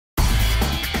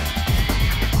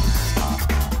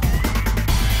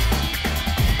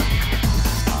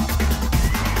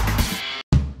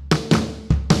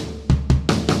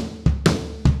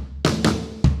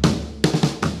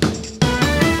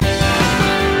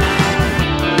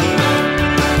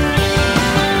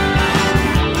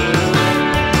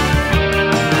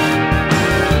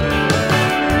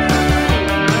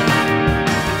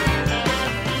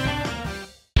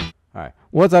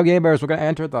What's up, gamers? We're going to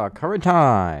enter the current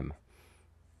time.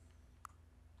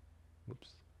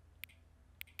 Whoops.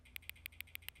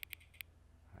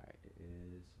 Alright, it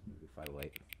is maybe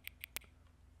 508.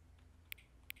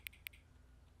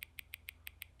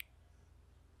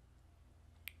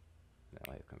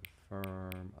 Now I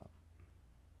confirm. And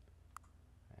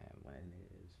when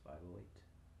is 508?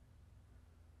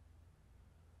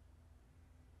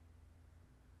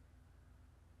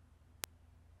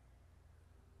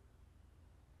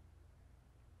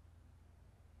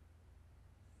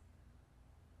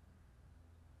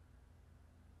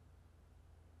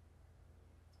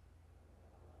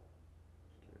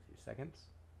 Seconds.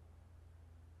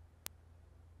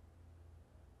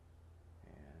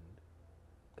 And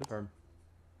confirm.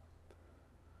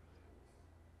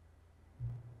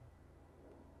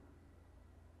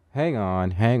 Hang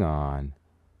on.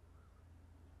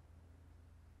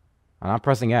 I'm not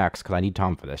pressing X because I need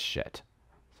Tom for this shit.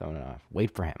 So I'm gonna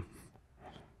wait for him.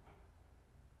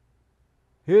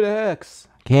 Hit X.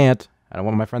 I can't. I don't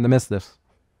want my friend to miss this.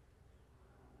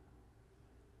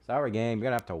 Sorry, game. You're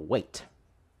gonna have to wait.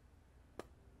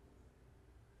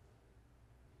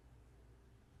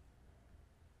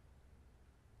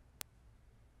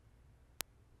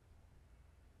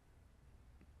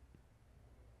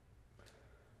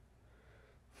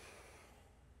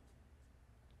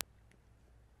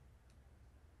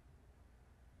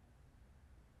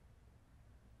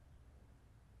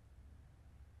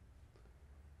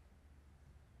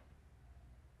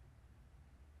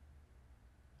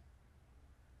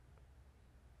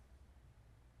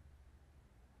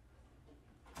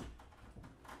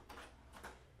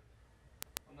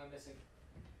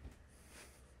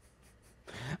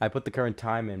 I put the current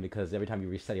time in because every time you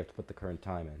reset, you have to put the current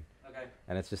time in. Okay.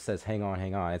 And it just says, hang on.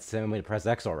 It's telling me to press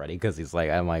X already because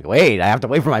I'm like, wait, I have to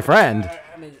wait for my friend.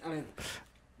 I'm in.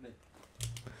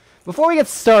 Before we get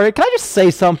started, can I just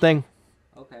say something?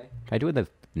 Okay. Can I do it in the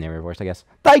narrator voice, I guess?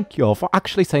 Thank you for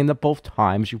actually saying that both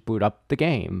times you boot up the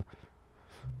game.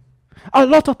 A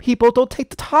lot of people don't take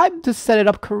the time to set it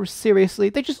up seriously.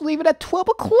 They just leave it at 12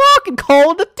 o'clock and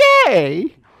call it a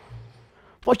day.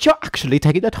 But you're actually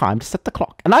taking the time to set the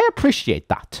clock, and I appreciate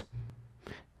that.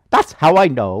 That's how I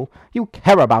know you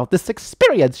care about this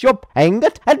experience. You're paying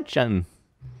attention.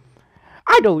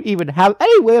 I don't even have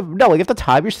any way of knowing if the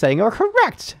time you're saying are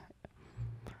correct.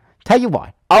 Tell you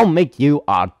what, I'll make you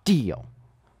a deal.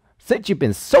 Since you've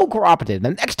been so cooperative, the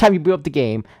next time you boot up the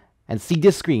game and see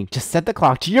this screen, just set the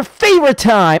clock to your favorite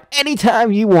time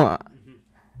anytime you want.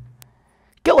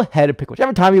 Go ahead and pick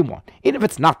whichever time you want, even if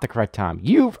it's not the correct time.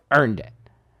 You've earned it.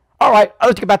 Alright,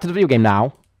 let's get back to the video game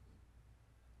now.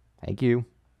 Thank you.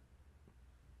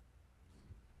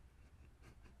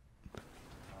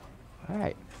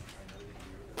 Alright.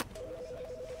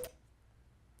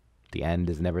 The end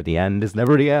is never the end is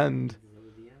never the end.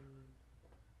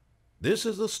 This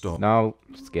is the story. No,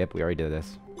 skip. We already did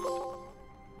this.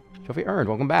 Trophy earned.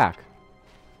 Welcome back.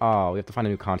 Oh, we have to find a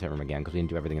new content room again because we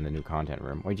didn't do everything in the new content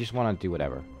room. Or you just want to do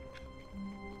whatever?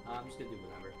 I'm just going to do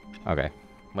whatever. Okay.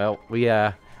 Well, we,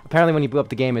 apparently when you boot up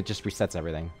the game, it just resets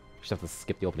everything. You just have to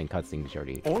skip the opening cutscene because you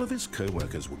already... All of his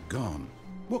co-workers were gone.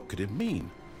 What could it mean?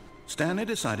 Stanley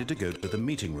decided to go to the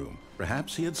meeting room.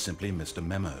 Perhaps he had simply missed a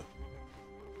memo.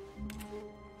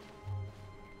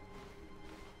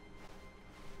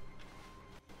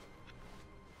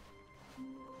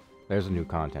 There's a new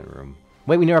content room.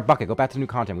 Wait, we need our bucket. Go back to the new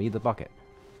content. We need the bucket.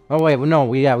 Oh, wait. No,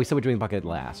 we said we're doing the bucket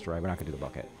last, right? We're not going to do the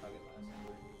bucket.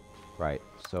 Right.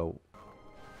 So...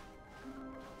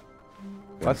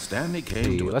 When Stanley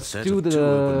came to a set of two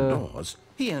open doors,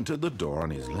 he entered the door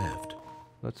on his left.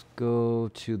 Let's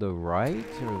go to the right,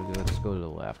 or let's go to the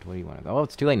left. Where do you want to go? Oh,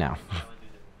 it's too late now.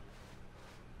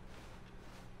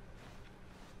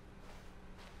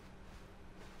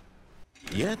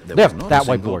 Yet there there, was not that a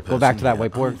single whiteboard. Go back to that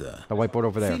person whiteboard. either. The whiteboard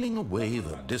over there. Feeling a wave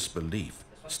of disbelief,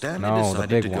 Stanley No,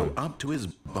 decided to one. go up to his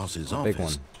boss's The big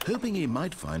office, one. hoping he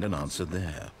might find an answer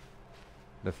there.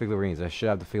 The figurines. I should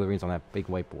have the figurines on that big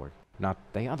whiteboard. Not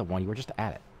the other one. You were just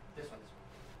at it. This one.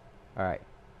 Alright.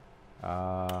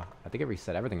 I think it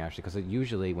reset everything, actually, because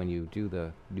usually when you do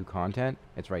the new content,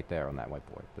 it's right there on that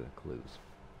whiteboard, the clues.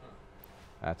 Huh.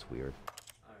 That's weird.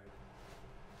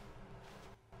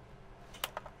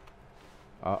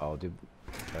 Alright. Uh-oh, dude.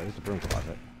 There's the broom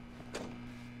closet.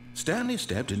 Stanley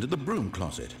stepped into the broom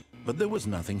closet, but there was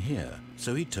nothing here,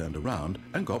 so he turned around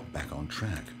and got back on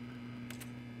track.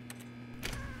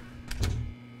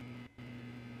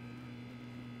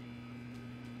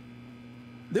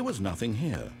 There was nothing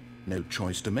here. No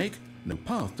choice to make, no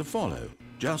path to follow,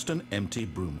 just an empty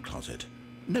broom closet.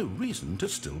 No reason to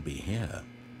still be here.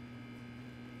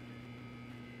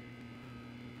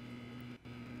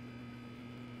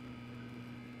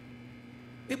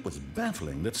 It was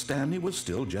baffling that Stanley was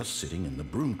still just sitting in the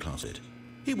broom closet.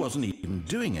 He wasn't even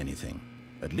doing anything.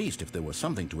 At least if there was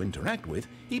something to interact with,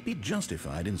 he'd be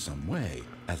justified in some way.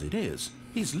 As it is,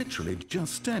 he's literally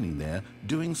just standing there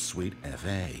doing sweet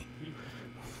FA.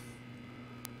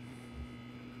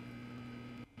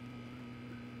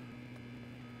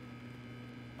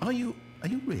 Are you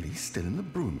really still in the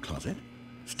broom closet?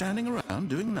 Standing around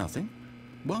doing nothing?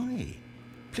 Why?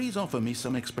 Please offer me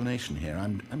some explanation here.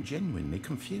 I'm genuinely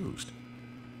confused.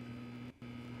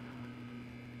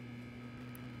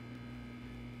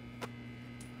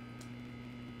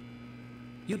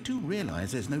 You do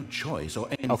realize there's no choice or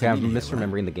anything. Okay, I'm in here,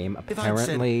 misremembering right? the game. If I'd said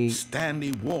Apparently,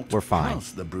 Stanley walked we're fine.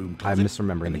 past the broom closet, I'm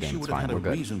misremembering the at least game. you It's would have fine. had We're a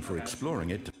good. reason for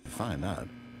exploring it to find out.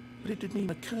 But it didn't even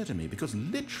occur to me because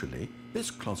literally this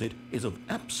closet is of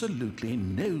absolutely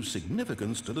no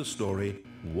significance to the story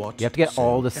whatsoever. You have to get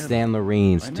all the Stan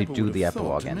Loreens I to never do would the have thought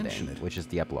epilogue to ending, mention it. which is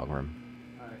the epilogue room.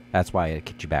 That's why it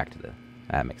kicked you back to the...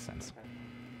 That makes sense.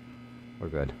 We're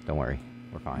good. Don't worry.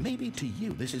 We're fine. Maybe to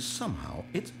you this is somehow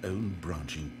its own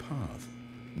branching path.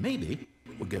 Maybe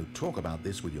we'll go talk about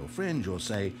this with your friends. You'll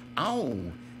say,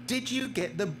 "Oh, did you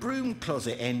get the broom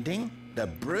closet ending? The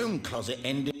broom closet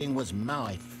ending was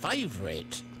my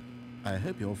favorite." I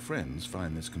hope your friends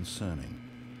find this concerning.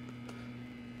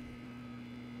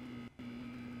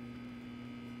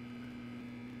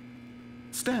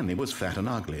 Stanley was fat and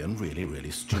ugly and really,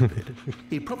 really stupid.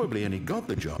 He probably only got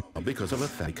the job because of a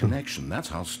fat connection. That's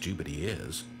how stupid he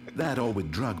is. That or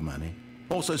with drug money.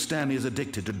 Also, Stanley is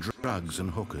addicted to drugs and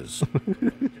hookers.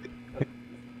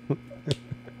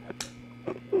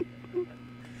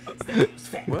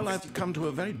 Well, I've come to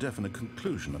a very definite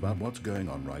conclusion about what's going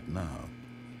on right now.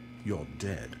 You're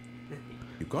dead.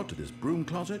 You got to this broom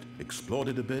closet, explored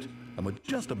it a bit, and were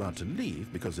just about to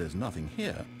leave because there's nothing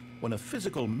here, when a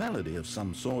physical malady of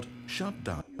some sort shut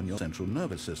down your central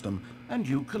nervous system and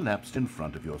you collapsed in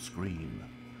front of your screen.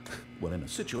 Well, in a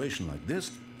situation like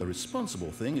this, the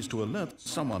responsible thing is to alert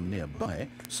someone nearby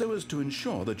so as to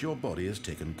ensure that your body is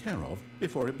taken care of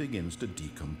before it begins to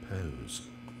decompose.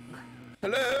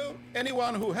 Hello?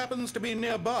 Anyone who happens to be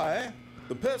nearby?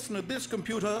 The person at this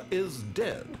computer is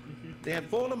dead. They have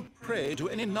fallen prey to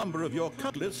any number of your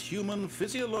cutlass human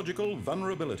physiological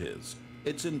vulnerabilities.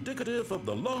 It's indicative of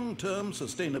the long-term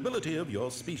sustainability of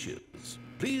your species.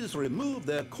 Please remove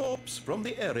their corpse from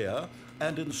the area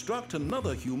and instruct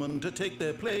another human to take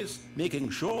their place, making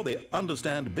sure they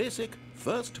understand basic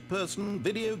first-person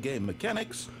video game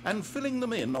mechanics and filling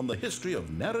them in on the history of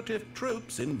narrative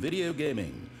tropes in video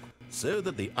gaming, so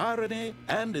that the irony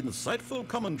and insightful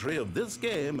commentary of this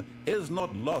game is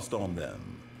not lost on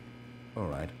them. All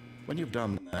right, when you've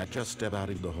done that, just step out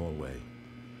into the hallway.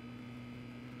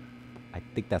 I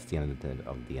think that's the end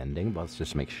of the ending, but let's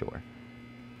just make sure.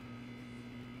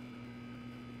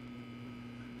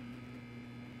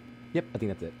 Yep, I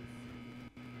think that's it.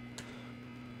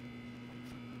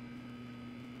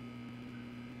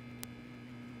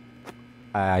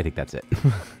 I think that's it.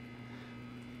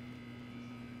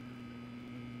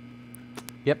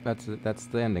 Yep, that's it. That's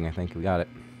the ending. I think we got it.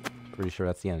 Pretty sure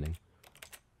that's the ending.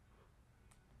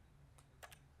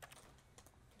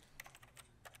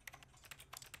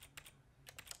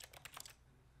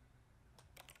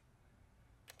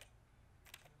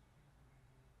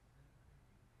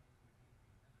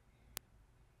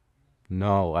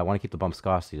 No, I want to keep the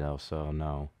Bumpscosty though, so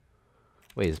no.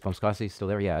 Wait, is Bumpscosty still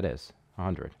there? Yeah, it is.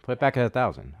 100. Put it back at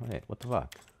 1,000. Wait, what the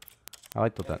fuck? I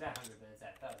like that. It's at 100, but it's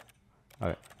at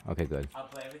 1,000. Okay, okay, good. I'll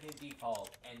play everything default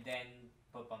and then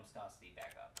put Bumpscosty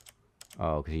back up.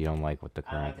 Oh, because you don't like what the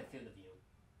I don't current... like the field of view.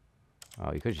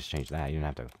 Oh, you could just change that. You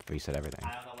didn't have to reset everything.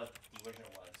 I don't know what the original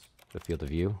was. The field of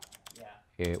view? Yeah.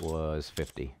 It was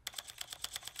 50.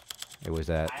 It was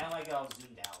at... I don't like it all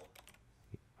zoomed out.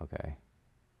 Okay.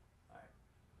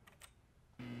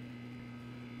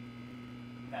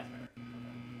 That's better.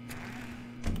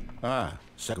 Ah,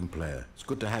 second player. It's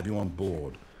good to have you on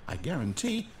board. I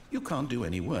guarantee you can't do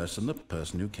any worse than the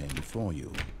person who came before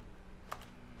you.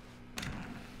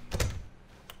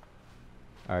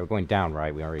 Alright, we're going down,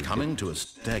 right? We already... Coming to a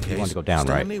staircase, You want to go down,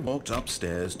 right? Stanley walked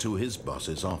upstairs to his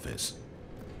boss's office.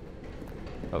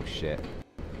 Oh, shit.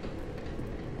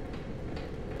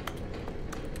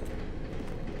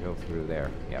 Go through there.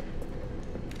 Yep.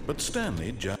 But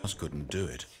Stanley just couldn't do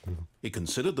it. He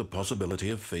considered the possibility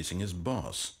of facing his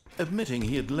boss. Admitting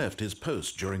he had left his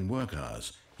post during work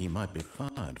hours, he might be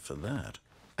fired for that.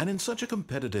 And in such a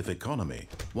competitive economy,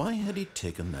 why had he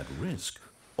taken that risk?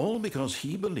 All because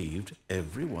he believed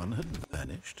everyone had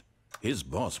vanished? His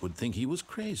boss would think he was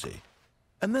crazy.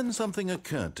 And then something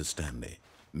occurred to Stanley.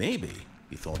 Maybe,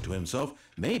 he thought to himself,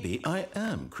 maybe I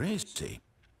am crazy.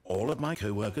 all of my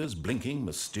co-workers blinking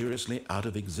mysteriously out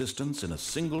of existence in a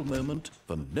single moment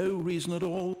for no reason at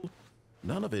all?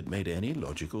 None of it made any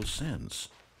logical sense.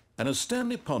 And as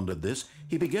Stanley pondered this,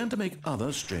 he began to make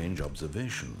other strange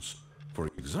observations. For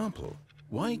example,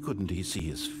 why couldn't he see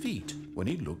his feet when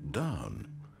he looked down?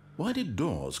 Why did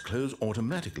doors close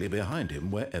automatically behind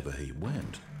him wherever he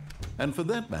went? And for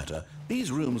that matter,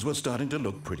 these rooms were starting to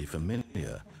look pretty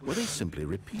familiar. Were they simply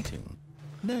repeating?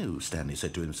 No, Stanley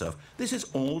said to himself, this is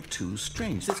all too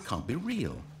strange. This can't be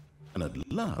real. And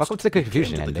at last, welcome to the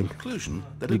confusion he came to ending. the conclusion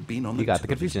that had been on the got the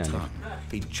tip of his confusion ending. tongue.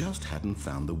 He just hadn't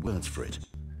found the words for it.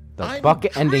 The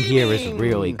bucket ending here is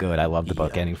really good. I love the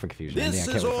bucket ending for confusion ending. I This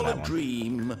can't is wait for all that a one.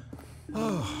 dream.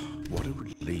 Oh, what a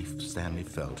relief Stanley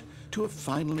felt to have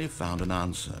finally found an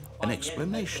answer, an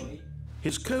explanation.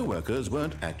 His co-workers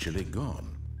weren't actually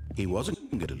gone. He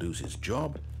wasn't going to lose his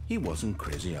job. He wasn't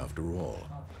crazy after all.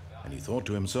 And he thought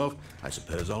to himself, I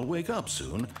suppose I'll wake up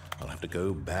soon. I'll have to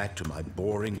go back to my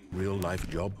boring real-life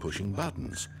job pushing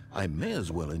buttons. I may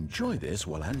as well enjoy this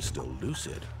while I'm still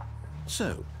lucid.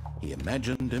 So, he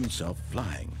imagined himself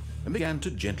flying and began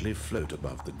to gently float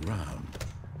above the ground.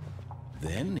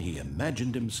 Then he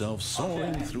imagined himself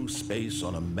soaring through space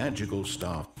on a magical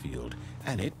star field,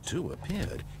 and it too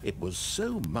appeared. It was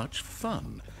so much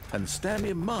fun, and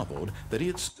Stanley marveled that he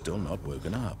had still not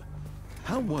woken up.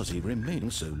 How was he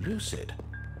remaining so lucid?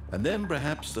 And then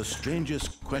perhaps the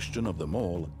strangest question of them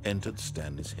all entered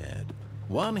Stanley's head.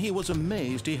 One he was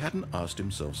amazed he hadn't asked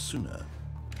himself sooner.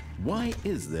 Why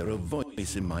is there a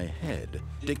voice in my head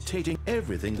dictating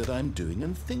everything that I'm doing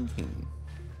and thinking?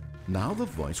 Now the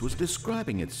voice was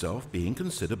describing itself being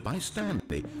considered by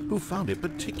Stanley, who found it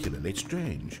particularly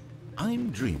strange. I'm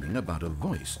dreaming about a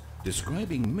voice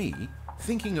describing me,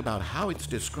 thinking about how it's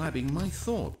describing my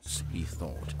thoughts, he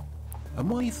thought. And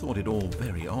while he thought it all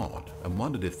very odd, and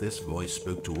wondered if this voice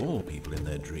spoke to all people in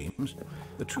their dreams,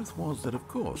 the truth was that, of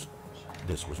course,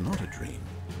 this was not a dream.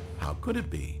 How could it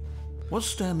be? Was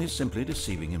Stanley simply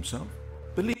deceiving himself,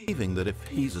 believing that if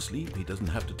he's asleep, he doesn't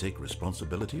have to take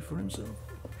responsibility for himself?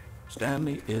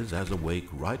 Stanley is as awake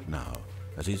right now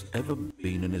as he's ever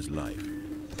been in his life.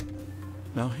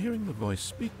 Now, hearing the voice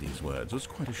speak these words was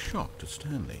quite a shock to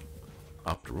Stanley.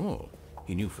 After all,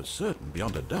 he knew for certain,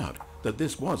 beyond a doubt, that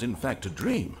this was in fact a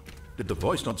dream. Did the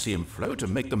voice not see him float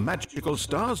and make the magical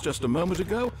stars just a moment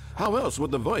ago? How else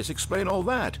would the voice explain all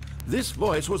that? This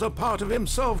voice was a part of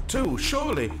himself too.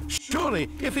 Surely,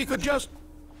 if he could just...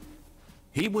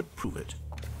 He would prove it.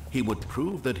 He would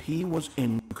prove that he was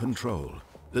in control,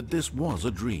 that this was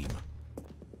a dream.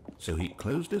 So he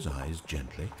closed his eyes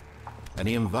gently, and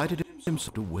he invited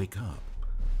himself to wake up.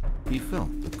 He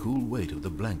felt the cool weight of the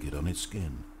blanket on his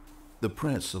skin, the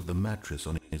press of the mattress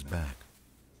on his back,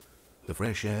 the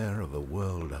fresh air of a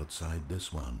world outside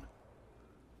this one.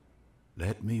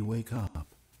 Let me wake up,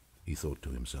 he thought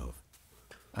to himself.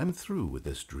 I'm through with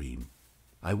this dream.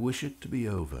 I wish it to be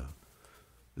over.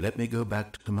 Let me go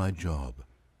back to my job.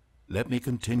 Let me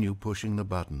continue pushing the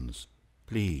buttons.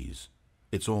 Please,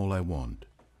 it's all I want.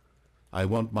 I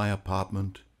want my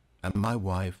apartment, and my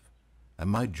wife, and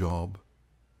my job.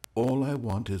 All I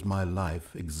want is my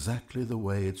life exactly the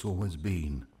way it's always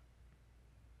been.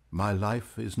 My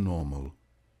life is normal.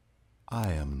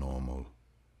 I am normal.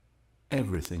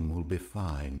 Everything will be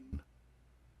fine.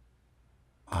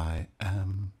 I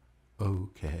am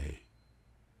okay.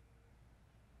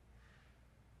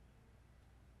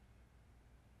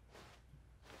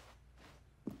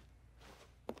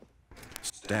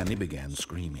 Stanley began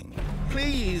screaming.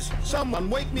 Please, someone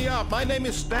wake me up. My name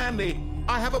is Stanley.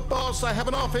 I have a boss. I have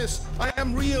an office. I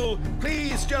am real.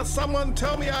 Please, just someone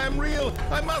tell me I am real.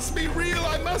 I must be real.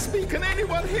 I must be. Can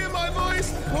anyone hear my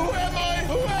voice? Who am I?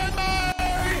 Who am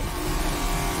I?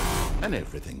 And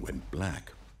everything went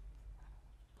black.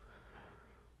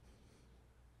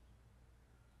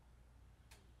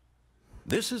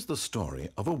 This is the story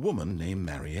of a woman named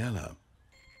Mariella.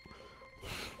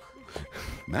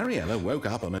 Mariella woke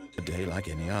up on a day like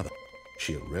any other.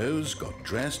 She arose, got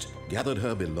dressed, gathered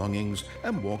her belongings,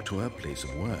 and walked to her place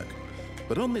of work.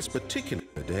 But on this particular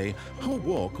day, her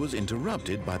walk was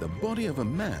interrupted by the body of a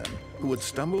man who had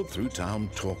stumbled through town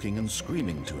talking and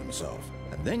screaming to himself,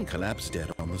 and then collapsed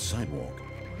dead on the sidewalk.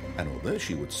 And although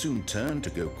she would soon turn to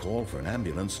go call for an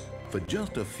ambulance, for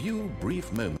just a few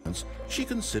brief moments, she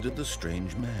considered the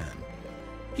strange man.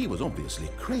 He was obviously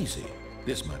crazy.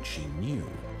 This much she knew.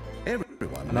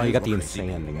 Everyone No, you got the knows insane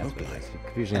what ending. That's crazy what it people is. look like.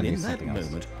 Confusion And ending in is that something else.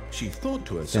 moment, she thought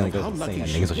to Stanley herself goes how insane lucky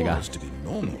ending she is what you got. was to be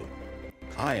normal.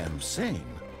 I am sane.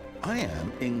 I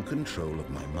am in control of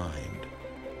my mind.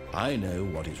 I know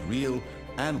what is real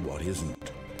and what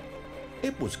isn't.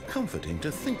 It was comforting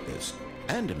to think this,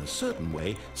 And in a certain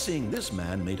way, seeing this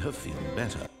man made her feel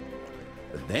better.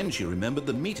 But then she remembered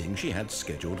the meeting she had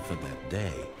scheduled for that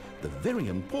day. The very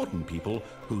important people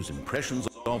whose impressions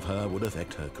of her would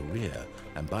affect her career,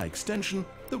 and by extension,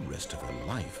 the rest of her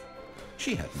life.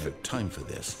 She had no time for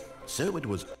this, so it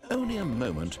was only a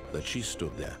moment that she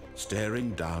stood there,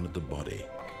 staring down at the body.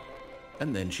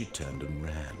 And then she turned and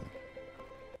ran.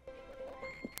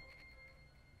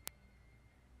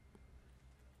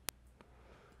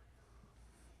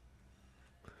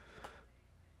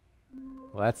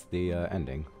 Well, that's the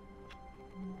ending.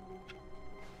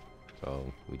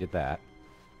 So, we did that.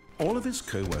 All of his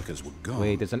co-workers were gone.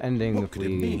 Wait, there's an ending what if could it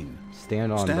we mean?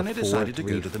 stand on Stanley the decided to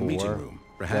go to the meeting 434 room.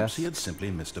 Perhaps he desk. had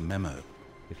simply missed a memo.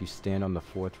 If you stand on the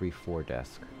 434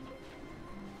 desk.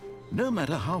 No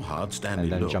matter how hard Stanley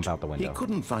And then looked, jump out the window. he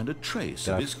couldn't find a trace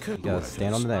of his You co-workers. gotta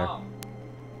stand on there. Oh.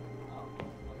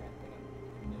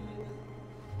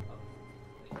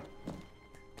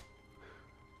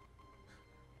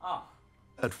 Oh.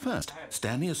 At first,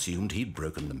 Stanley assumed he'd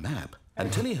broken the map,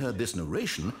 until he heard this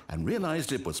narration and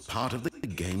realized it was part of the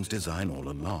game's design all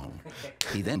along.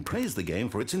 He then praised the game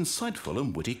for its insightful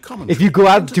and witty commentary. If you go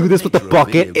out and into do this with the nature of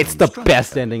video bucket, it's game the structure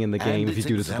best ending in the game and if you its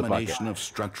do this with the bucket. examination of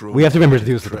structural We have to remember to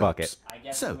do this with the tropes.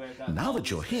 bucket. So, now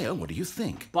that you're here, what do you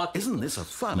think? Bucket. Isn't this a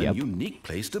fun Yep. and unique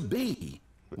place to be?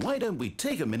 Why don't we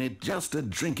take a minute just to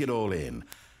drink it all in?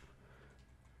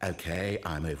 Okay,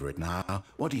 I'm over it now.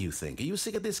 What do you think? Are you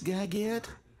sick of this gag yet?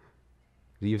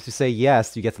 If you say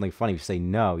yes, you get something funny. If you say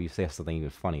no, you say something even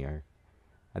funnier.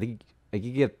 I think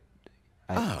you get...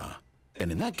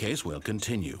 And in that case, we'll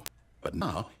continue. But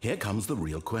now, here comes the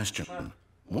real question.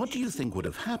 What do you think would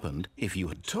have happened if you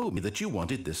had told me that you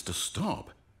wanted this to stop?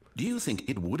 Do you think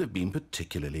it would have been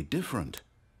particularly different?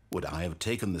 Would I have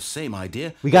taken the same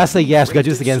idea? We gotta say yes. We gotta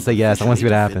do this again and say yes. I want to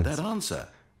see what superficially to fit happens. That answer.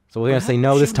 So we're gonna say no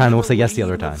Perhaps this you time, and we'll never say yes the really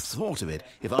other would have times. thought of it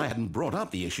if I hadn't brought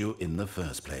up the issue in the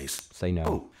first place. Say no.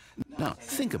 Oh, now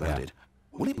think about it.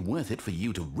 Will it be worth it for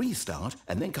you to restart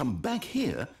and then come back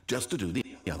here just to do the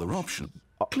other option?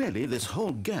 Clearly, this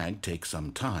whole gag takes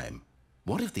some time.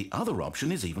 What if the other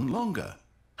option is even longer?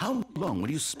 How long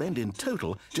will you spend in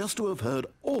total just to have heard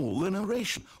all the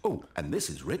narration? Oh, and this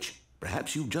is rich.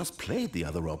 Perhaps you've just played the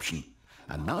other option.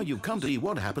 And now you've come to see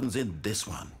what happens in this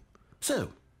one. So,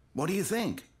 what do you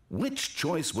think? Which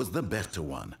choice was the better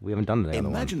one? We haven't done the other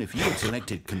one. Imagine if you had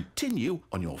selected continue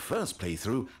on your first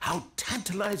playthrough, how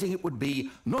tantalizing it would be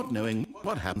not knowing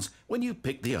what happens when you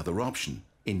pick the other option.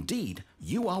 Indeed,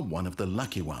 you are one of the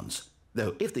lucky ones.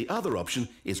 Though if the other option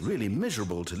is really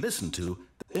miserable to listen to,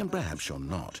 then perhaps you're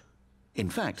not. In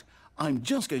fact, I'm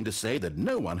just going to say that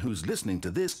no one who's listening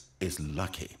to this is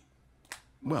lucky.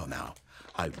 Well now,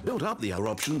 I've built up the other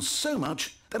option so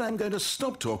much that I'm going to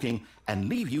stop talking and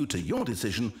leave you to your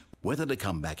decision whether to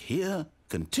come back here,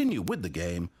 continue with the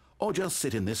game, or just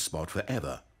sit in this spot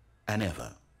forever and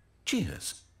ever.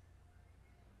 Cheers.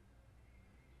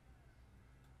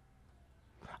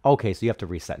 Okay, so you have to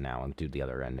reset now and do the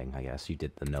other ending, I guess. You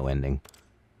did the no ending.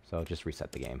 So just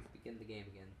reset the game. Begin the game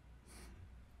again.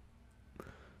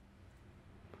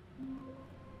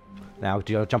 Now,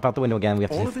 jump out the window again. We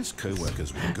have All to... of his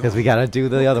co-workers were gone. Because we gotta do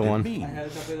the other What one. did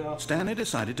it mean? Stanley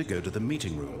decided to go to the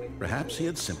meeting room. Perhaps he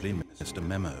had simply missed a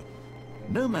memo.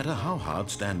 No matter how hard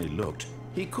Stanley looked,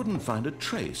 he couldn't find a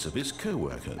trace of his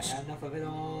co-workers. Enough of it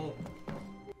all.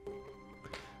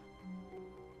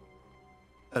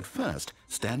 At first,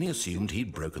 Stanley assumed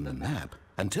he'd broken the map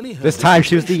until he heard This time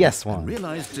she was the narration yes and one.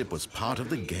 realized it was part of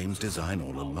the game's design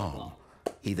all along.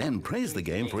 He then praised the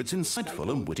game for its insightful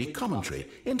and witty commentary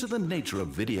into the nature of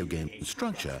video game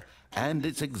structure and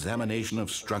its examination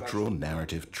of structural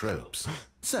narrative tropes.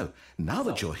 So, now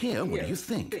that you're here, what do you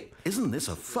think? Isn't this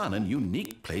a fun and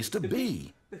unique place to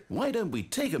be? Why don't we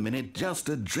take a minute just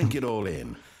to drink it all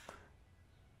in?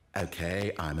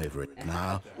 Okay, I'm over it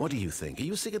now. What do you think? Are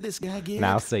you sick of this gag yet?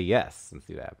 Now say yes and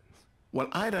see what happens. Well,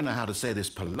 I don't know how to say this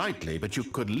politely, but you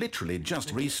could literally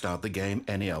just restart the game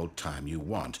any old time you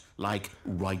want. Like,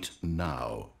 right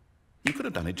now. You could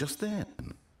have done it just then.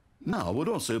 Now would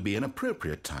also be an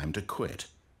appropriate time to quit.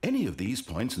 Any of these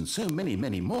points and so many,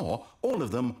 many more, all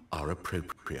of them are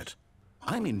appropriate.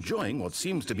 I'm enjoying what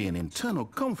seems to be an internal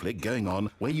conflict going on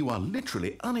where you are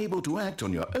literally unable to act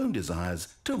on your own desires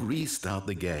to restart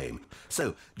the game.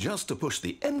 So, just to push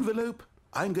the envelope,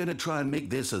 I'm going to try and make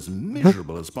this as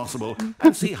miserable as possible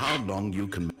and see how long you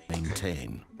can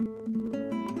maintain.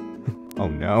 Oh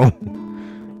no.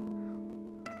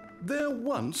 There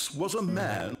once was a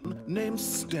man named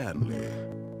Stanley,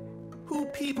 who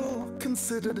people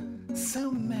considered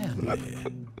so manly.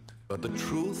 But the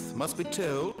truth must be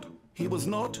told, He was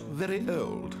not very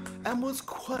old and was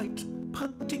quite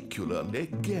particularly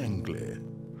gangly.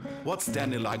 What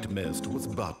Stanley liked most was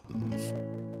buttons.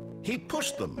 He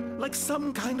pushed them like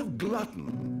some kind of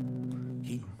glutton.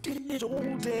 He did it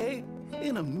all day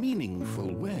in a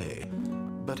meaningful way,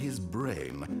 but his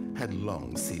brain had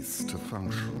long ceased to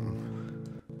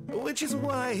function. Which is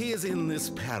why he is in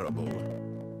this parable,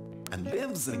 and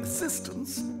lives an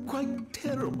existence quite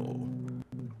terrible.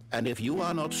 And if you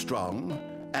are not strong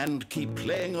and keep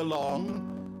playing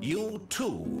along, you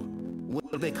too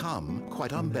will become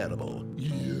quite unbearable.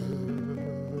 Yes.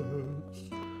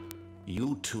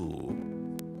 You too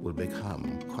will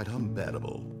become quite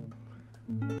unbearable.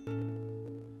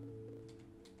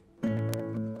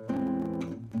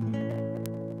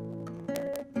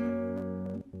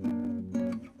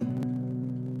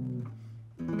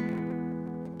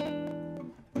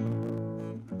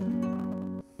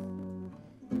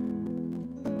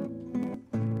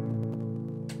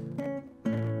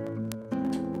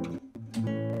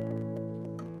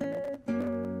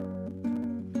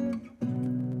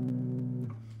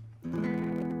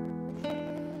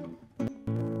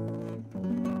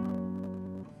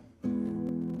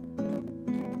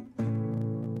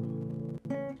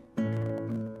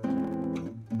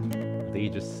 You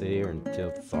just sit here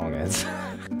until the song ends.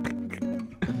 I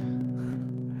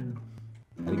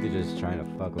think they're just trying to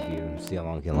fuck with you and see how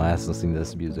long you can last listening to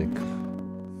this music.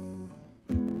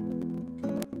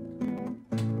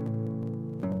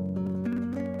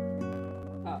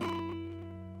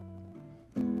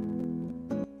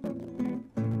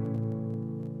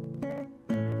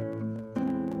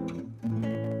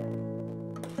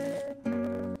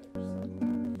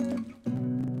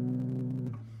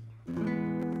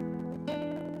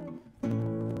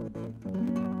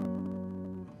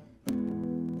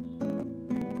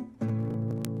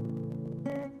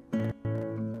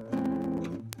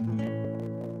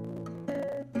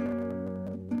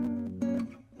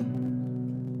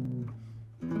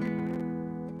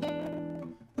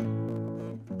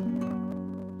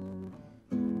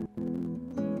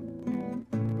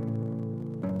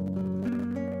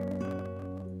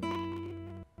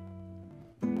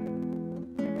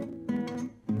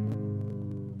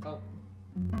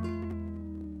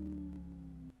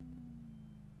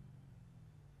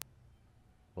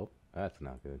 Oh, that's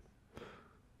not good.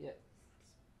 Yeah.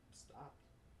 Stop.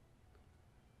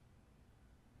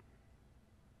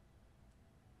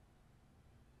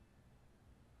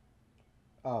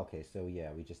 Oh, okay, so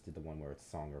yeah, we just did the one where it's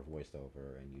song or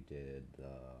voiceover, and you did the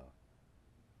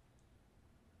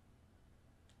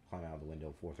climb out of the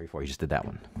window 434. You just did that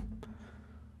one.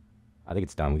 I think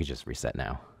it's done. We can just reset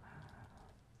now.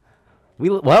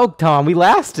 Well, Tom, we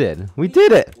lasted. We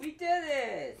did it. We did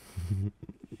it.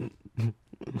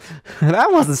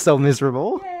 That wasn't so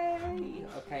miserable. Yay.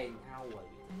 Okay, now what?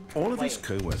 All of his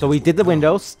co-workers. So we did the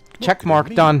windows. Check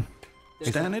mark, done.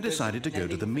 Stanley decided to go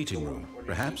to the meeting room.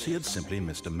 Perhaps he had simply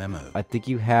missed a memo. I think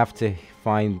you have to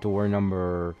find door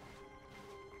number.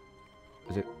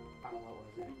 Is it?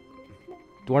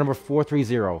 Door number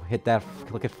 430. Hit that.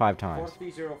 Click it 5 times.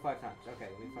 430 5 times. Okay,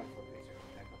 let me find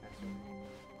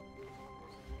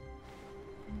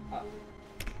 430.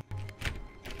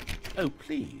 Oh,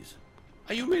 please.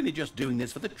 Are you really just doing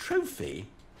this for the trophy?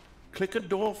 Click a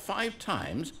door 5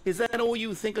 times? Is that all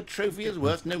you think a trophy is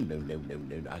worth? No.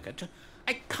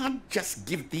 I can't just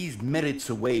give these merits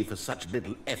away for such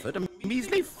little effort. A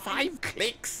measly 5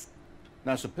 clicks.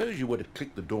 Now, suppose you were to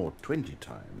click the door 20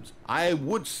 times. I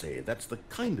would say that's the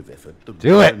kind of effort that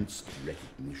warrants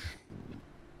recognition.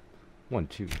 1,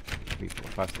 2, 3,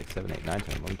 4, 5, 6, 7, 8, 9,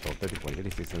 10, 11, 12, 13, 14,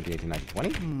 15, 16, 17, 18, 19,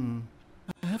 20.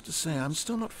 I have to say, I'm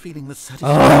still not feeling the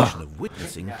satisfaction of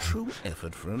witnessing true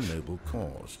effort for a noble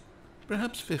cause.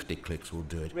 Perhaps 50 clicks will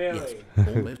do it. Really? Yes,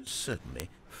 almost certainly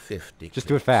 50 Just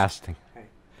do it fast. Okay.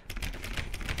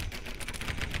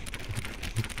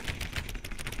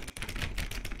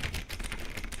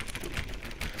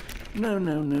 No,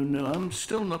 I'm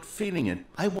still not feeling it.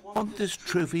 I want this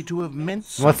trophy to have meant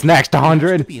something. What's next,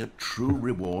 100? To be a true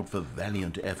reward for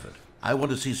valiant effort. I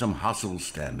want to see some hustle,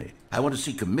 Stanley. I want to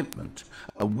see commitment,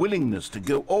 a willingness to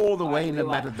go all the way no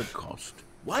matter the cost.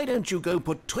 Why don't you go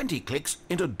put 20 clicks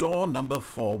into door number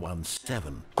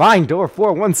 417? Fine, door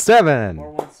 417.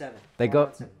 417. They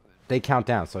go. They count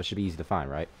down, so it should be easy to find,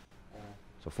 right?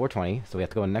 So 420. So we have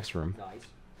to go in the next room. Nice.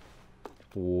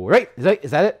 4. Right?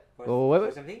 Is that it? Oh, wait.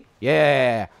 417?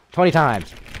 Yeah. 20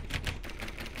 times.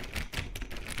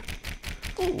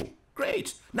 Oh,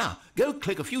 great. Now, go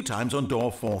click a few times on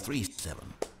door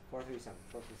 437. 437.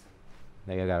 437.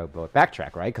 Now you gotta go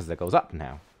backtrack, right? Because it goes up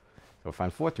now. So we'll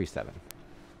find 437.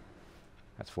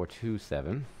 That's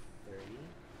 427. 30.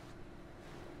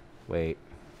 Wait.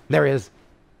 There he is.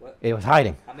 What? It was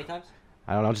hiding. How many times?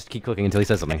 I don't know, just keep clicking until he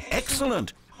says something.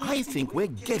 Excellent. I think we're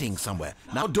getting somewhere.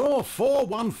 Now, door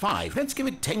 415. Let's give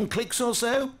it 10 clicks or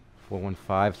so.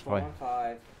 415.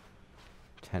 415.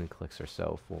 10 clicks or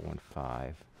so.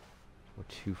 415.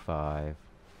 425.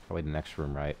 Probably the next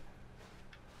room, right?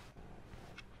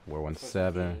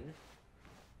 417.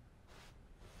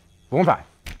 415.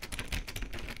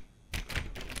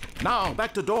 Now,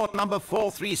 back to door number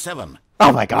 437.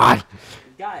 Oh my god!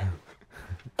 You got it.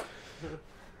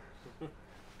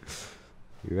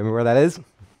 You remember where that is? It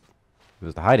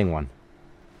was the hiding one.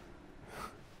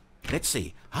 Let's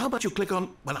see. How about you click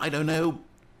on, well, I don't know,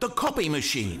 the copy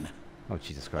machine? Oh,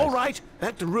 Jesus Christ. All right,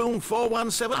 back to room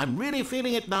 417. I'm really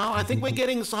feeling it now. I think we're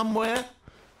getting somewhere.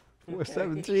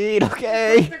 417,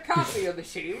 okay. The copy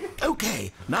machine.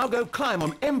 Okay, now go climb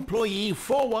on employee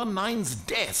 419's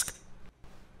desk.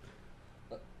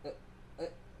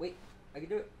 Wait, I can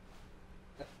do it.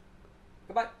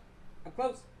 Come on, I'm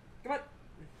close. Come on.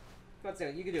 Come on,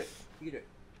 Sarah, you can do it. You can do it.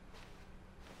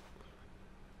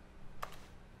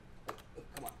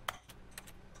 Come on.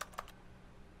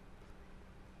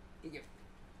 Get your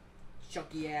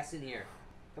chunky ass in here.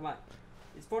 Come on.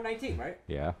 It's 419, right?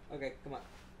 Yeah. Okay, come on.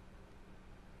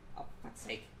 Oh, for fuck's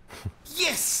sake.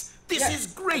 Yes! This Yeah, is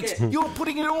great! okay. You're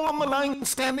putting it all on the line,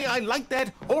 Stanley. I like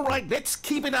that. All right, let's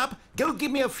keep it up. Go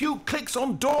give me a few clicks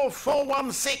on door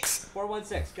 416.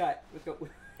 416, got it. Let's go.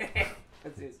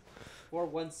 Let's do this.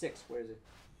 416, where is it?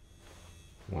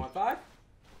 415?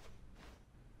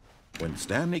 When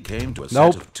Stanley came to a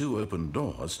Nope. set of 2 open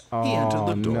doors, he Oh, entered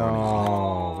the door.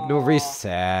 no. No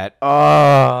reset. Oh,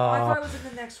 I Oh. thought it was in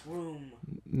the next room.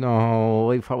 No,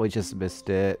 we probably just missed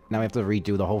it. Now we have to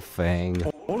redo the whole thing.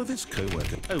 All of his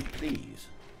co-workers. Oh, please.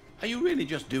 Are you really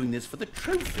just doing this for the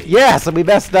trophy? Yes, and we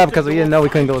messed up because we didn't know we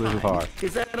couldn't go too far.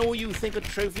 Is that all you think a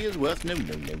trophy is worth? No.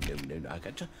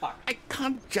 I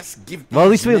can't just give. Well,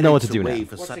 at least we these know what to minutes do away now.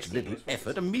 for What's such 16? little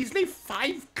effort. A measly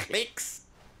 5 clicks.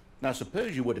 Now,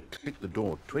 suppose you were to click the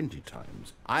door 20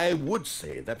 times. I would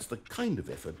say that's the kind of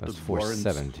effort That's that warrants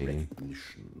 417.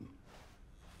 recognition.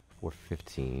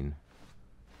 415.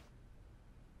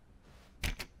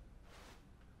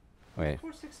 Wait.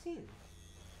 416.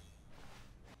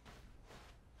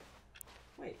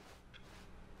 Wait,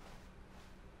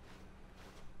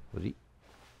 Was he?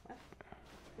 what?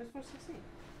 Where's 416?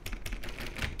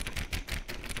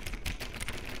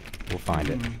 We'll find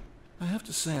it. I have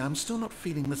to say, I'm still not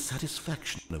feeling the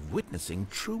satisfaction of witnessing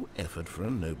true effort for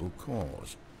a noble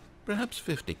cause. Perhaps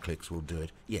 50 clicks will do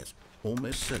it. Yes,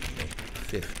 almost certainly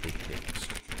 50 clicks.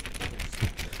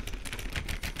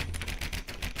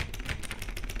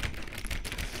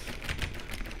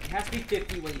 It has to be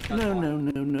 50 when you've done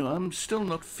one. No. I'm still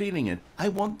not feeling it. I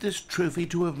want this trophy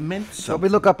to have meant something. So we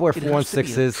look up where It 4 and has to be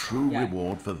 6 a is. true Yeah.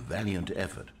 reward for valiant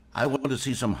effort. I want to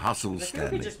see some hustle, I think we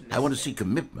Stanley. just I want to missed see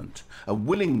commitment, a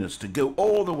willingness to go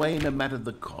all the way no matter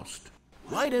the cost.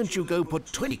 Why don't you go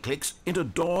put 20 clicks into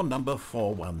door number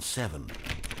 417?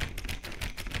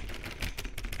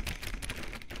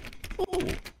 Oh,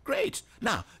 great.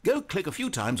 Now, go click a few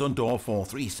times on door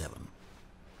 437.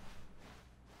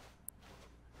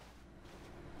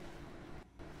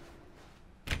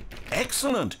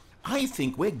 Excellent. I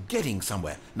think we're getting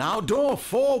somewhere. Now, door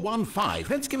 415.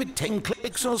 Let's give it 10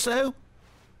 clicks or so.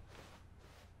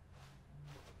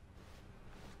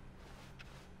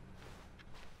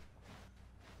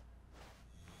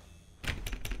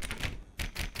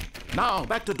 Now,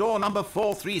 back to door number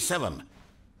 437.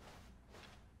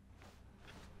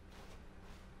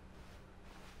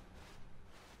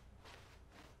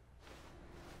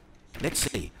 Let's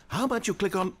see. How about you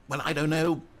click on, well, I don't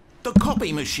know, the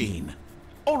copy machine?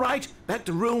 All right, back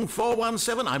to room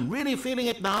 417. I'm really feeling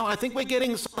it now. I think we're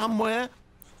getting somewhere.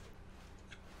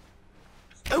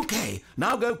 Okay,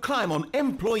 now go climb on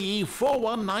employee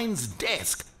 419's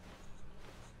desk.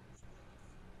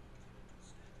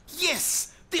 Yes!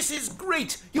 This is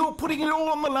great! You're putting it all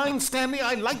on the line, Stanley.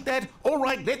 I like that. All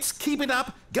right, let's keep it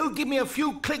up. Go give me a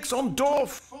few clicks on door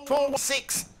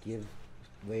 416.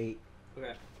 Wait. Okay.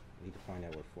 I need to find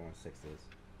out what 4 and 6 is.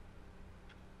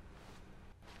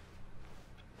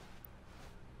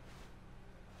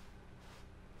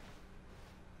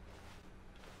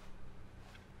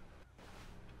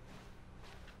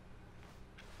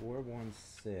 Four, 1,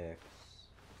 6.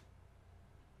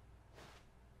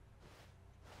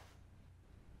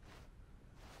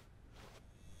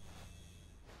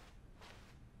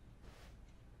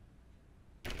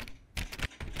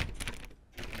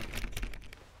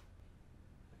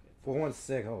 Four, 1,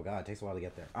 6. Oh god, it takes a while to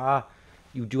get there.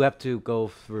 You do have to go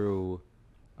through.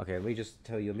 Okay, let me just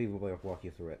tell you. Let me walk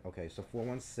you through it. Okay, so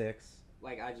 416.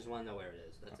 Like, I just want to know where it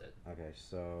is. That's it. Okay,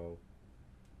 so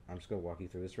I'm just gonna walk you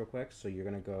through this real quick. So you're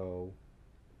gonna go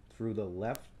through the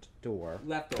left door.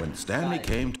 Left door. When Stanley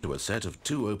came to a set of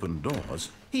 2 open doors,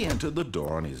 he entered the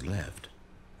door on his left.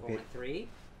 413,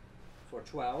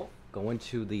 412. Go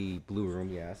into the blue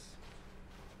room, yes.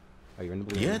 Oh, you're in the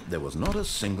blue room. Yet there was not a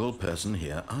single person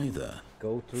here either.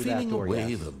 Go through Feeling that door, a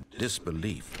wave yes. of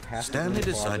disbelief, Pass Stanley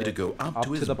through the decided to closet, go up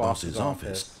to his the boss's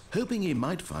office. Hoping he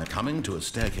might find coming to a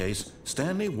staircase,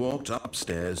 Stanley walked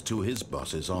upstairs to his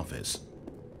boss's office.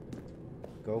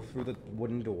 Go through the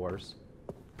wooden doors.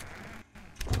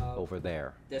 Over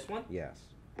there. This one? Yes.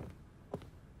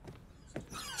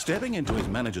 Stepping into his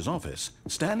manager's office,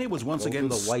 Stanley was once again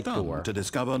the white door. stunned to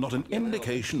discover not an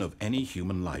indication of any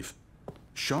human life.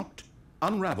 Shocked,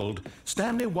 unraveled,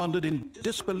 Stanley wondered in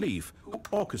disbelief who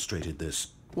orchestrated this.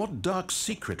 What dark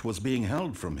secret was being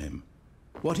held from him?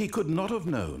 What he could not have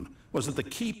known was that the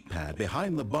keypad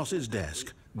behind the boss's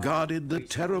desk guarded the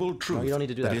terrible truth you don't need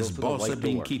to do that. that Go his through the boss white had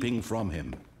been door. keeping from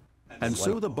him. And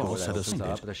so the boss that had opens assigned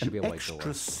up, there should be a an white extra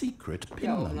door. secret pin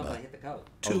Yeah, open up number. and hit the code.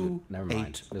 2, Never mind.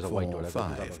 8, There's a white door 4, that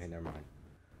opens up. 5. Okay, never mind.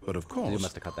 But of course,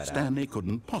 must have cut that out. Stanley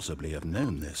couldn't possibly have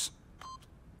known this.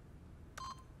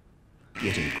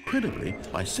 Yet incredibly,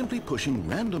 by simply pushing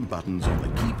random buttons on the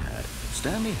keypad,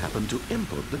 Stanley happened to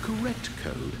input the correct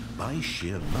code by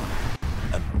sheer luck.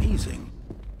 Amazing.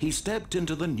 He stepped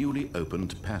into the newly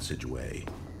opened passageway.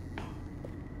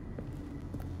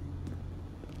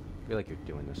 I feel like you're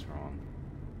doing this wrong.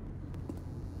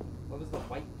 What was the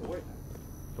white door then?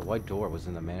 The white door was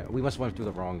in the man. We must have went through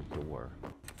the wrong door.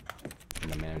 In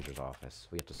the manager's office.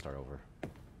 We have to start over.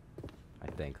 I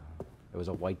think. There was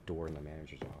a white door in the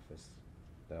manager's office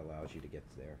that allows you to get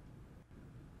there.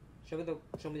 Show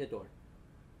me the door.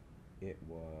 It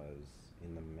was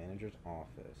in the manager's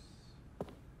office.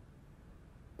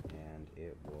 And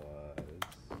it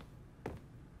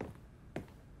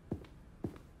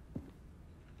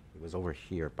was over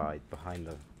here behind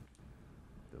the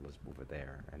it was over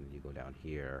there, and you go down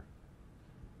here.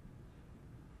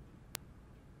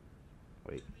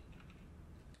 Wait.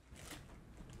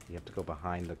 You have to go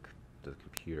behind the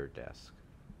computer desk.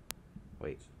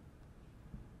 Wait.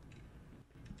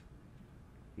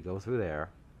 You go through there.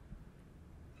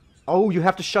 Oh, you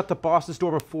have to shut the boss's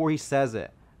door before he says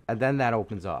it. And then that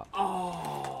opens up.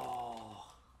 Oh.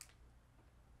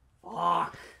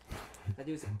 Fuck. I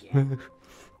do this again.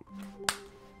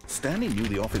 Stanley knew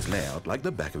the office layout like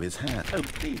the back of his hand. Oh,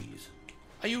 please.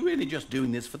 Are you really just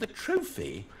doing this for the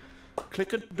trophy?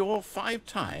 Click a door 5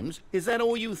 times? Is that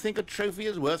all you think a trophy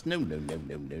is worth? No.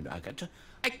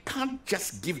 I can't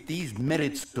just give these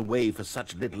merits away for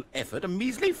such little effort. A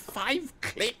measly 5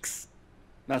 clicks?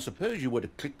 Now, suppose you were to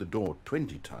click the door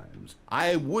 20 times.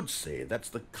 I would say that's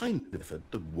the kind of effort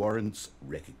that warrants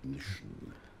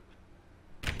recognition.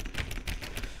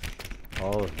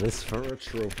 All of this for a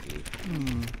trophy.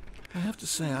 I have to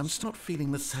say, I'm still not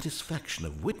feeling the satisfaction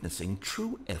of witnessing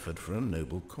true effort for a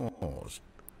noble cause.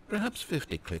 Perhaps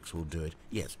 50 clicks will do it.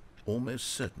 Yes, almost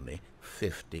certainly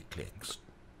 50 clicks.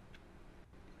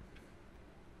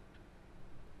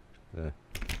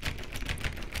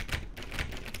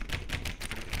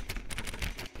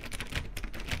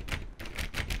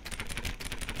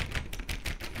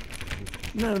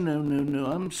 No,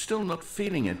 I'm still not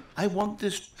feeling it. I want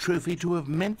this trophy to have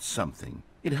meant something.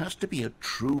 It has to be a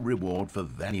true reward for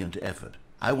valiant effort.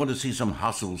 I want to see some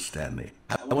hustle, Stanley.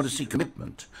 I want to see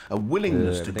commitment, a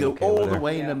willingness to go all the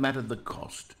way no matter the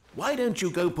cost. Why don't you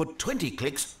go put 20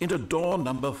 clicks into door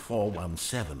number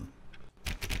 417?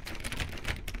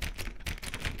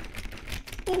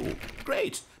 Oh,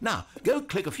 great. Now, go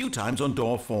click a few times on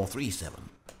door 437.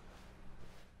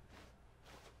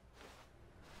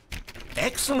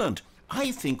 Excellent.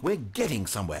 I think we're getting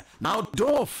somewhere. Now,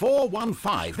 door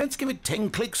 415. Let's give it 10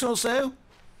 clicks or so.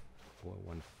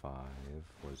 415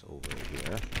 was over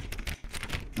here.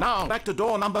 Now, back to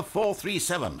door number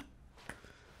 437.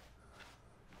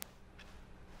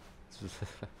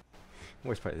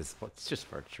 Worst part is, it's just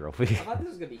for a trophy. I thought this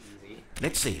was gonna be easy.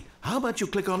 Let's see. How about you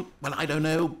click on, well, I don't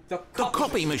know, The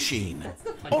copy machine. That's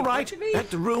the funny All right, part to me. back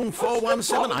to room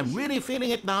 417. I'm really feeling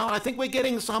it now. I think we're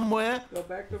getting somewhere. Go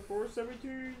back to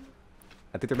 417.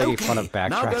 I think they're making fun of now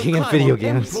go backtracking in climb video on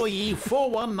games. Employee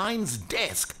 419's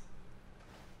desk.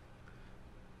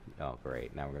 Oh,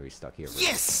 great. Now we're going to be stuck here.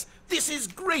 Yes! This is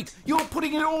great! You're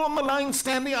putting it all on the line,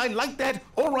 Stanley. I like that.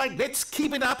 All right, let's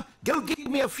keep it up. Go give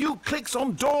me a few clicks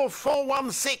on door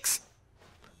 416.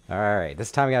 Alright,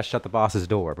 this time we gotta shut the boss's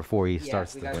door before he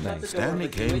starts we the gotta shut thing. the door. Stanley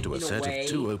but do came it to a in a set way of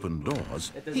 2 open doors.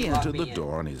 that doesn't He lock entered me the in.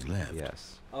 door on his left.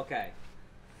 Yes. Okay.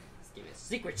 Let's give it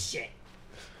secret shit.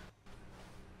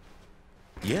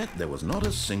 Yet there was not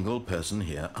a single person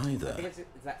here either.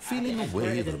 Feeling a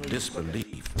wave of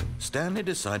disbelief, Stanley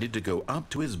decided to go up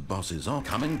to his boss's office.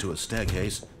 Coming to a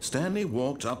staircase, Stanley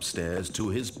walked upstairs to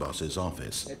his boss's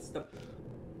office.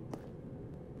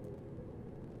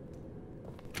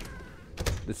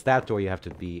 It's that door you have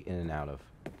to be in and out of.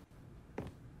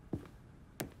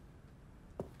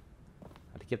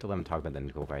 I think you have to let him talk about it, then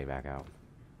go right back out.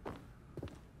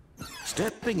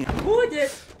 Stepping in. Who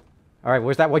did? Alright,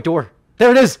 where's that white door? There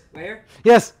it is! Where?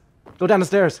 Yes! Go down the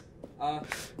stairs.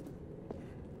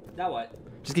 Now what?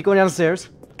 Just keep going down the stairs.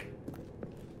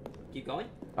 Keep going?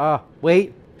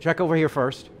 Wait. Check over here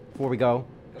first before we go.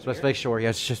 So let's here? make sure.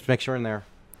 Yes, just make sure in there.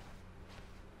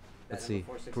 Let's see.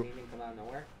 416 didn't come out of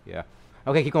nowhere? Yeah.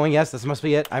 Okay, keep going. Yes, this must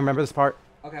be it. I remember this part.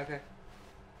 Okay, okay.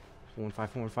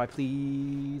 415, 415,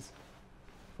 please.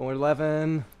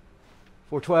 411.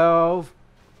 412.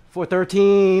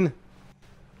 413.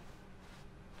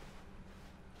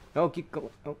 No, keep going.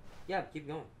 Oh. Yeah, keep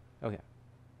going. Okay.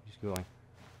 Just keep going.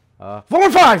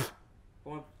 415!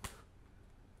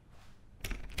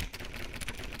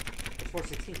 It's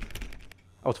 416.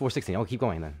 Oh, it's 416. Oh, keep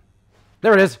going then.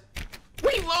 There it is.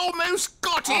 We've almost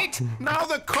got it! Now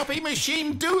the copy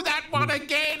machine do that one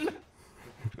again!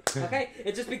 Okay,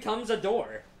 it just becomes a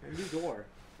door. A new door.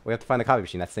 We have to find the copy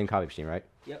machine. That same copy machine, right?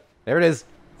 Yep. There it is.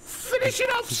 Finish it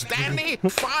off, Stanley!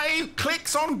 5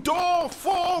 clicks on door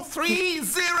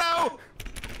 430!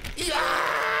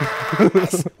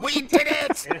 Yes! We did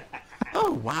it!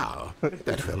 Oh, wow.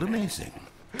 That felt amazing.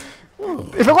 Oh,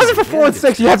 If it wasn't for 4 and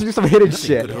 6, you have to do some hidden nothing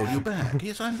shit. could hold you back.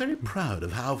 Yes, I'm very proud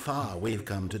of how far we've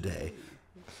come today.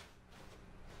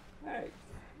 Alright,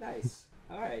 nice.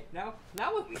 Alright, now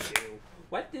what we do?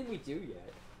 What did we do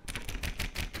yet?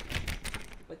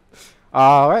 What?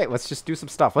 Alright, let's just do some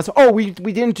stuff. We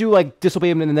didn't do, like, disobey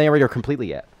him in the narrator completely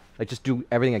yet. Like, just do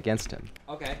everything against him.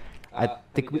 Okay. I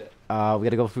think we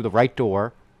gotta go through the right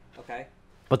door. Okay.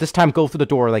 But this time, go through the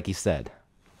door like he said.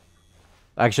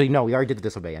 Actually, no, we already did the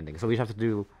disobey ending, so we just have to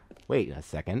do... Wait a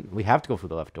second. We have to go through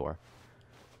the left door.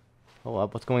 Hold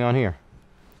up, what's going on here?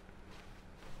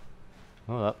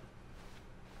 Hold up.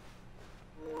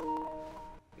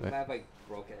 We might have, like,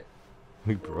 broke it.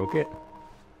 We broke it?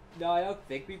 No, I don't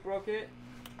think we broke it.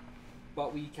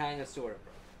 But we kind of sort of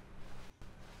broke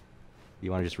it.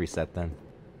 You want to just reset then?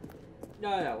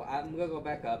 No, I'm gonna go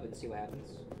back up and see what happens.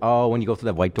 Oh, when you go through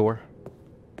that white door?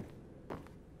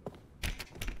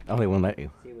 Oh, they won't let you.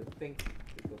 See what think.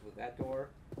 We go through that door.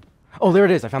 Oh, there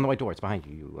it is. I found the white door. It's behind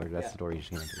you. Or that's Yeah. the door you just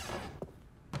came into.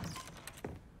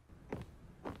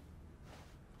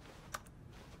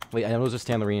 Wait, I know there's a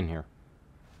Stanley in here.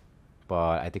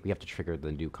 But I think we have to trigger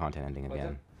the new content ending What's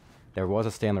again. that? There was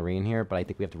a Stanley in here, but I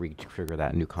think we have to re-trigger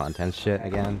that new content shit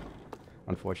again.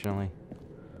 Unfortunately.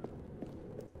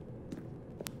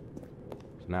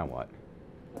 So now what?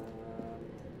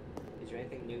 Is there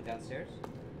anything new downstairs?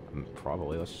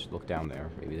 Probably. Let's just look down there.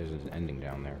 Maybe there's an ending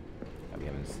down there that we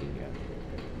haven't seen yet.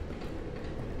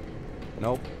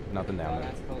 Nope, nothing down there.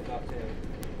 That's closed off too.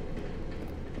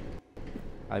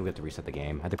 I think we have to reset the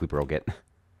game. I think we broke it.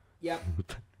 Yep.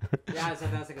 Yeah, that's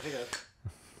something else I can think of.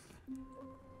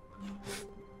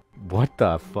 What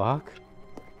the fuck?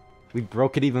 We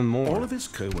broke it even more. All of his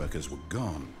co-workers were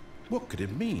gone. What could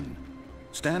it mean?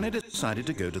 Stanley decided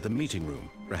to go to the meeting room.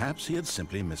 Perhaps he had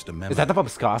simply missed a memo. Is that the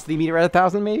viscosity meter at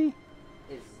 1,000, maybe?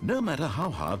 No matter how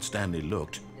hard Stanley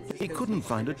looked, he couldn't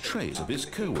find a trace of his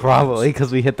co-workers. Probably,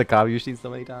 because we hit the copy machine so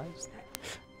many times.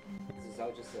 This is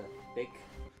all just a big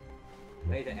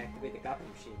way to activate the copy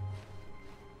machine.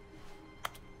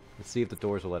 Let's see if the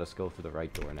doors will let us go through the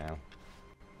right door now.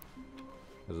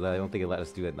 Because I don't think it let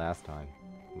us do it last time.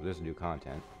 There's new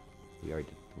content.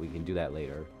 We can do that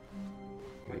later.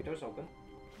 Right door's open.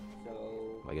 So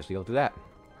I guess we go through that.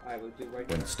 alright, we'll do right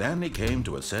door. When Stanley came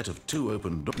to a set of 2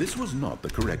 open doors, this was not the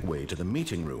correct way to the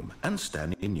meeting room, and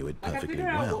Stanley knew it I perfectly figured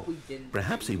out well. what we didn't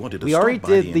Perhaps he wanted to We stop already by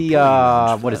did the, employee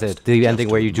lounge what is first, it? The just ending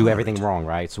to where you do admire everything it. wrong,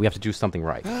 right? So we have to do something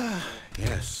right.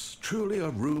 Yes, truly a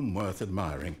room worth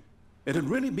admiring. It had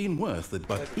really been worth it,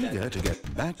 but eager to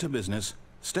get back to business,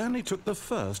 Stanley took the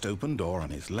first open door on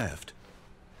his left.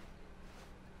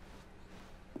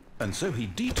 And so he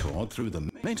detoured through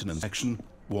the maintenance section,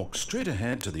 walked straight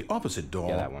ahead to the opposite door,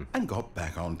 Yeah, that one. and got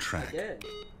back on track. Did.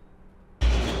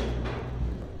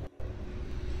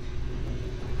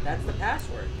 That's the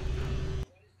password.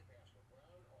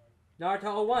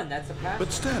 Naruto 01, that's the password.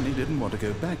 But Stanley didn't want to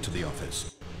go back to the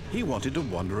office. He wanted to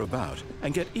wander about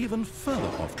and get even further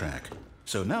off track.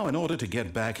 So now in order to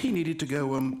get back, he needed to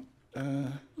go,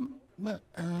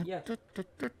 Yeah.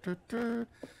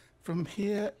 from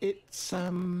here it's,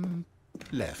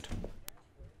 left.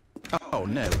 Oh,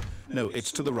 no. No,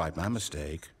 it's to the right. My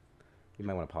mistake. You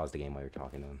might want to pause the game while you're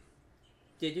talking to him.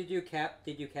 Did you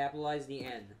capitalize the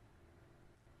N?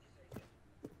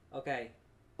 Okay.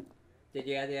 Did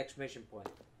you add the exclamation point?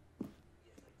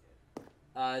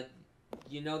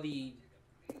 You know the...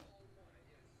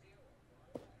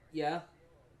 Yeah?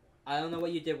 I don't know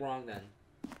what you did wrong then.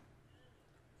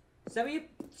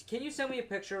 Can you send me a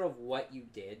picture of what you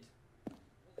did?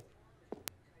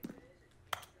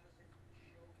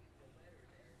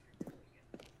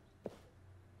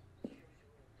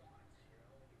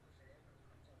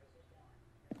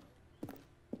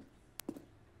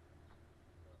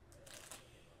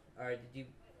 Alright, did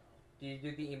you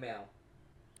do the email?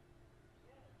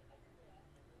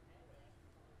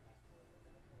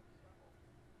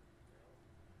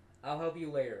 I'll help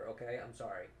you later, okay? I'm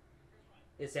sorry.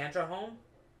 Is Sandra home?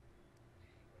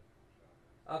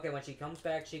 Okay, when she comes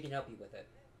back, she can help you with it.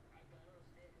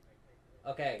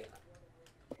 Okay.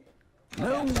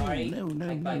 No, I'm sorry. no, I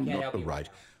can't not help the you right.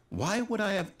 now. Why would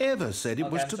I have ever said it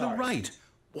was I'm to sorry. the right?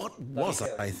 What was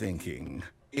I thinking?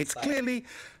 It's clearly...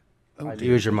 Oh, dear.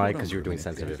 Use your mic Hold because on you're a doing minute.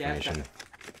 sensitive information.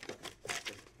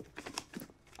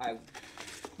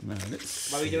 No,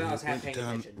 let's What are we doing? I was see. half paying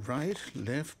Down, attention. right,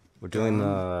 left. We're doing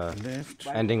down, the left.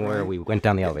 ending where we went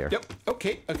down the elevator. Yep.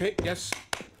 Okay. Yes,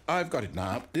 I've got it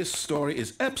now. This story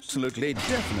is absolutely,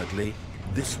 definitely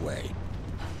this way.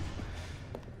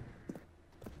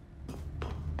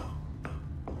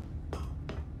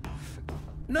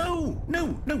 No.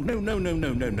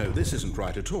 This isn't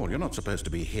right at all. You're not supposed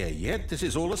to be here yet. This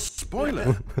is all a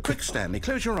spoiler. Quick, Stanley,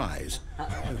 close your eyes.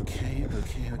 Okay.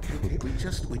 We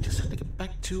just have to get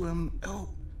back to, oh,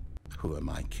 who am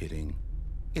I kidding?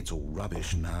 It's all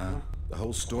rubbish now. The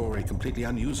whole story completely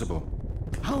unusable.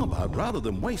 How about, rather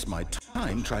than waste my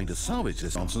time trying to salvage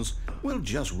this nonsense, we'll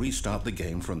just restart the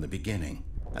game from the beginning.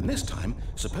 And this time,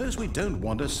 suppose we don't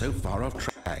wander so far off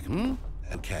track, hmm?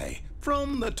 Okay,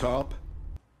 from the top.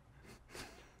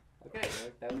 Okay,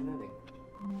 that was moving.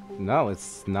 No,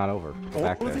 it's not over. Go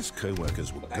back All of there. his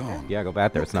co-workers were gone. Yeah, go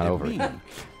back there. It's not What over. could it mean?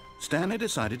 Stanley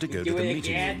decided to go to do the it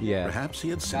meeting again? room. Yeah. Perhaps he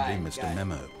had simply Got it, missed got a it.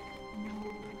 memo.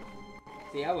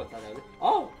 See, I would have thought that was...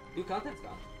 Oh! New content's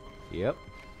gone. Yep.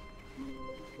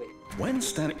 Wait. When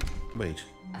Stanley... Wait.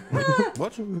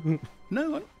 What?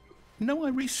 No, I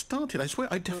restarted. I swear,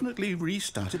 I definitely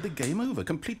restarted the game over,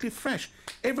 completely fresh.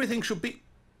 Everything should be...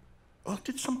 Oh,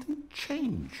 did something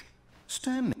change?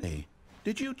 Stanley,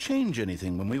 did you change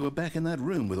anything when we were back in that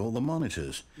room with all the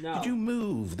monitors? No. Did you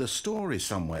move the story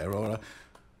somewhere, or...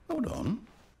 Hold on.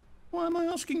 Why am I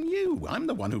asking you? I'm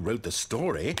the one who wrote the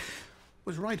story. It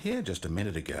was right here just a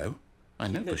minute ago. I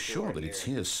know the for sure story that it's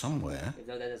here. here somewhere.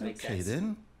 No, that doesn't make Okay, sense.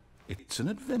 then. It's an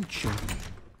adventure.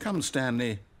 Come,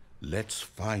 Stanley. Let's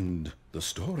find the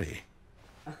story.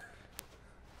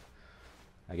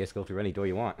 I guess go through any door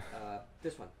you want.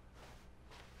 This one.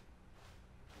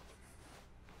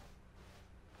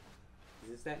 Is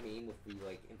this that meme with the,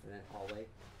 like, infinite hallway?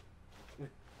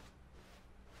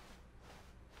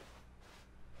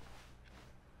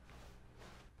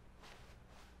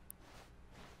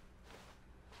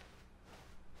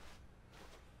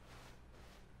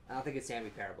 I don't think it's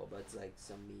Stanley Parable, but it's like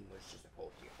some meme where it's just like, oh,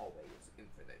 the hallway is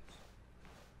infinite.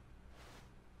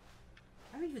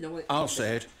 I don't even know what... I'll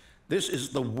say it. This is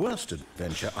the worst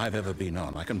adventure I've ever been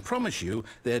on. I can promise you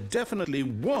there definitely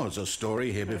was a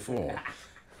story here before.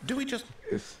 Do we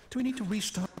need to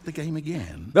restart the game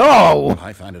again? No!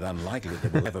 I find it unlikely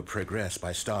that we'll ever progress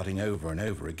by starting over and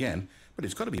over again, but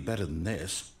it's got to be better than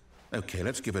this. Okay,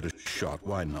 let's give it a shot.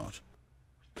 Why not?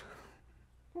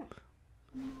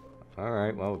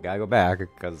 Alright, well, gotta go back,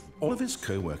 because... All of his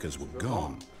co-workers were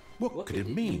gone. What could it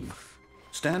mean?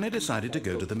 Stanley decided to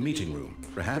go to the meeting room.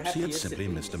 Perhaps he had simply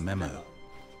missed a memo.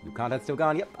 New content's still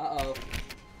gone, yep. Uh-oh.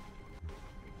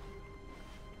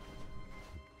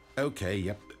 Okay,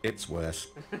 yep, it's worse.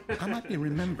 I might be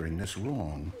remembering this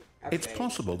wrong. It's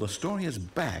possible the story is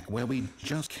back where we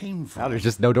just came from. Now there's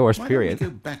just no doors, Why period. don't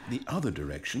we go back the other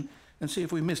direction and see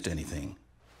if we missed anything?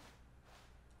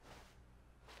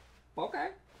 Okay.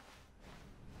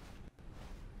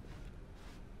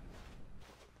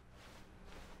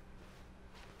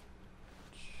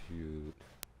 Shoot.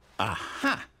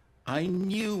 Aha! I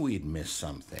knew we'd missed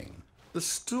something. The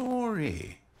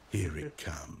story. Here it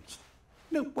comes.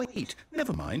 No, wait.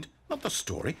 Never mind. Not the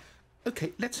story.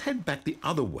 Okay, let's head back the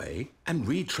other way and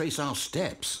retrace our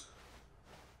steps.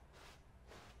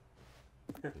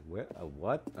 Where,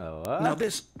 what? What? Now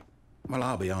this... Well,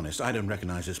 I'll be honest. I don't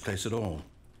recognize this place at all.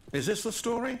 Is this the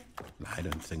story? I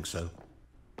don't think so.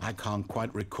 I can't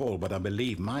quite recall, but I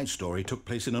believe my story took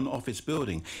place in an office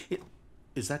building.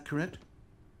 Is that correct?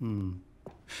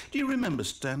 Do you remember,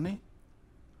 Stanley?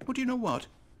 Well, do you know what?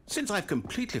 Since I've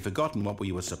completely forgotten what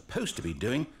we were supposed to be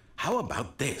doing, how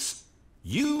about this?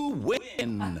 You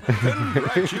win!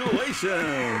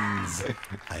 Congratulations!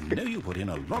 I know you put in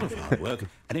a lot of hard work,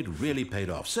 and it really paid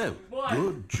off, so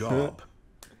good job.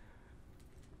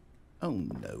 Oh,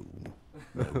 no.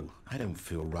 No, I don't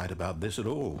feel right about this at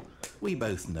all. We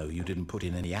both know you didn't put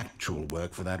in any actual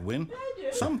work for that win.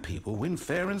 Some people win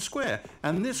fair and square,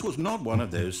 and this was not one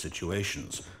of those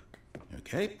situations.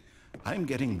 Okay? I'm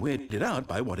getting weirded out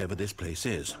by whatever this place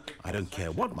is. I don't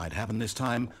care what might happen this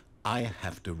time. I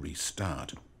have to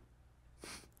restart.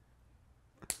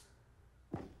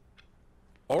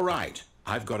 All right,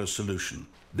 I've got a solution.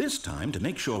 This time, to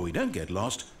make sure we don't get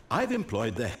lost, I've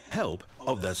employed the help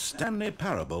of the Stanley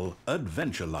Parable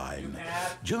adventure line.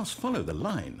 Just follow the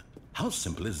line. How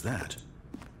simple is that?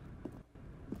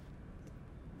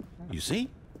 You see,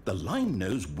 the line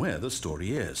knows where the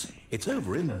story is. It's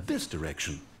over in this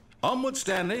direction. Onward,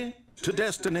 Stanley, to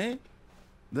destiny.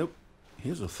 Though,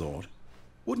 here's a thought.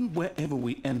 Wouldn't wherever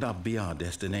we end up be our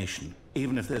destination,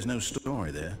 even if there's no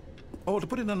story there? Or to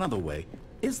put it another way,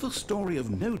 is the story of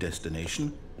no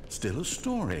destination still a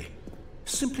story?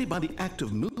 Simply by the act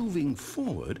of moving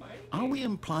forward, are we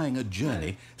implying a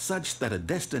journey such that a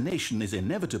destination is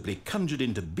inevitably conjured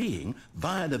into being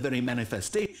via the very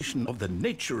manifestation of the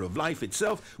nature of life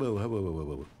itself?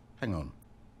 Whoa. Hang on.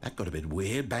 That got a bit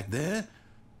weird back there.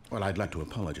 Well, I'd like to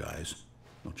apologize.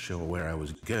 Not sure where I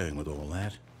was going with all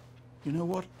that. You know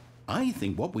what? I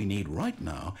think what we need right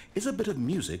now is a bit of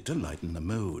music to lighten the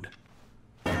mood.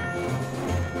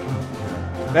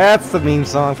 That's the meme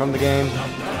song from the game.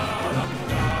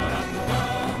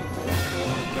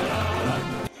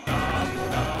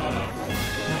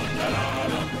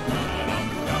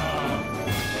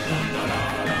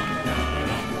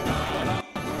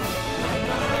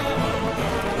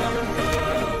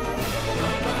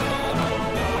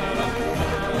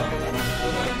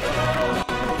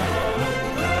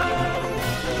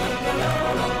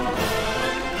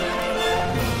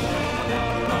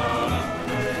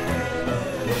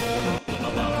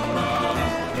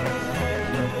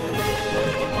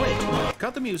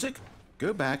 Cut the music,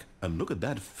 go back and look at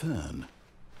that fern.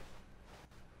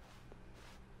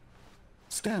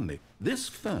 Stanley, this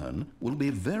fern will be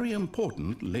very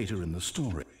important later in the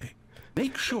story.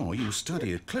 Make sure you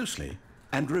study it closely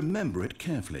and remember it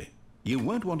carefully. You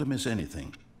won't want to miss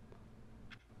anything.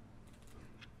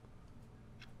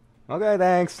 Okay,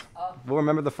 thanks. We'll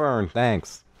remember the fern,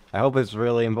 thanks. I hope it's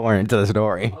really important to the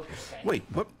story. Wait,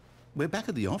 what? We're back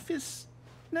at the office?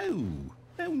 No.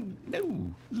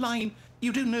 Line,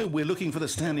 you do know we're looking for the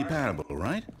Stanley Parable,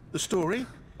 right? The story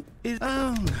is...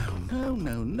 Oh,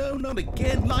 no, not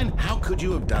again. Line, how could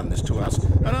you have done this to us?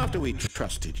 And after we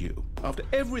trusted you, after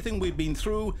everything we've been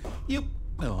through, you...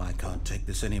 Oh, I can't take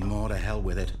this anymore. To hell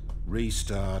with it.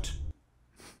 Restart.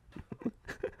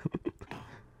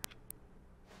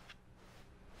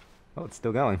 Oh, it's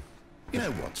still going. You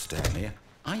know what, Stanley?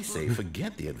 I say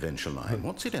forget the adventure line.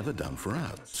 What's it ever done for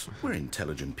us? We're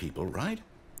intelligent people, right?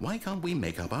 Why can't we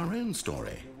make up our own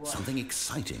story? Something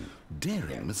exciting,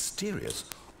 daring, mysterious.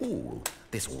 Oh,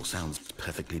 this all sounds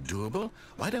perfectly doable.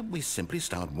 Why don't we simply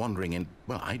start wandering in,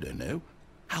 well, I don't know.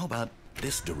 How about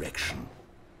this direction?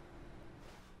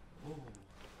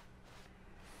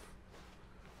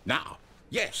 Now,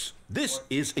 yes, this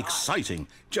is exciting.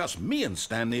 Just me and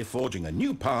Stanley forging a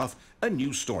new path, a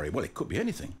new story. Well, it could be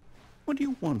anything. What do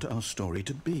you want our story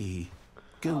to be?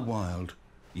 Go wild.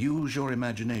 Use your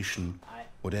imagination.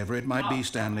 Whatever it might be,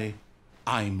 Stanley,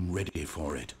 I'm ready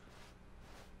for it.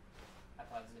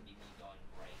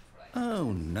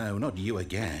 Oh, no, not you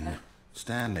again.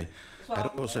 Stanley,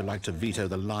 I'd also like to veto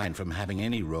the line from having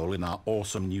any role in our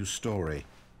awesome new story.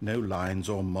 No lines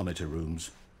or monitor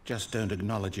rooms. Just don't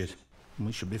acknowledge it, and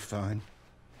we should be fine.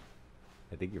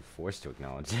 I think you're forced to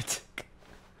acknowledge it.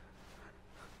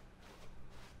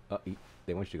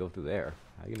 They want you to go through there.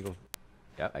 How are you gonna go?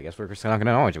 Yeah, I guess we're just not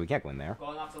gonna acknowledge it. We can't go in there.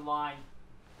 Going off the line.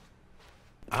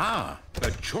 Ah,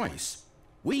 a choice.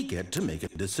 We get to make a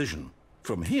decision.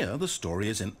 From here, the story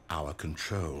is in our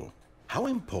control. How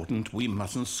important we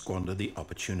mustn't squander the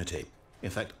opportunity. In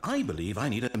fact, I believe I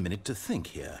need a minute to think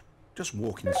here. Just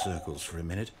walk in circles for a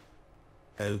minute.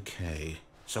 Okay,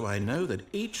 so I know that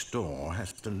each door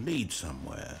has to lead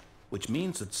somewhere, which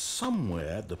means that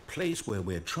somewhere, the place where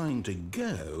we're trying to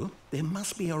go, there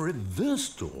must be a reverse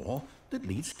door that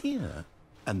leads here.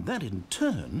 And that in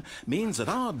turn means that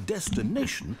our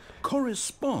destination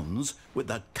corresponds with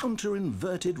the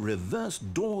counter-inverted reverse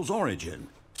door's origin.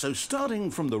 So starting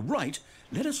from the right,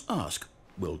 let us ask,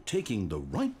 will taking the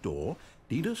right door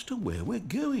lead us to where we're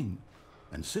going?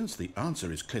 And since the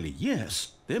answer is clearly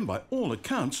yes, then by all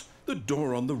accounts, the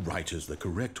door on the right is the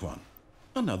correct one.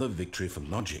 Another victory for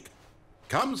logic.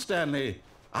 Come, Stanley,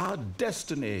 our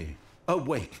destiny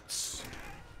awaits.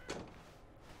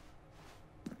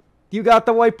 You got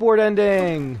the whiteboard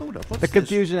ending! Hold up, what's the this?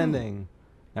 confusion ending.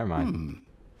 Never mind.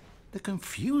 The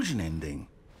confusion ending.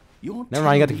 Never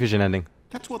mind, you got the confusion ending.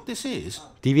 That's what this is.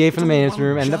 Deviate from the It's maintenance all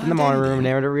room, one end up in the giant monitor room, ending.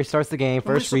 narrator restarts the game,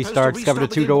 Am I first supposed to restart, discover the restart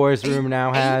the 2 game doors eight room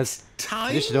now has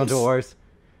times? additional doors.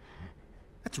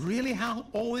 That's really how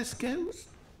all this goes?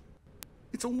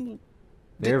 It's all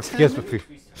There, determined?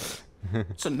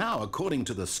 So now, according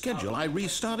to the schedule, I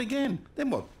restart again. Then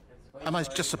what? Am I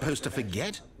just supposed to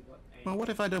forget? Well, what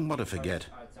if I don't want to forget?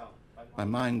 My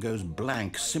mind goes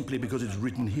blank simply because it's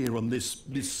written here on this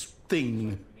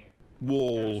thing,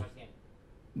 wall.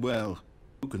 Well,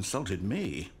 who consulted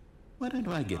me? Why don't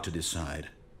I get to decide?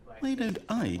 Why don't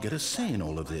I get a say in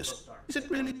all of this? Is it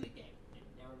really?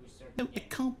 No, it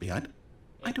can't be. I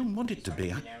don't want it to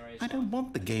be. I don't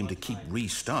want the game to keep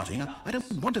restarting. I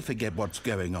don't want to forget what's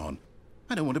going on.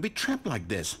 I don't want to be trapped like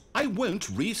this. I won't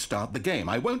restart the game.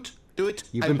 I won't do it.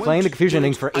 You've been playing the confusion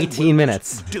ending for 18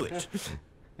 minutes. Do it.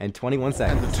 And 21 And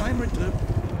seconds. the timer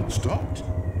stopped.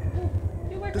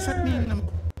 Does that mean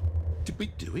did we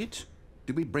do it?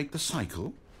 Did we break the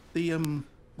cycle? The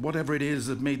whatever it is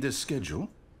that made this schedule?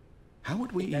 How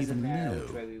would we even know?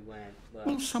 We went,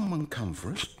 Will someone come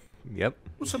for us? Yep.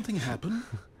 Will something happen?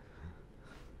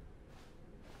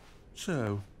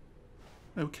 So,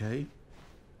 okay.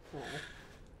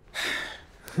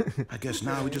 I guess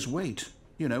now we just wait.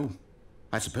 You know,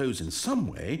 I suppose in some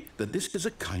way that this is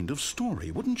a kind of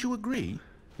story. Wouldn't you agree?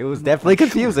 It was definitely Not sure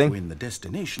if confusing. we're in the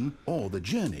destination or the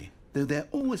journey, though they're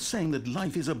always saying that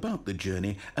life is about the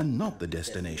journey and not the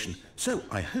destination. So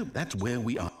I hope that's where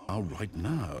we are right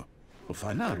now. We'll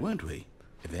find out, won't we?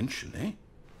 Eventually.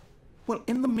 Well,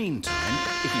 in the meantime,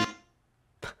 if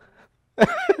you...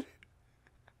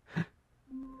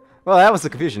 Well, that was the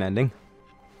confusion ending.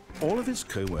 All of his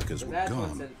co-workers were That's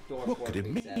what's gone. at door What could it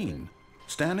 437. mean?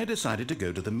 Stanley decided to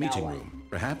go to the meeting room.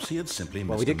 Perhaps he had simply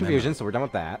Well, missed we a did memo. confusion, so we're done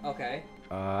with that. Okay.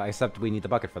 Except we need the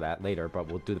bucket for that later, but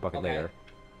we'll do the bucket Okay. later.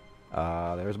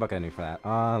 There's a bucket ending for that.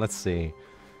 Let's see.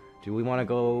 Do we want to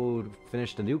go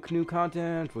finish the new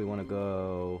content? Do we want to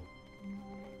go...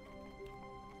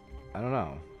 I don't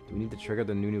know. Do we need to trigger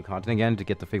the new content again to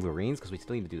get the figurines? Because we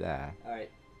still need to do that.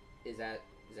 Alright. Is that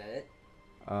it?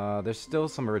 There's still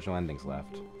some original endings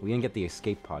left. We didn't get the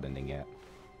escape pod ending yet.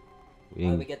 We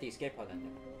How do didn't... we get the escape pod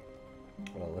ending?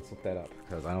 Well, let's look that up,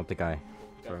 because I don't think I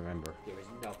remember. There is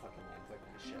no fucking way I'm putting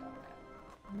that shit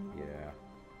on that. Yeah.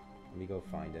 Let me go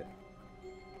find it.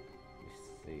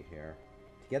 Let's see here.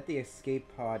 To get the escape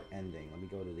pod ending, let me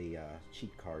go to the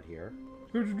cheat card here.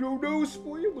 There's no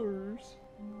spoilers!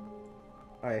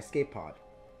 Alright, escape pod.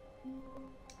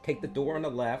 Take the door on the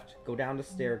left, go down the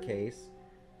staircase,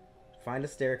 find the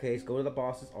staircase, go to the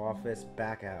boss's office,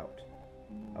 back out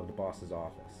of the boss's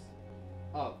office.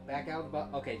 Oh, back out the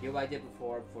okay, do what I did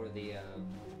before for the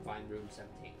find room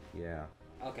 17. Yeah.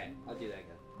 Okay, I'll do that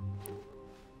again.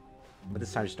 But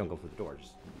this time just don't go through the door,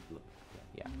 just look.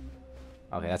 Yeah.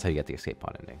 Okay, that's how you get the escape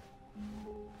pod ending.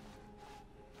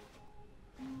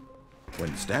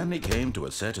 When Stanley came to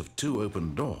a set of 2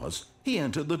 open doors, he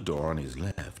entered the door on his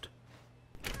left.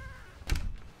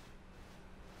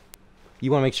 You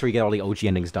want to make sure you get all the OG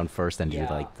endings done first, then do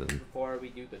Yeah, like the... before we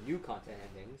do the new content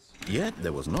endings. Yet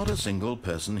there was not a single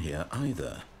person here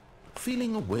either.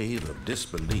 Feeling a wave of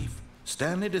disbelief,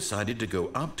 Stanley decided to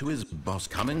go up to his boss.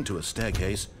 Coming to a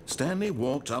staircase, Stanley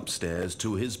walked upstairs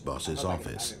to his boss's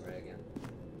office. Right again.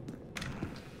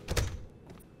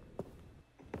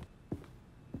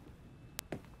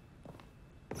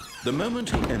 The moment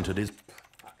he entered his... You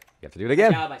have to do it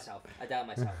again. I doubt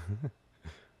myself.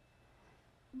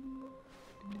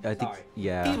 I think, Sorry.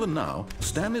 yeah. Even now,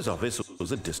 Stanley's office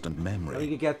was a distant How do memory.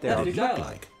 you get What there? How did did it you look go?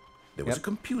 like? There was Yep. a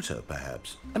computer,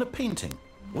 perhaps, and a painting.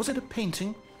 Was it a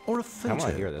painting or a I photo? want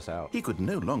to hear this out. He could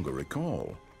no longer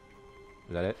recall.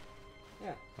 Is that it?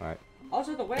 Yeah. Alright.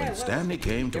 Also, the way I When went Stanley was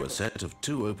came to a different. set of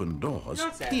 2 open doors, You know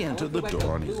what's sad? he I entered the went to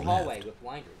door a on his blue hallway left. with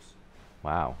blinders.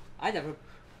 Wow. I never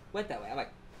went that way. I'm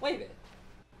like, wait a minute.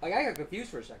 Like, I got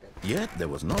confused for a second. Yet there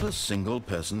was not a single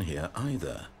person here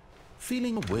either.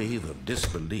 Feeling a wave of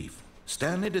disbelief,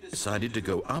 Stanley decided to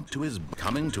go up to his...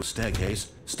 Coming to a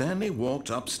staircase, Stanley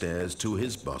walked upstairs to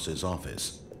his boss's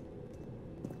office.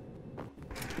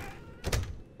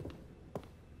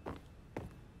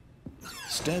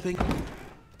 Stepping...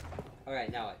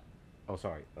 Alright, now what? Oh,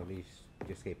 sorry. At least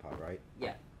the escape pod, right?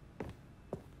 Yeah.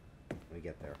 Let me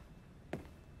get there.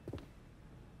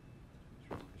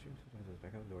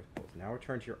 Back out, doors closed. Now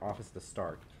return to your office at the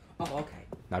start. Oh, okay.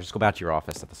 Now just go back to your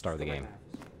office at the start of the game.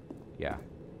 Yeah.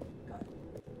 Got it.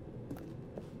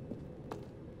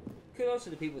 Kudos to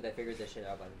the people that figured this shit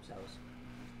out by themselves.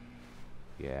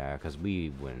 Yeah, because we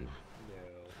wouldn't. No.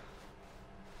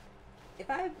 If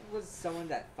I was someone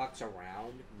that fucks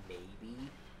around, maybe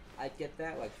I'd get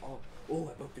that. Like, oh,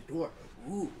 I broke the door.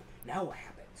 Ooh, now what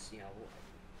happens? You know.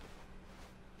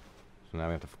 So now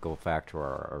we have to go back to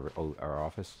our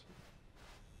office.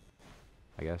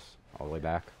 I guess all the way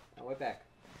back. All the way back.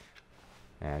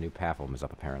 And a new path opens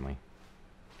up apparently.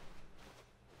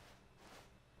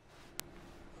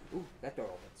 Ooh, that door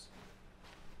opens.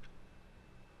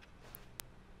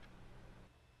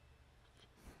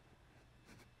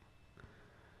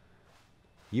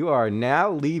 You are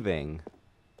now leaving.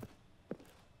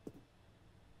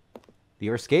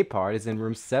 Your escape pod is in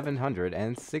room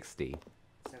 760.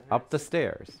 Up the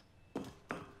stairs.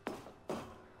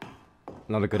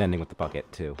 Another good ending with the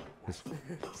bucket, too.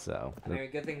 So. I'm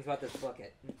hearing good things about this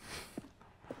bucket.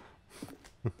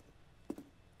 I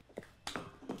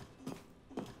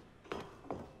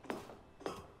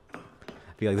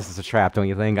feel like this is a trap, don't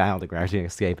you think? I don't think we're actually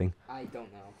escaping. I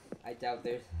don't know. I doubt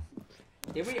there's...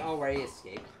 Did we already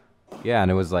escape? Yeah, and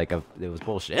it was like it was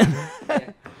bullshit. Yeah.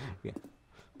 Yeah.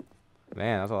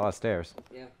 Man, that's a lot of stairs.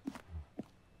 Yeah.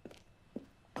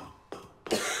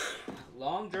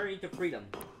 Long journey to freedom.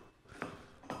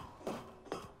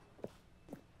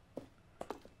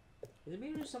 Does it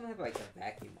mean there's something like a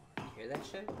vacuum on? You hear that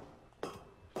shit?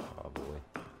 Oh boy.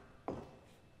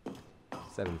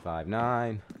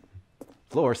 759.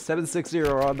 Floor 760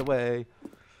 are on the way.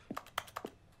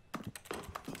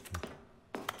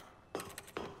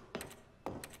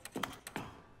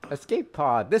 Escape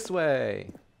pod this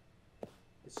way.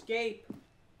 Escape.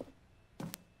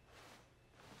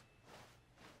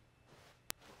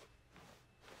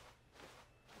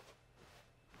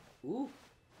 Ooh.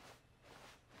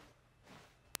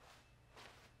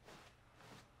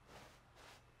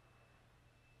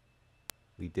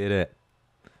 We did it.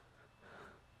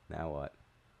 Now what?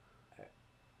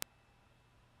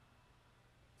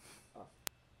 Oh.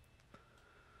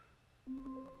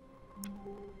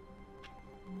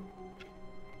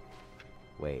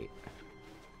 Wait.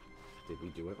 Did we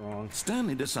do it wrong?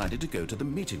 Stanley decided to go to the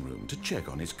meeting room to check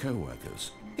on his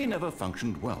co-workers. He never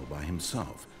functioned well by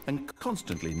himself and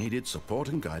constantly needed support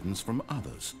and guidance from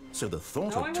others. So the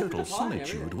thought No, I of wasn't total applying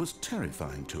solitude everything. was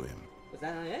terrifying to him. Was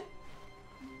that not it?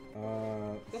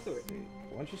 Go through it.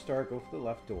 Once you start, go for the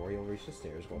left door. You'll reach the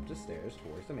stairs. Go up the stairs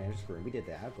towards the manager's room. We did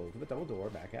that. Go to the double door.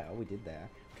 Back out. We did that.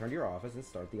 Return to your office and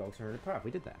start the alternative path.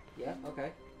 We did that. Yeah,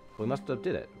 okay. We must have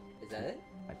did it. Is that it?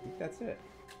 I think that's it.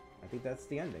 I think that's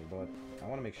the ending, but I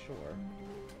want to make sure.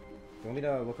 Do you want me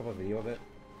to look up a video of it?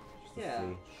 Just to Yeah,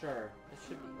 see? sure. It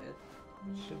should be it.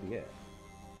 It should be it.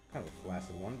 Kind of a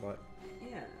flaccid one, but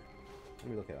Yeah. let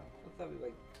me look it up. I thought we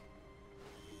like...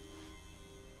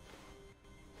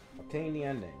 Obtain the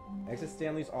ending. Exit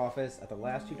Stanley's office. At the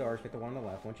last two doors, pick the one on the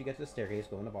left. Once you get to the staircase,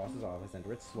 go in the boss's office,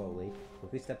 enter it slowly.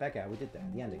 Quickly step back out. We did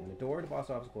that. The ending. When the door to the boss's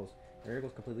office closed, the area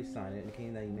goes completely silent,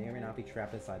 indicating that you may or may not be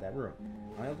trapped inside that room.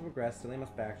 Unable to progress, Stanley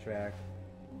must backtrack.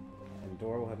 And the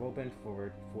door will have opened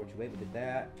for 428. We did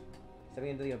that. Stepping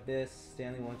into the abyss,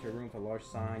 Stanley went to a room with a large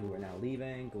sign. You are now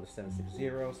leaving. Go to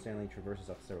 760. Stanley traverses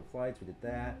up several flights. We did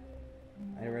that.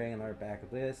 Entering another back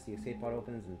abyss. The escape pod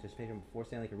opens in anticipation before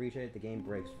Stanley can reach it. The game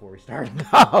breaks before we start. No!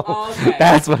 Oh, okay.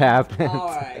 That's what happened.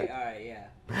 Alright, yeah.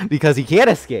 Because he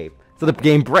can't escape. So the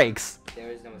game breaks.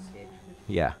 There is no escape.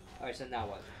 Yeah. Alright, so now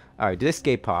what? Alright, did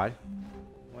escape pod.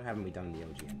 What haven't we done in the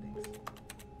OG endings?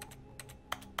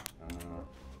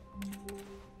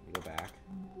 We go back.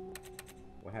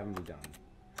 What haven't we done?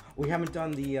 We haven't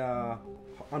done the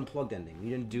unplugged ending. We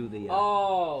didn't do the.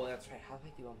 Oh, that's right. How do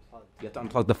I do unplugged? You have to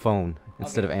unplug the phone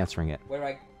instead of answering it. Where do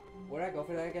I go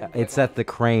for that again? It's at the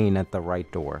crane at the right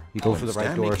door. You go When through the right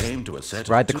Stanley door. came to a set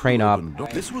Ride of the crane two up. open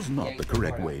This was not the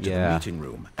correct way to Yeah. the meeting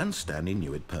room, and Stanley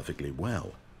knew it perfectly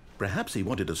well. Perhaps he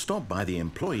wanted to stop by the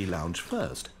employee lounge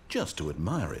first, just to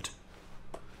admire it.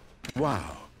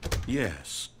 Wow,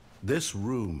 yes, this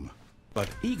room. But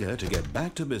eager to get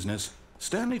back to business,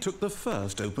 Stanley took the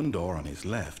first open door on his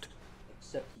left.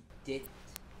 Except he didn't.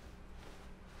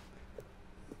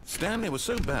 Stanley was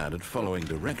so bad at following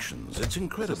directions, it's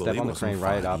incredible Step he on the wasn't crane,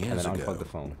 ride it 5 up, and years then ago. unplug the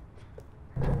phone.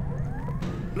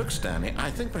 Look, Stanley, I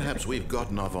think perhaps we've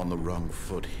gotten off on the wrong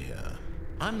foot here.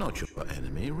 I'm not your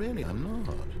enemy, really, I'm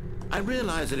not. I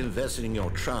realize that investing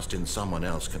your trust in someone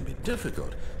else can be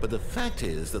difficult, but the fact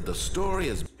is that the story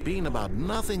has been about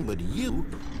nothing but you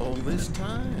all this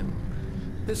time.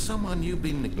 There's someone you've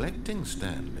been neglecting,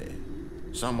 Stanley.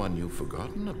 Someone you've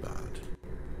forgotten about.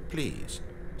 Please,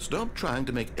 stop trying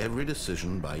to make every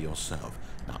decision by yourself.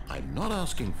 Now, I'm not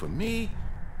asking for me.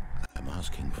 I'm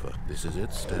asking for... This is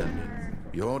it, Stanley.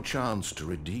 Your chance to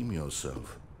redeem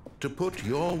yourself. To put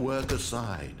your work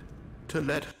aside. To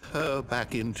let her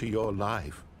back into your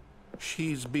life.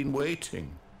 She's been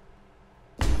waiting.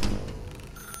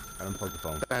 Unplug the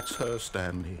phone. That's her,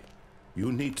 Stanley.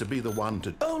 You need to be the one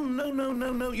to... Oh,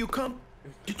 no, you can't...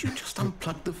 Did you just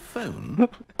unplug the phone?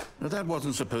 No, that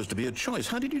wasn't supposed to be a choice.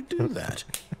 How did you do that?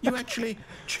 You actually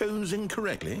chose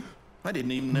incorrectly? I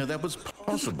didn't even know that was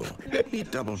possible. Let me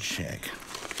double check.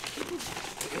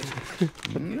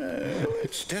 No,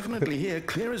 it's definitely here,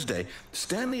 clear as day.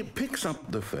 Stanley picks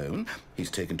up the phone. He's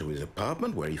taken to his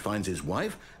apartment where he finds his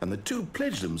wife, and the two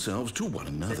pledge themselves to one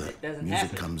another.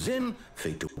 Music comes in,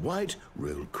 fade to white,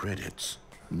 roll credits.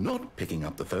 Not picking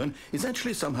up the phone is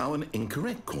actually somehow an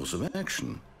incorrect course of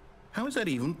action. How is that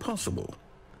even possible?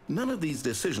 None of these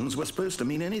decisions were supposed to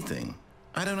mean anything.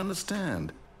 I don't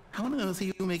understand. How on earth are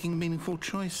you making meaningful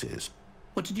choices?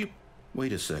 What did you...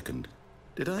 Wait a second.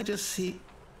 Did I just see...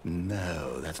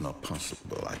 No, that's not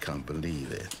possible. I can't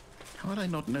believe it. How had I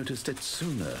not noticed it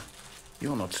sooner?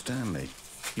 You're not Stanley.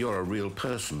 You're a real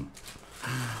person.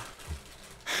 I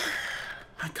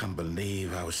can't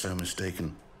believe I was so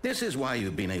mistaken. This is why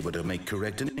you've been able to make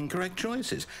correct and incorrect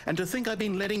choices. And to think I've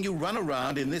been letting you run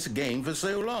around in this game for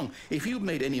so long. If you'd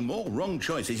made any more wrong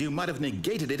choices, you might have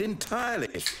negated it entirely.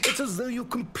 It's as though you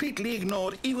completely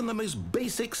ignored even the most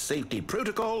basic safety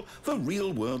protocol for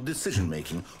real-world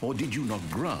decision-making. Or did you not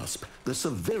grasp the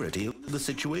severity of the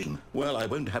situation? Well, I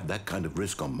won't have that kind of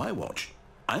risk on my watch.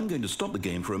 I'm going to stop the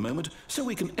game for a moment so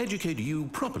we can educate you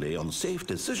properly on safe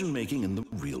decision-making in the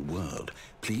real world.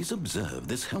 Please observe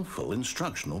this helpful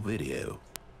instructional video.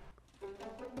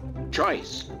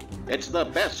 Choice. It's the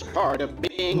best part of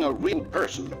being a real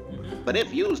person. But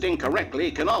if used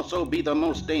incorrectly, can also be the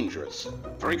most dangerous.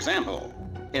 For example,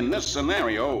 in this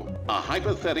scenario, a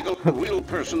hypothetical real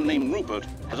person named Rupert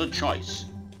has a choice.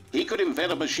 He could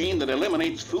invent a machine that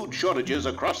eliminates food shortages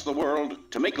across the world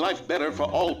to make life better for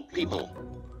all people.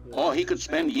 Or he could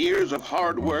spend years of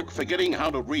hard work forgetting how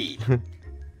to read.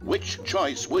 Which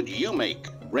choice would you make?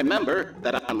 Remember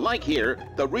that unlike here,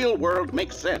 the real world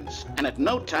makes sense, and at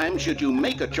no time should you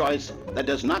make a choice that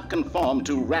does not conform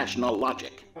to rational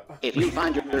logic. If you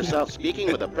find yourself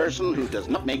speaking with a person who does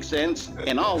not make sense,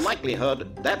 in all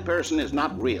likelihood, that person is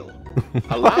not real.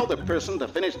 Allow the person to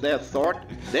finish their thought,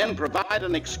 then provide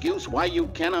an excuse why you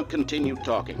cannot continue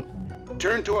talking.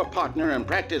 Turn to a partner and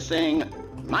practice saying,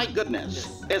 "My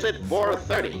goodness, is it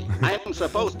 4:30? I'm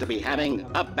supposed to be having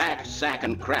a back sack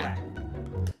and crack."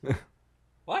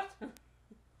 What?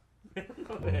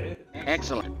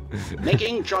 Excellent.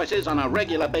 Making choices on a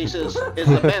regular basis is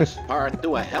the best part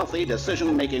to a healthy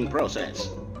decision-making process.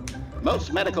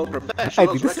 Most medical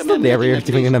professionals this is the recommend narrator making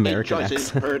at doing an least 8 American choices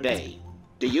accent. per day.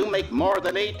 Do you make more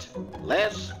than 8?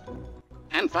 Less?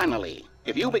 And finally,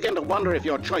 if you begin to wonder if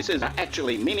your choices are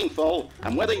actually meaningful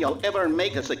and whether you'll ever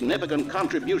make a significant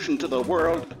contribution to the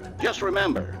world, just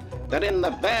remember that in the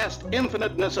vast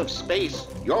infiniteness of space,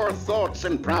 your thoughts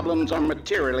and problems are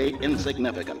materially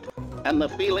insignificant, and the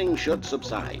feeling should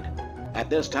subside. At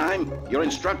this time, your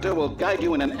instructor will guide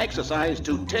you in an exercise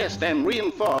to test and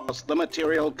reinforce the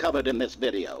material covered in this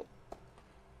video.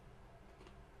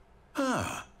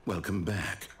 Welcome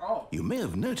back. Oh. You may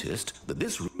have noticed that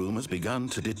this room has begun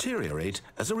to deteriorate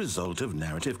as a result of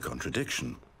narrative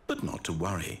contradiction. But not to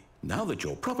worry. Now that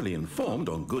you're properly informed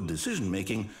on good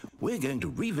decision-making, we're going to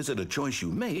revisit a choice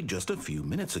you made just a few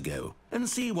minutes ago and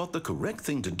see what the correct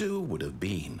thing to do would have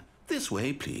been. This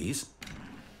way, please.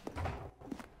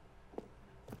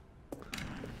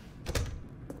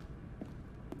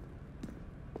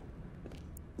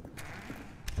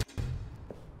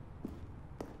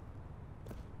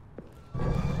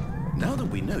 Now that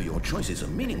we know your choices are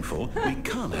meaningful, we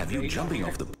can't have you jumping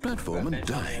off the platform and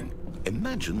dying.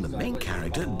 Imagine the main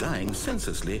character dying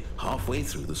senselessly halfway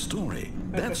through the story.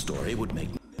 That story would make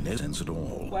no sense at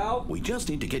all. Well, we just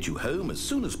need to get you home as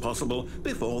soon as possible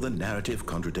before the narrative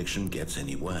contradiction gets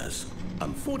any worse.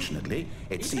 Unfortunately,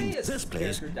 it seems this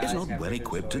place is not well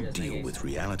equipped to deal with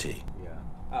reality. Yeah.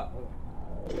 Oh.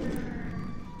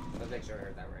 Let's make sure I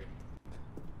heard that right.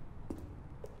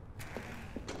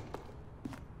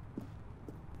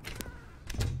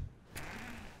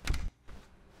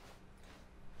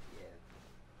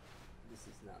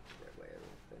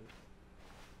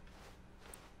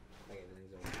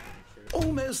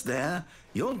 Almost there.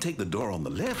 You'll take the door on the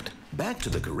left, back to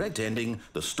the correct ending,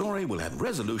 the story will have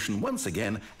resolution once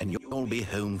again, and you'll be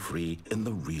home free in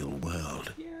the real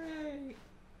world. Yay!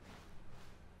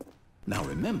 Now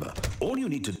remember, all you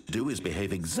need to do is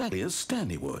behave exactly as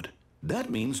Stanley would.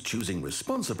 That means choosing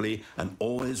responsibly and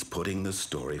always putting the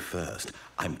story first.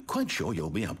 I'm quite sure you'll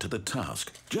be up to the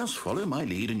task. Just follow my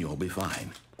lead and you'll be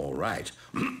fine. All right.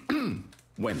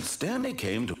 When Stanley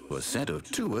came to a set of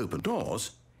 2 open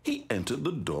doors, he entered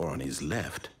the door on his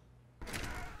left.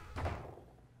 What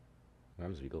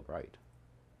happens if you go right?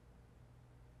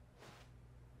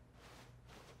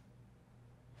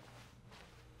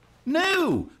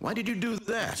 No! Why did you do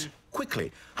that?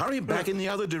 Quickly, hurry back in the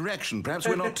other direction. Perhaps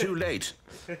we're not too late.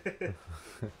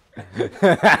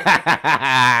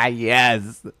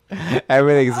 Yes!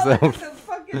 Everything's so... It's a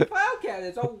fucking file cabinet.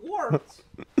 It's all warped.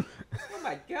 Oh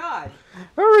my god.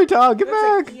 Hurry, Tom, get Looks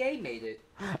back! like EA made it.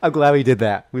 I'm glad we did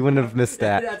that. We wouldn't have missed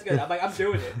that. That's good. I'm like, I'm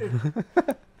doing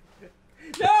it.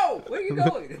 No! Where are you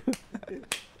going?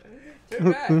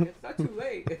 Turn back. It's not too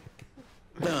late.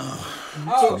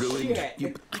 Oh, Ruined.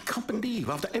 shit. I can't believe,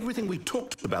 after everything we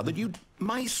talked about, that you...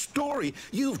 My story.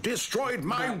 You've destroyed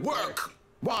my work.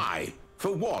 Why?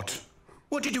 For what?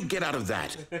 What did you get out of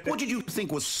that? What did you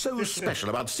think was so special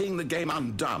about seeing the game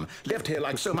undone, left here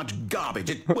like so much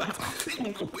garbage?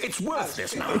 It's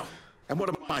worthless now. And what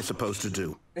am I supposed to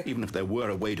do? Even if there were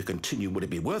a way to continue, would it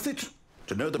be worth it?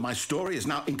 To know that my story is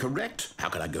now incorrect? How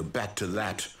can I go back to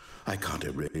that? I can't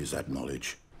erase that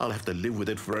knowledge. I'll have to live with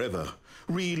it forever,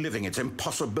 reliving its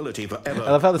impossibility forever.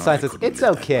 I love how the sign says, it's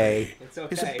okay. It's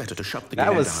okay. Is it better to shut the That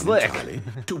game was down slick. entirely?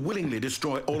 To willingly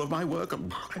destroy all of my work? I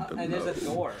don't And know. there's a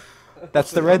door.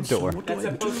 That's the red door. What do That's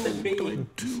I supposed do? to be. What do I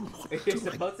do? What You're do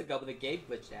I... supposed to go, but the game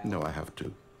glitched out. No, I have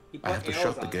to. He I put have to arrows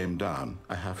shut the on game down.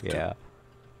 I have to. Yeah.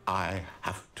 I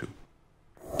have to.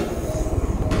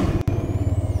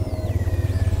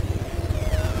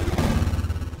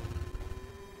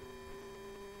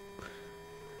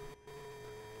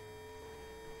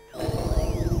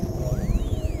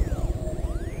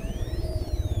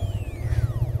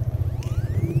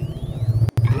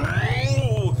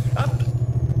 Oh,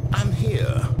 I'm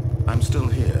here. I'm still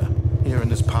here. Here in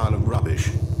this pile of rubbish.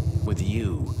 With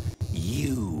you.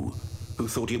 You, who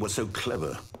thought you were so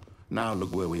clever. Now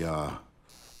look where we are.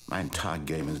 My entire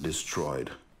game is destroyed.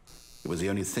 It was the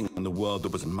only thing in the world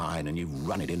that was mine, and you've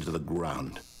run it into the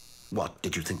ground. What,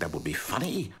 did you think that would be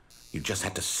funny? You just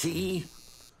had to see?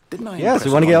 Didn't I Yes,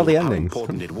 we impress want to get all upon the you how endings.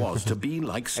 important it was to be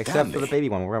like Stanley? Except for the baby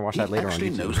one. We're going to watch that later on He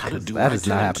actually knows how to YouTube. do That what I is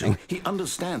not tell him happening. to. He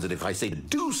understands that if I say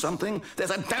do something,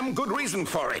 there's a damn good reason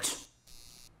for it.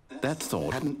 That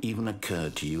thought hadn't even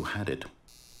occurred to you, had it?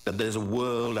 That there's a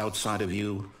world outside of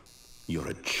you? You're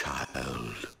a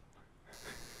child.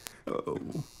 Oh,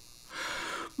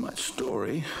 my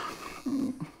story.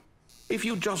 If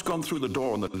you'd just gone through the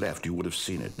door on the left, you would have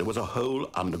seen it. There was a whole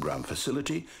underground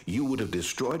facility. You would have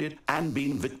destroyed it and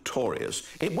been victorious.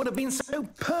 It would have been so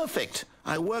perfect.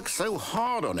 I worked so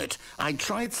hard on it. I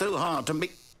tried so hard to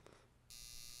make...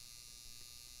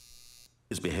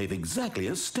 behave exactly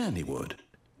as Stanley would.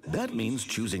 That means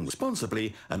choosing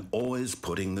responsibly and always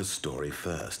putting the story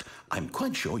first. I'm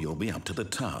quite sure you'll be up to the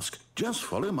task. Just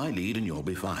follow my lead and you'll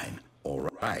be fine. All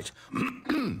right.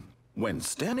 When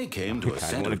Stanley came to a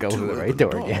set wanna of go 2 through the open right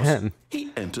door doors, again. he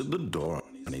entered the door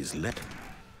on his left.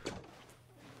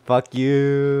 Fuck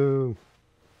you.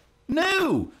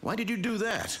 No! Why did you do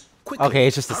that? Quickly, Okay,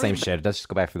 it's just the hurry same back. shit. Let's just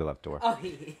go back through the left door. Oh,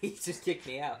 he just kicked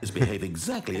me out. Behave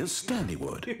exactly as Stanley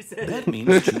would. Who said That it?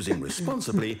 means choosing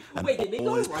responsibly and Wait, did they go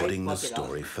always right? putting the Fuck it up.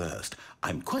 story first.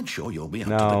 I'm quite sure you'll be up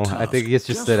No, to the task. I think it's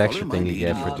just that follow extra my thing you lead get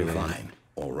and for you'll be doing it. fine.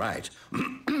 All right.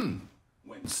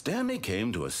 When Stanley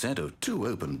came to a set of 2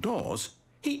 open doors,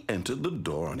 he entered the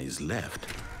door on his left.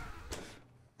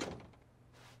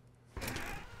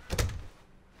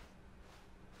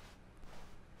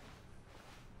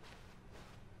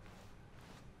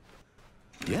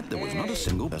 Yet there was not a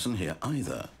single person here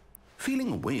either.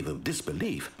 Feeling a wave of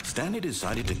disbelief, Stanley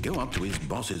decided to go up to his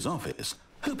boss's office,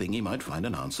 hoping he might find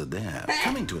an answer there.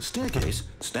 Coming to a staircase,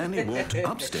 Stanley walked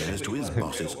upstairs to his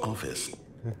boss's office.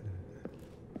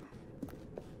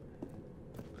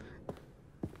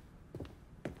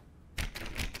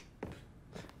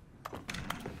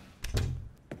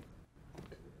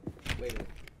 Wait.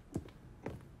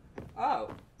 Oh.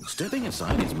 Stepping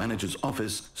inside his manager's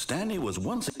office, Stanley was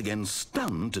once again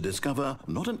stunned to discover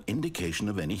not an indication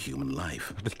of any human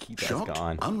life. The keypad's Shocked,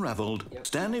 gone. unraveled,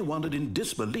 Stanley wondered in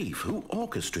disbelief who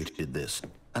orchestrated this,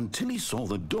 until he saw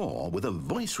the door with a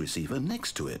voice receiver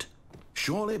next to it.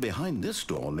 Surely behind this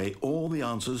door lay all the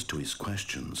answers to his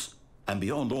questions. And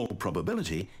beyond all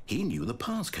probability, he knew the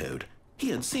passcode. He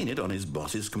had seen it on his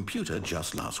boss's computer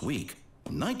just last week.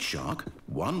 Nightshark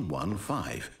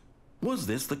 115. Was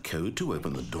this the code to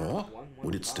open the door?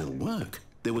 Would it still work?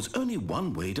 There was only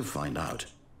one way to find out.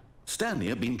 Stanley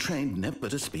had been trained never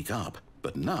to speak up,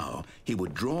 but now he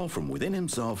would draw from within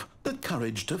himself the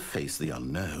courage to face the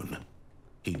unknown.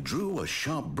 He drew a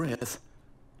sharp breath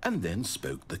and then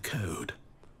spoke the code.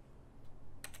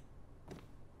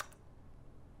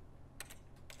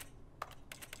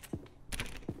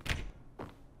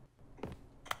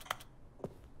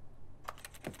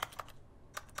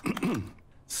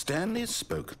 Stanley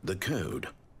spoke the code.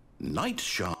 Night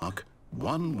Shark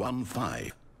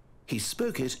 115. He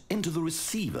spoke it into the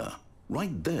receiver,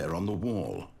 right there on the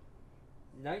wall.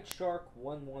 Night Shark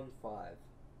 115.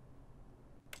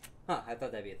 Huh, I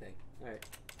thought that'd be a thing. Alright.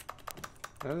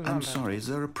 I'm sorry, is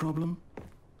there a problem?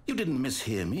 You didn't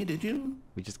mishear me, did you?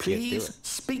 We just can't do Please it.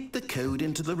 speak the code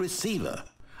into the receiver.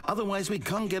 Otherwise, we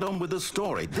can't get on with the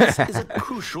story. This is a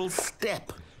crucial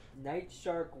step. Night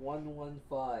Shark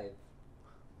 115.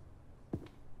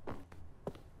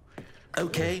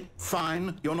 Okay,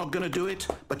 fine, you're not going to do it,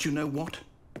 but you know what?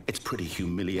 It's pretty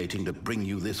humiliating to bring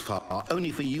you this far,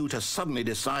 only for you to suddenly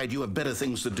decide you have better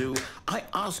things to do. I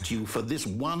asked you for this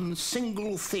one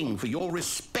single thing, for your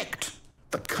respect.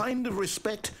 The kind of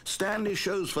respect Stanley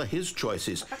shows for his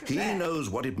choices. He knows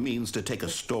what it means to take a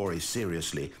story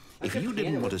seriously. If you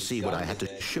didn't want to see what I had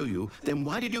to show you, then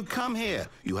why did you come here?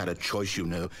 You had a choice, you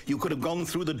know. You could have gone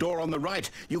through the door on the right.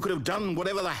 You could have done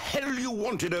whatever the hell you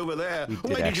wanted over there.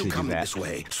 Why did you come this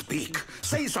way? Speak.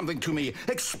 Say something to me.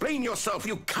 Explain yourself,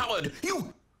 you coward.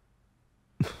 You...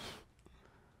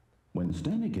 When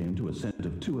Stanley came to a set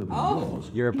of two open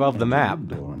doors, You're above the map.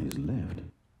 Door on his left.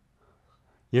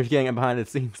 You're getting a behind the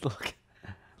scenes look.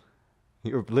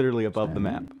 You're literally above the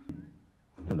map.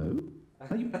 Hello?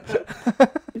 Are you...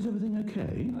 Is everything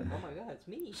okay? Oh my god, it's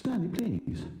me. Stanley,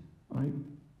 please.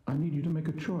 I need you to make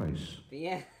a choice.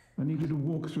 Yeah. I need you to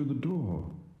walk through the door.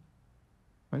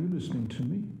 Are you listening to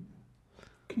me?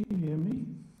 Can you hear me?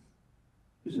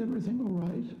 Is everything all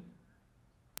right?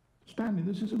 Stanley,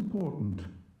 this is important.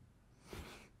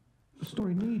 The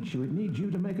story needs you. It needs you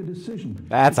to make a decision.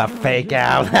 That's a fake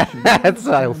out. That's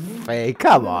so fake.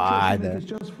 Come on. It's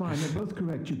just fine. They're both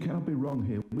correct. You cannot be wrong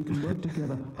here. We can work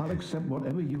together. I'll accept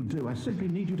whatever you do. I simply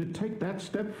need you to take that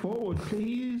step forward,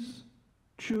 please.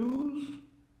 Choose.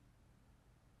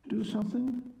 Do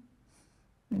something.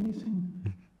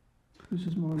 Anything. This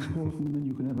is more important than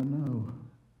you can ever know.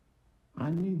 I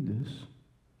need this.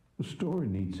 The story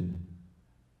needs it.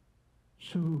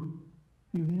 So,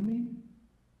 you hear me?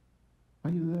 Are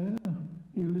you there?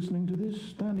 Are you listening to this?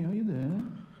 Stanley, are you there?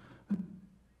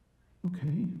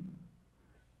 Okay.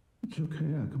 It's okay,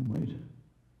 I can wait.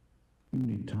 You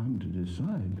need time to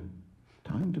decide.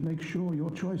 Time to make sure your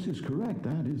choice is correct.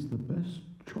 That is the best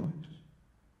choice.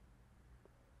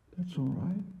 That's all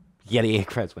right. Yeah, the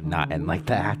credits would not end like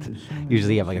that.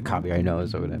 Usually you have like a copyright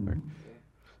notice or whatever.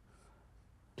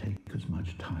 Take as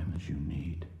much time as you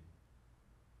need.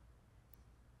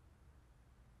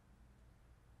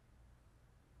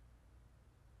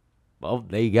 Well,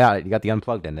 there you got it. You got the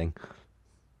unplugged ending.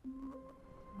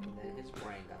 His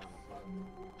brain got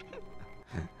unplugged.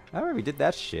 I remember we did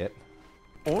that shit.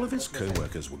 All of his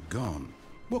co-workers were gone.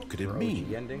 What could it mean?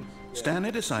 The endings?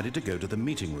 Stanley decided to go to the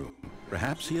meeting room.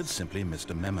 Perhaps he had simply missed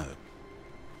a memo.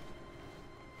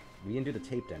 We didn't do the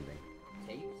taped ending.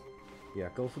 Taped? Yeah,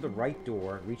 go through the right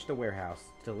door, reach the warehouse,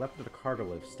 to the left of the cargo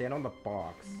lift, stand on the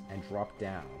box, and drop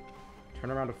down.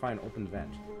 Turn around to find an open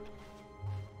vent.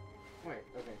 Wait,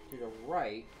 okay, to the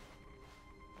right.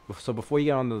 So before you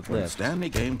get on the When lift...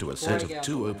 Stanley came to a set of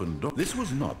two open doors, this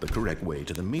was not the correct way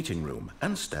to the meeting room,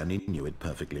 and Stanley knew it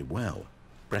perfectly well.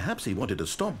 Perhaps he wanted to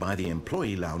stop by the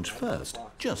employee lounge first,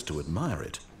 just to admire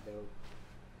it.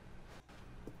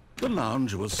 The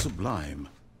lounge was sublime,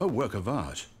 a work of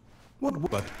art.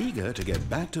 But eager to get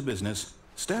back to business,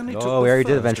 Stanley took Oh, we already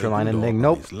did the first Venture open Line door ending. on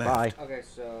Nope, his left. bye. Okay,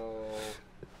 so...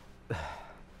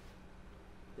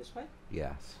 This way?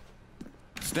 Yes.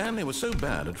 Stanley was so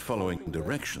bad at following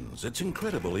directions, it's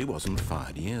incredible he wasn't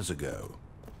fired years ago.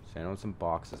 Stand on some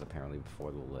boxes apparently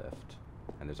before the lift.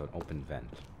 And there's an open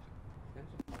vent. There's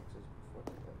some boxes before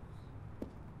the lift.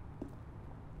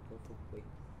 Go for... Wait.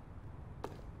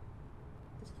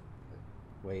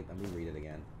 Wait, let me read it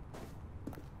again.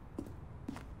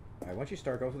 Alright, once you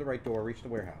start, go through the right door, reach the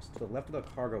warehouse. To the left of the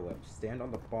cargo lift, stand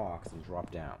on the box and drop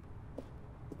down.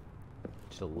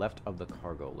 To the left of the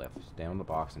cargo lift, stand on the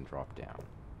box and drop down.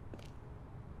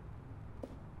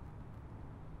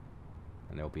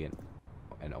 And there'll be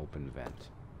an open vent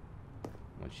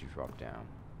once you drop down.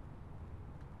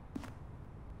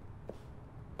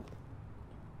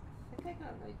 I think I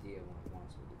got an idea what it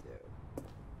wants me to do.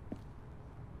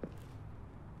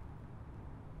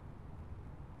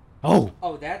 Oh!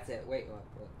 Oh, that's it. Wait,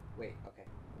 okay. Let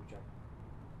me try.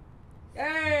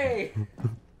 Hey!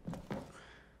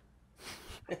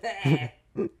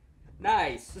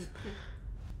 Nice.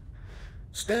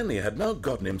 Stanley had now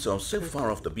gotten himself so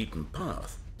far off the beaten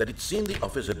path that it seemed the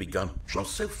office had begun. So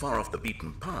far off the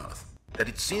beaten path that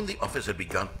it seemed the office had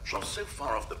begun. So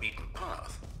far off the beaten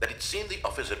path that it seemed the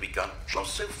office had begun. So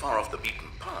far off the beaten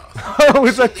path. Oh,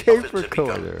 it's a tape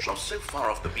recorder. So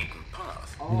far off the beaten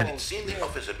path Oh, that it seemed the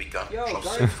office had begun. Yo, So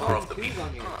guys, far off the please beaten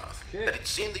on you. path Shit. that it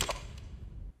seemed the.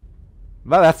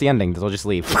 Well, that's the ending. So I'll just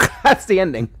leave. That's the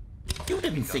ending. You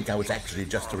didn't think I was actually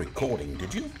just a recording,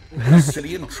 did you? What a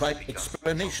silly and trite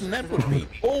explanation that would be.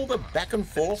 All the back and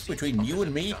forth between you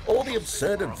and me, all the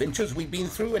absurd adventures we've been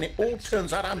through, and it all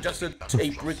turns out I'm just a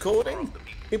tape recording?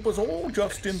 It was all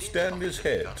just in Stanley's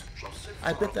head.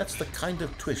 I bet that's the kind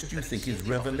of twist you think is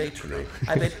revelatory.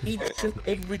 I bet each and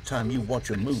every time you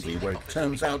watch a movie where it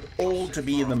turns out all to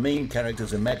be in the main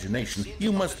character's imagination,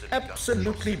 you must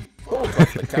absolutely fall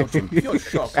off the couch in pure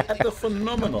shock at the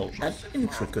phenomenal and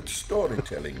intricate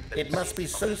storytelling. It must be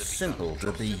so simple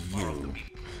to be you.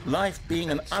 Life being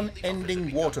an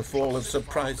unending waterfall of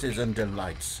surprises and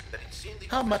delights.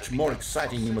 How much more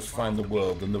exciting you must find the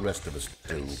world than the rest of us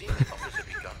do.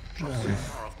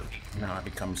 Now I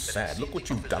become sad. Look what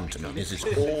you've done to me. This is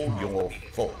all your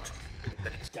fault.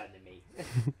 It's done to me.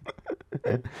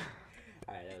 Alright,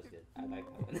 that was good. I like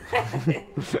that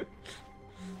one.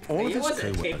 All of It his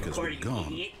wasn't a tape co-workers were recording,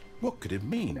 gone. idiot. What could it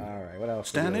mean? Alright, what else?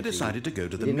 Stanley decided to go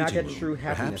to the did not meeting get room. true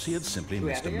Perhaps happiness. he had simply True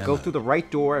missed a happiness? memo. Go through the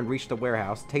right door and reach the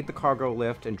warehouse. Take the cargo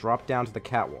lift and drop down to the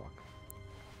catwalk.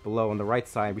 Below on the right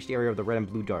side, reach the area of the red and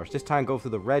blue doors. This time, go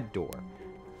through the red door.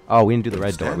 Oh, we didn't do the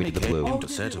red door. We Stanley did the blue. came Oh, to a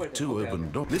set of two okay, open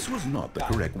okay. doors. This was not the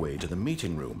correct way to the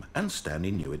meeting room, and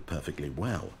Stanley knew it perfectly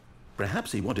well.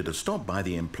 Perhaps he wanted to stop by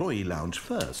the employee lounge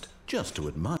first, just to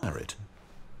admire it.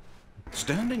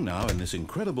 Standing now in this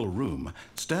incredible room,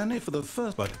 Stanley for the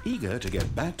first, but eager to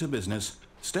get back to business,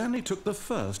 Stanley took the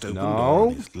first open door No.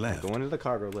 on his left. Go into the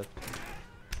cargo lift.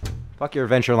 Fuck your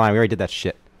adventure line. We already did that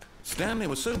shit. Stanley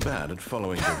was so bad at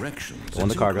following directions. Go on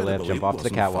the it's cargo lift, incredible jump it off to the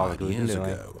wasn't catwalk, 5 do what you years can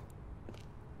do. ago.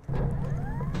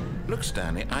 Look,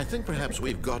 Stanley, I think perhaps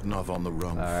we've gotten off on the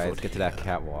wrong Alright, foot let's get to here. that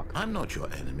catwalk. I'm not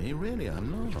your enemy, really, I'm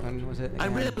not. When was it I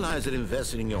again? realize that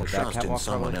investing your That trust in catwalk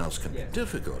someone probably? else can be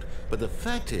difficult, but the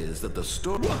fact is that the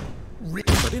story...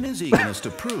 But in his eagerness to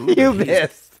prove... You that he's-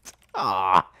 missed.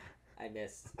 Ah. I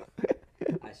missed.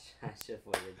 I should have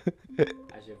waited.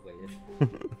 I should have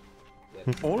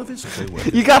waited. All of his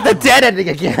co-workers... You got the dead ending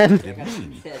again. did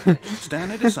mean.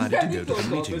 Stanley decided to go to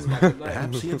the meeting room.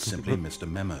 Perhaps he had simply missed a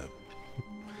memo.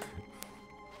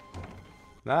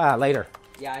 Ah, later.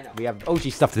 Yeah, I know. We have OG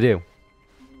stuff to do.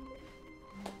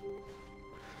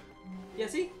 Yeah,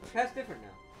 see? That's different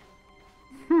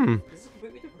now. This is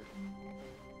completely different.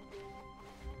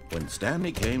 When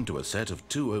Stanley came to a set of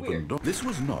two open Weird. doors... This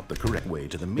was not the correct way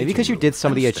to the meeting Maybe because you room, did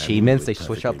some of and the Stanley achievements, knew they it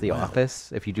switch up the perfectly well.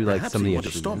 office. If you do like Perhaps some of he the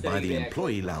wanted to stop achievements. by the Yeah.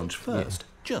 employee lounge first,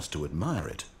 just to admire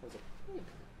it.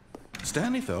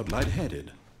 Stanley felt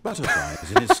lightheaded, butterflies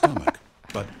in his stomach,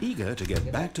 but eager to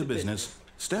get back to business,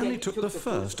 Stanley He took the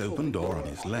first open door on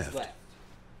his left.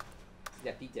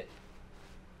 Yep, he did.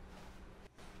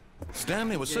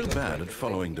 Stanley was so bad at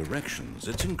following directions,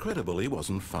 it's incredible he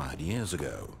wasn't 5 years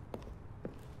ago.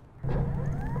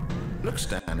 Look,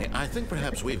 Stanley, I think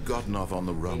perhaps we've gotten off on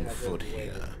the wrong foot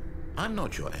here. I'm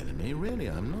not your enemy, really,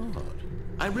 I'm not.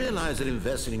 I realize that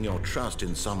investing in your trust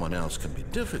in someone else can be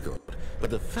difficult,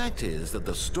 but the fact is that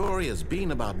the story has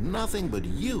been about nothing but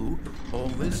you all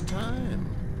this time.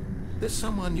 There's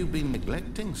someone you've been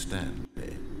neglecting,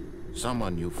 Stanley.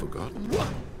 Someone you've forgotten. What?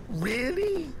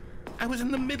 Really? I was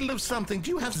in the middle of something. Do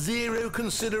you have zero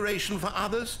consideration for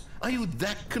others? Are you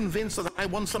that convinced that I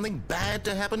want something bad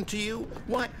to happen to you?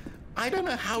 Why, I don't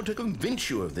know how to convince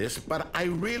you of this, but I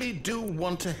really do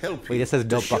want to help you. Wait, it says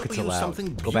no to show buckets you allowed.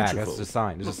 something Go back, beautiful. that's a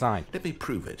sign, there's a sign. Let me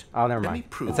prove it. Oh, never Let mind. me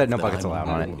prove It said no that buckets I'm allowed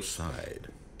on your it. side.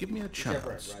 Give me a Different,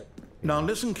 chance. right? Now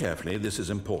listen carefully, this is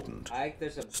important.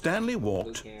 There's a Stanley blue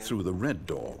walked can, through the red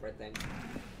door. red thing.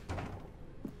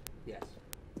 Yes.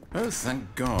 Oh,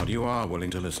 thank God you are willing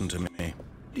to listen to me.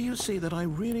 Do you see that I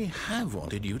really have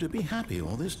wanted you to be happy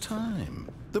all this time?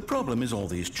 The problem is all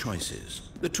these choices.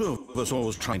 The two of us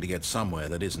always trying to get somewhere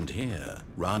that isn't here.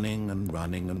 Running and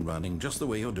running and running, just the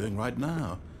way you're doing right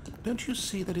now. Don't you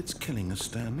see that it's killing us,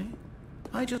 Stanley?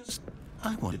 I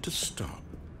wanted to stop.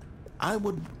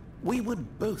 We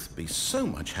would both be so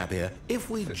much happier if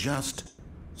we just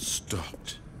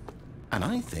stopped. And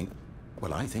I think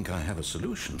I have a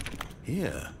solution.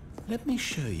 Here, let me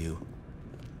show you.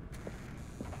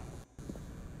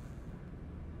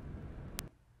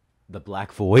 The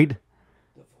Black Void?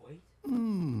 The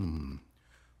void?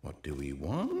 What What do we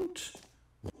want?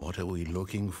 What are we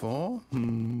looking for?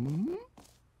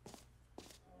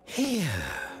 Here.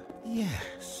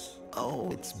 Yes. Oh,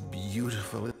 it's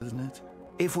beautiful, isn't it?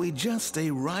 If we just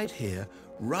stay right here,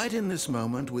 right in this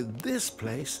moment with this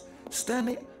place,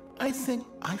 Stanley, I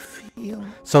feel...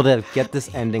 So to get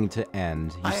this ending to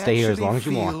end, you I stay here as actually long as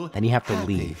you feel want, then you have to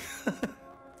happy. leave.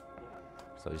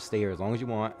 So just stay here as long as you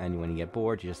want, and when you get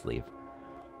bored, you just leave.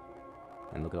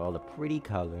 And look at all the pretty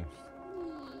colors.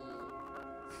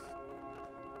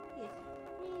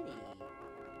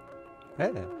 Hey,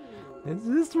 is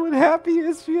this what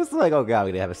happiness feels like? Oh god,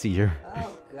 we're gonna have a seizure.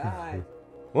 Oh god.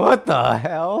 What the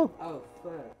hell? Oh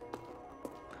fuck.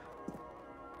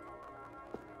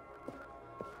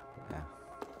 Yeah,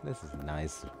 this is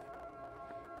nice.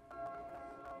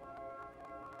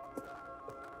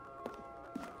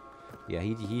 Yeah,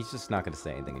 he's just not gonna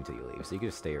say anything until you leave, so you can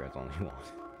just stay here as long as you want.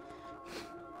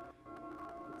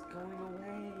 It's going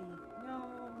away. No.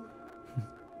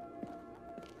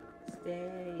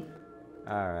 Stay.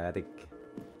 Alright, I think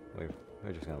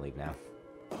we're just gonna leave now.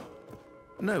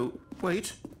 No,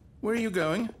 wait. Where are you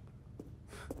going?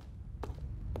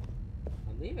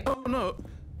 I'm leaving. Oh, no.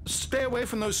 Stay away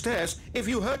from those stairs. If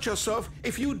you hurt yourself,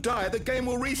 if you die, the game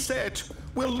will reset.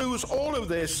 We'll lose all of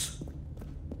this.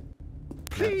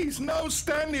 Please, no,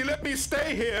 Stanley, let me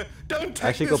stay here. Don't take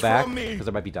Actually, this go back, from me. because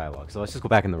there might be dialogue. So let's just go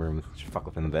back in the room. Just fuck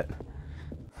with him a bit.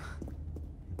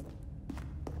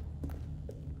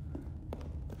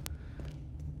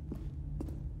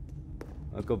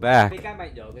 Let's go I back. think I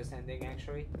might know this ending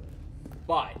actually,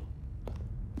 but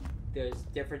there's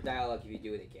different dialogue if you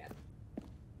do it again.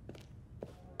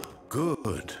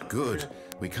 Good, good.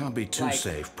 We can't be too Like-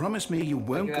 safe. Promise me you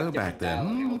won't you have go back different there.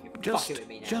 dialogue. You're Just, fucking with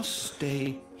me now. just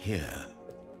stay here.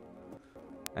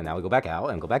 And now we go back out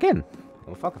and go back in. And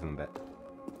we'll fuck with him a bit.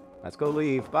 Let's go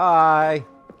leave. Bye.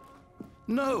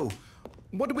 No.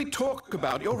 What do we talk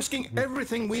about? You're risking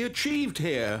everything we achieved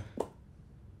here.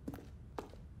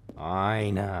 I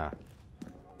know.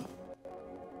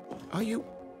 Are you...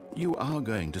 You are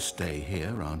going to stay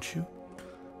here, aren't you?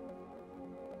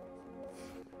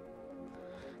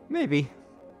 Maybe.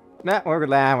 Nah, we're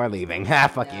leaving. Ah,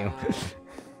 fuck you.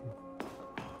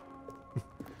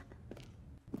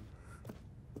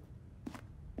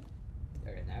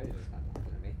 Okay, now you're just not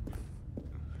talking to me.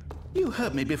 You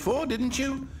heard me before, didn't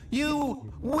you?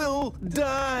 You will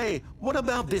die. What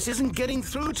about this isn't getting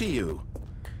through to you?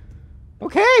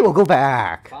 Okay, we'll go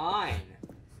back. Fine.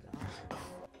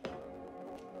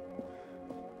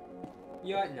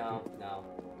 You know what? No.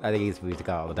 I think we took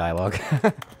out all the dialogue.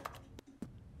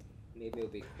 Maybe it'll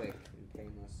be quick and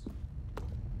painless.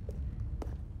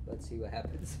 Let's see what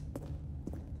happens.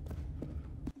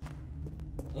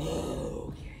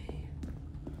 Okay.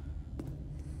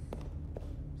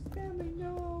 Stanley,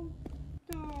 no.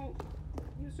 No.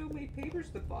 There's so many papers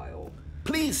to file.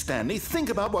 Please, Stanley, think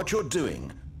about what you're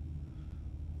doing.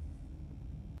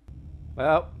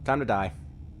 Well, time to die.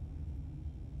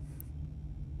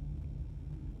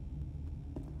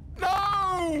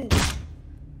 No!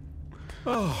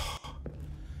 Oh,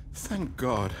 thank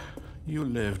God. You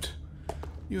lived.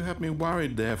 You had me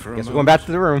worried there for a Guess moment. we're going back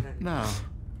to the room. Now,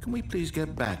 can we please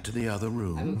get back to the other I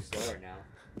room? look slower now.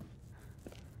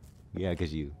 Yeah,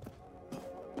 because you...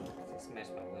 I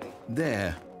smashed my leg.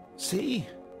 There. See?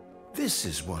 This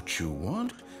is what you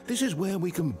want. This is where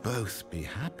we can both be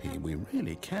happy. We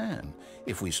really can.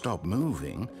 If we stop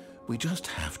moving, we just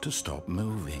have to stop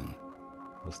moving.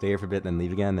 We'll stay here for a bit, then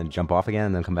leave again, then jump off again,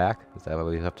 and then come back? Is that what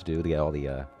we have to do to get all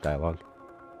the dialogue?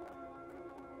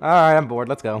 Alright, I'm bored.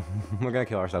 Let's go. We're gonna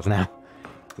kill ourselves now.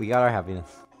 We got our happiness.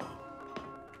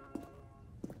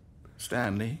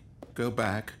 Stanley, go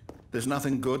back. There's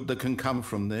nothing good that can come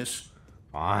from this.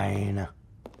 Fine.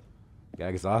 Got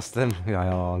exhausted.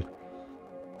 Dialogue.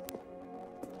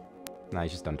 Nah,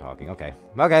 he's just done talking. Okay.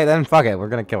 Okay, then fuck it. We're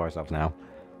gonna kill ourselves now.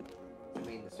 I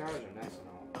mean, the stars are nice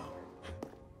and all.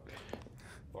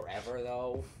 Forever,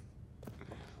 though.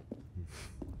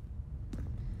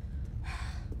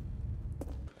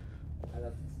 I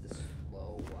love this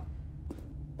slow.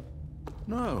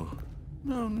 No.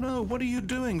 No, no. What are you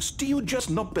doing? Do you just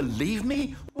not believe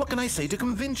me? What can I say to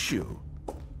convince you?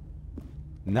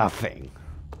 Nothing.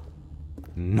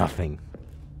 Nothing.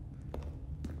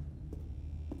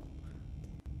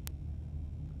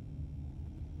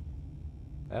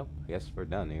 Well, I guess we're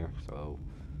done here, so...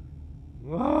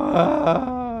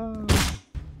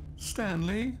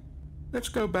 Stanley, let's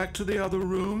go back to the other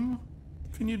room.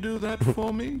 Can you do that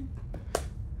for me?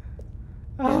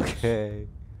 Okay.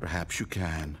 Perhaps you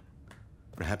can.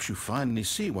 Perhaps you finally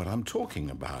see what I'm talking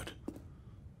about.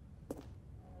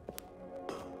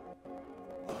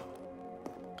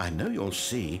 I know you'll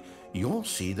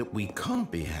see that we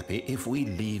can't be happy if we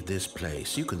leave this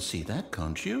place. You can see that,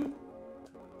 can't you?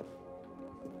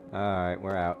 Alright,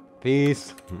 we're out.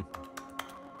 Peace.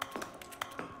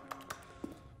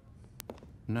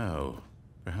 No,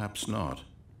 perhaps not.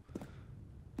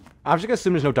 I'm just gonna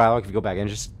assume there's no dialogue if you go back in.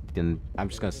 I'm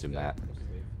just gonna assume that.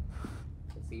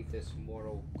 Let's leave this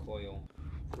mortal coil.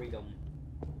 Freedom.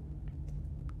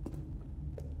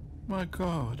 My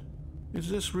God, is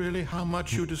this really how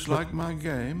much you dislike my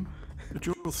game? That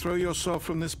you'll throw yourself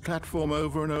from this platform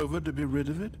over and over to be rid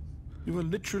of it? You are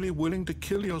literally willing to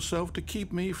kill yourself to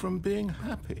keep me from being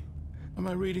happy. Am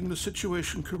I reading the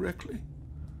situation correctly?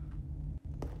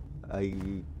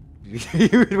 When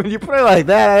you put it like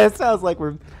that, it sounds like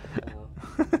we're... Do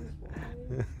I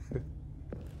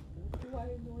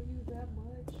annoy you that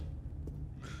much?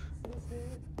 Is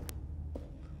this it?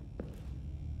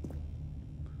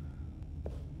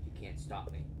 You can't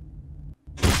stop me.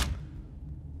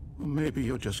 Well, maybe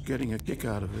you're just getting a kick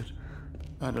out of it.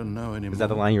 I don't know anymore. Is that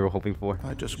the line you were hoping for?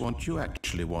 I just want you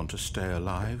actually want to stay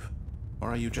alive. Or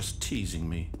are you just teasing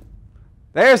me?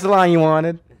 There's the line you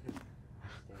wanted.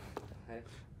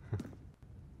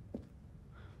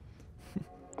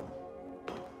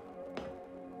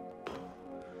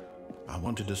 I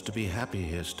wanted us to be happy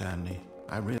here, Stanley.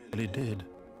 I really did.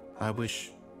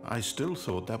 I still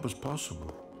thought that was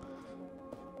possible.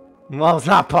 Well, it's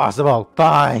not possible.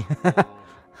 Bye.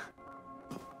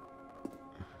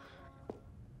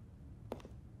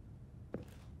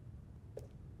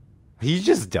 He's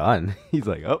just done. He's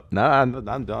like, oh, no,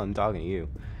 I'm done talking to you.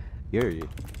 You're you.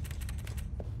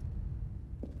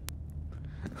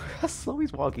 How slow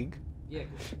he's walking. Yeah,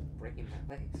 'cause you're breaking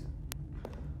my legs.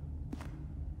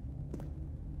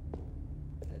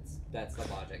 That's the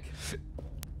logic.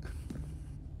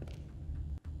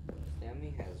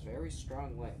 Stanley has very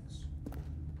strong legs.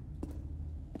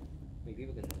 I mean,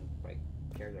 people can like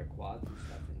carry their quads and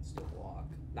stuff and still walk.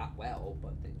 Not well,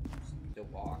 but they still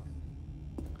walk.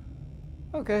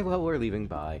 Okay, well, we're leaving.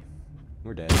 Bye.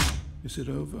 We're dead. Is it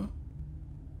over?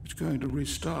 It's going to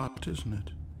restart, isn't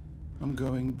it? I'm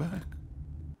going back.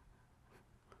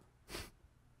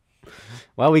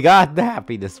 Well, we got the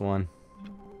happiness one.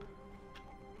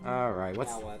 Alright,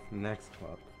 what's Now what? next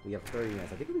up? We have 30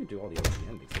 minutes. I think we can do all the other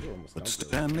endings. We're almost But done.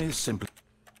 Stanley simply...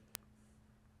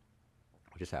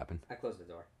 What just happened? I closed the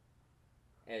door.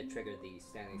 It triggered the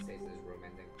Stanley Stays in his room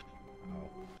ending. Oh.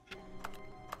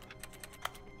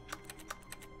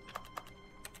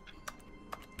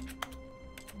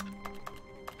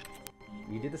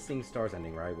 You did the Sing Stars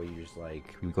ending, right? Where you just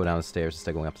like, you go down the stairs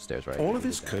instead of going up the stairs, right? All of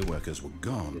his co-workers were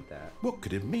gone. did that. What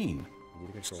could it mean?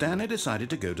 Stanley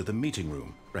decided to go to the meeting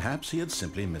room. Perhaps he had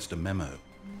simply missed a memo.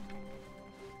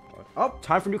 Oh,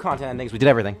 time for new content endings. We did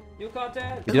everything. New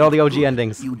content! We did all the OG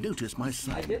endings. You noticed my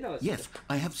son. I did notice. Yes,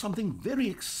 I have something very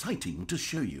exciting to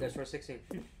show you. There's for 16.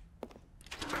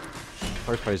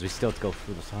 First part is we still have to go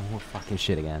through this whole fucking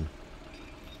shit again.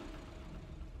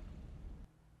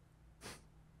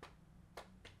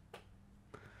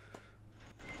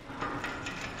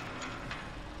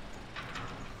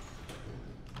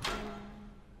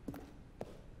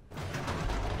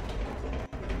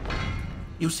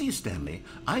 You see, Stanley,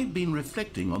 I've been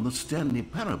reflecting on the Stanley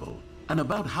Parable and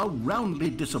about how roundly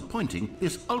disappointing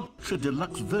this ultra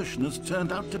deluxe version has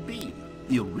turned out to be.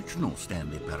 The original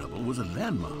Stanley Parable was a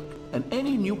landmark, and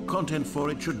any new content for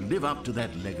it should live up to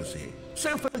that legacy.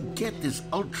 So forget this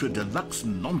ultra deluxe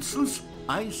nonsense.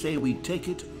 I say we take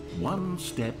it one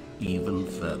step even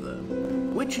further.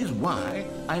 Which is why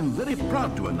I'm very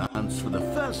proud to announce for the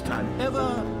first time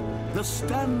ever, the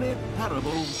Stanley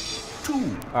Parable 2.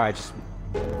 Alright, just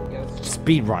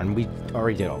speed run. We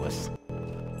already did all this.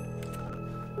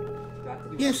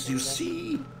 Yes, you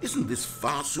see, isn't this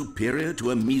far superior to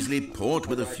a measly port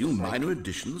with a few minor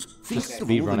additions? Think Just of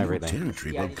speed all run the new everything.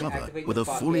 territory Yeah, we'll you cover activate with a the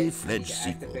fully bucket, fledged you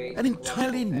sequel. activate An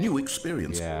entirely level new pad.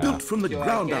 experience, Yeah. built from the Do I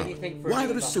ground get up. anything for Why, doing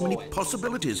there are the so whole many end?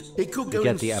 possibilities. It could go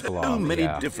get in the so epilogue, many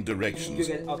yeah. different directions. You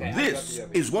get- okay, This I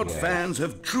got is what Yeah. fans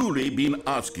have truly been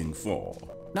asking for.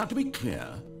 Now, to be clear,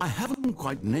 I haven't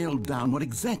quite nailed down what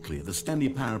exactly the Stanley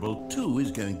Parable 2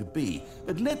 is going to be,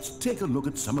 but let's take a look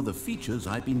at some of the features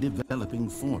I've been developing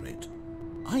for it.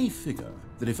 I figure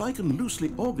that if I can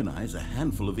loosely organize a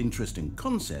handful of interesting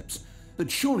concepts,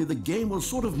 that surely the game will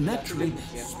sort of naturally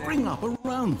spring up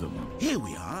around them. Here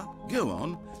we are. Go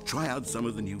on, try out some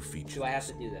of the new features. Do I have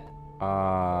to do that?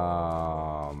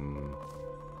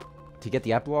 To get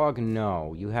the epilogue,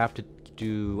 no. You have to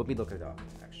do. Let me look it up.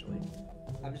 Actually,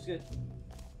 I'm just gonna.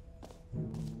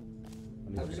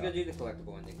 I'm just gonna do the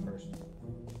collectible ending first.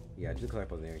 Yeah, do the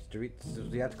collectible endings. Do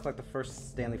you have to collect the first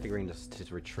Stanley figurine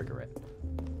to trigger it?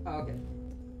 Oh, okay.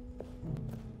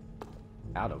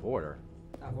 Out of order.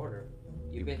 Out of order.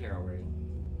 You've been here already.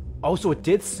 Oh, so it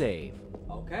did save.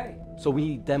 Okay. So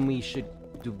we should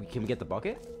can we get the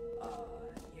bucket?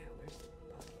 Yeah, where's the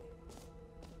bucket?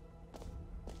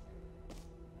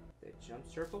 The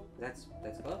jump circle? That's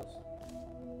close.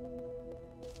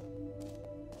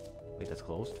 Wait, that's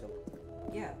closed?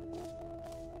 Yeah.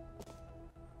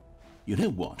 You know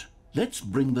what? Let's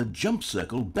bring the jump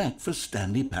circle back for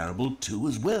Stanley Parable 2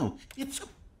 as well. It's...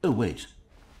 Oh, wait.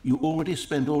 You already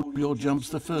spent all your jumps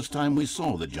the first time we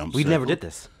saw the jump We circle. never did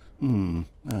this. Oh,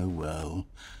 well.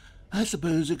 I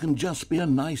suppose it can just be a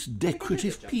nice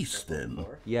decorative piece then.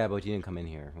 Yeah, but you didn't come in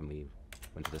here when we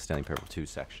went to the Stanley Parable 2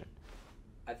 section.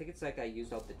 I think it's like I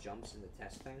used all the jumps in the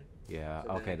test thing. Yeah, So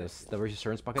okay, then the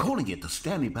reassurance bucket? Calling it the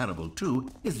Stanley Parable 2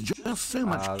 is just so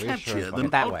much reassurance catchier bucket than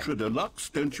that way. Ultra Deluxe,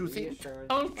 don't you think? Reassurance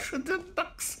Ultra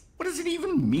Deluxe? What does it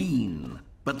even mean?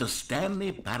 But the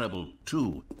Stanley Parable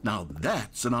 2, now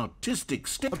that's an artistic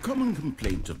step. A common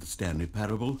complaint of the Stanley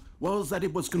Parable was that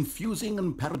it was confusing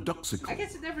and paradoxical. I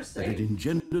guess it never That it saved.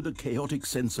 engendered a chaotic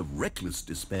sense of reckless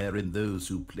despair in those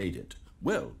who played it.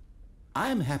 Well,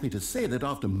 I'm happy to say that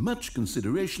after much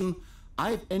consideration,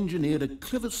 I've engineered a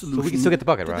clever solution can still get the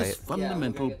bucket, to right? this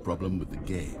fundamental get the problem with the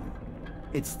game.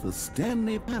 It's the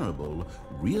Stanley Parable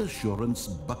Reassurance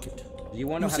Bucket. Do you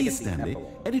want to know how to see, get the Stanley,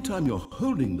 apple? anytime you're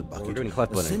holding the bucket, doing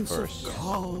collectible a ending sense first. of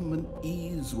calm and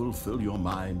ease will fill your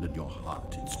mind and your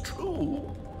heart. It's true.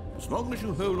 As long as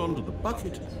you hold on to the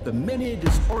bucket, the many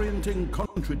disorienting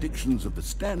contradictions of the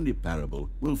Stanley Parable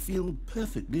will feel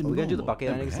perfectly Are we gonna do the normal bucket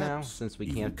and endings now, perhaps since we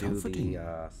even can't do comforting.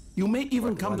 the, You may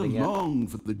even come to ending yet? long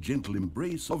for the gentle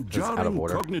embrace of out of jarring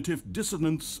order. cognitive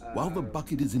dissonance while the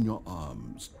bucket is in your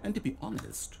arms. And to be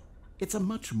honest, it's a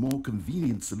much more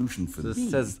convenient solution for This me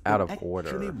says than out of actually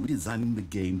order. redesigning the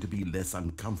game to be less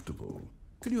uncomfortable.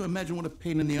 Can you imagine what a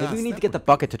pain in the ass Maybe we need that to get the would be?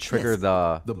 bucket to trigger Yes,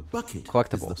 the bucket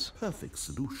collectibles. is the perfect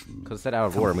solution. Because it said out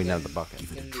of order and we didn't have the bucket.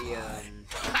 Give it a In try.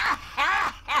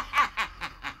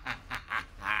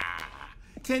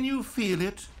 the Can you feel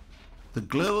it? The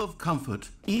glow of comfort,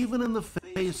 even in the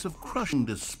face of crushing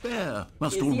despair,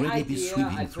 must Is the already be idea I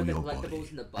sweeping put through the your collectibles body.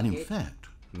 in the And in bucket? fact,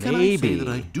 can I say that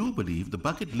I Maybe. do believe the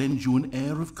bucket lends you an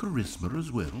air of charisma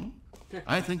as well?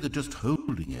 I think that just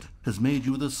holding it has made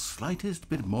you the slightest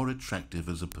bit more attractive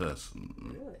as a person.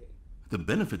 Really? The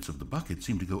benefits of the bucket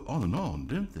seem to go on and on,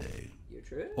 don't they? You're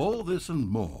true? All this and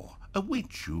more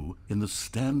await you in the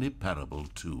Stanley Parable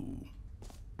 2.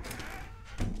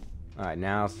 Alright,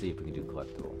 now see if we can do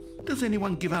collectibles. Does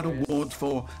anyone give out awards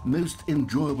for most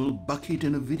enjoyable bucket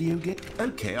in a video game?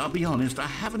 Okay, I'll be honest, I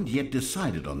haven't yet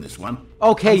decided on this one.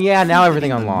 Okay, yeah, now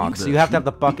everything In the new unlocks. You have to have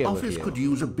the version, bucket the with office you. could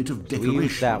use a bit of we decoration,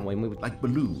 use that one. like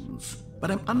balloons. But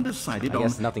I'm undecided I on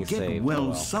guess nothing's Get saved, Well oh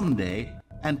well. Someday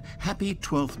and Happy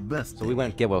 12th Birthday. So we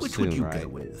went Get Well Which Soon, would you right? go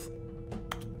with?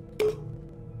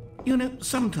 You know,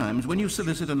 sometimes when you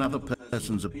solicit another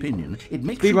person's opinion, it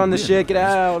makes Speed you run this shit, get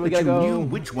realize out, we that gotta you go. knew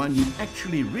which one you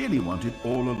actually really wanted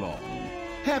all along.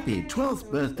 Happy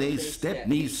 12th birthday,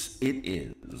 step-niece it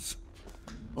is.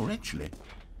 Or actually,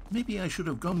 maybe I should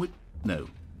have gone with...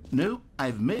 No,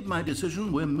 I've made my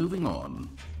decision, we're moving on.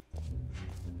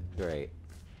 Great.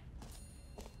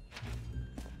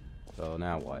 So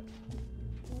now what?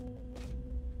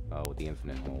 Oh, with the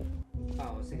infinite hole. Oh,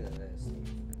 I was thinking of this.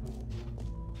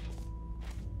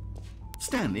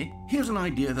 Stanley, here's an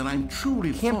idea that I'm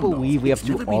truly Can't fond of. believe we have It's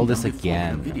to do never been all this done before in a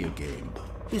again. video game.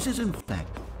 This is in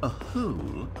fact a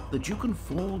hole that you can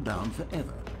fall down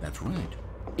forever. That's right.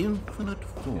 Infinite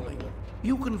falling.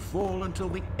 You can fall until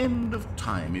the end of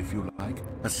time if you like.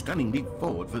 A stunning leap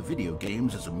forward for video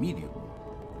games as a medium.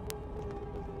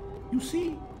 You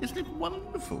see, isn't it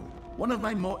wonderful? One of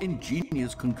my more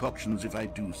ingenious concoctions, if I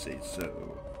do say so.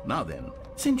 Now then,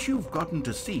 since you've gotten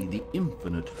to see the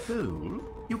infinite hole,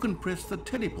 you can press the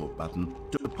teleport button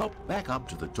to pop back up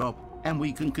to the top, and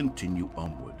we can continue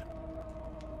onward.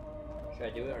 Should I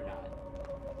do it or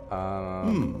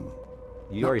not?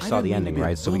 You Now, already I saw don't the mean to ending, be a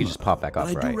right? So we can bummer, just pop back up,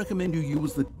 but I do right? recommend you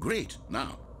use the... Great!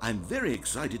 Now, I'm very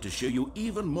excited to show you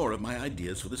even more of my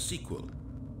ideas for the sequel.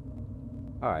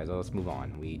 Alright, so let's move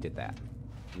on. We did that.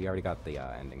 We already got the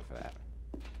ending for that.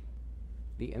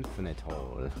 The infinite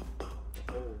hole.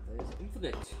 Oh, there's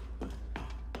infinite.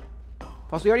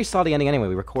 Plus, we already saw the ending anyway.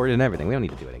 We recorded and everything. We don't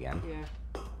need to do it again. Yeah.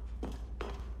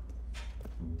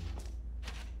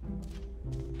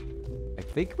 I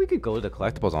think we could go to the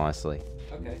collectibles, honestly.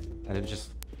 Okay. And it just...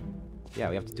 Yeah,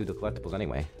 we have to do the collectibles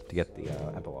anyway to get the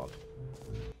epilogue.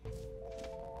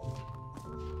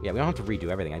 Yeah, we don't have to redo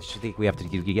everything. I just think we have to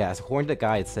do... Yes, according to the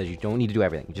guide, it says you don't need to do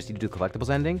everything. You just need to do the collectibles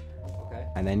ending. Okay.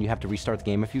 And then you have to restart the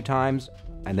game a few times.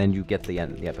 and then you get the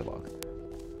end, the epilogue.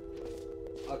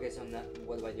 Okay, so now,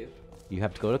 what do I do? You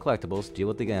have to go to collectibles, deal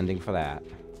with the ending for that.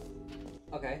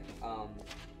 Okay,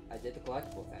 I did the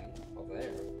collectible thing over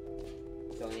there.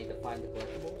 So I need to find the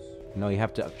collectibles? No, you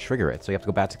have to trigger it, so you have to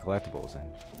go back to collectibles, and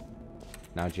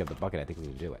now that you have the bucket, I think we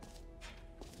can do it.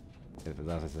 If it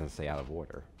doesn't say out of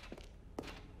order.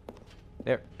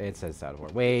 There, it says out of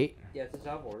order. Wait. Yeah, it's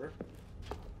out of order.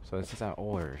 So this is out of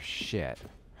order. Shit.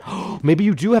 Maybe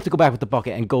you do have to go back with the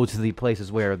bucket and go to the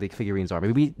places where the figurines are.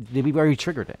 Maybe we already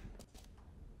triggered it.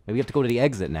 Maybe you have to go to the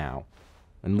exit now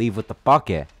and leave with the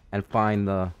bucket and find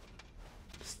the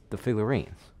figurines.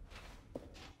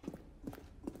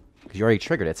 Because you already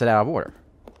triggered it. It said out of order.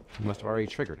 You must have already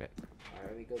triggered it.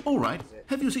 All right.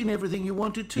 Have you seen everything you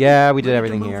wanted to? Yeah, we did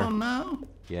everything move here. On now?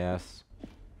 Yes.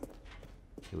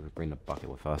 We would bring the bucket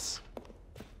with us.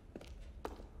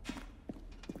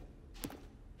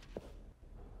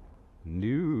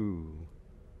 No.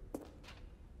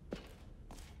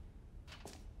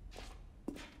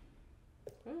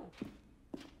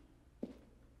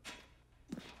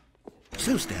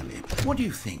 So, Stanley, what do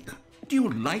you think? Do you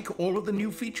like all of the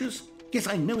new features? Yes,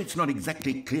 I know it's not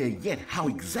exactly clear yet how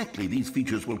exactly these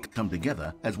features will come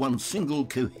together as one single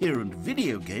coherent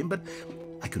video game, but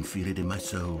I can feel it in my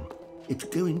soul. It's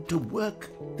going to work.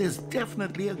 There's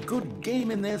definitely a good game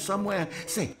in there somewhere.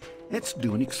 Say, let's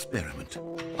do an experiment.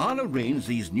 I'll arrange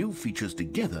these new features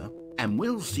together, and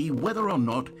we'll see whether or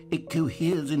not it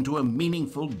coheres into a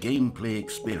meaningful gameplay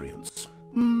experience.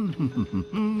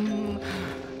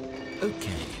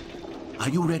 Okay. Are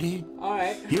you ready? All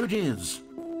right. Here it is.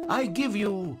 I give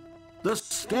you the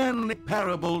Stanley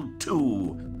Parable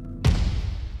 2.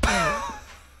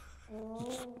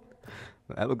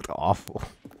 That looked awful.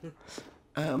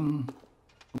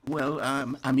 Well,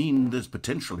 I mean, there's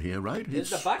potential here, right?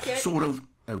 There's a bucket. Sort of.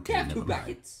 Okay, Yeah, never two mind.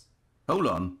 buckets. Hold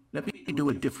on. Let me do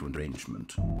a different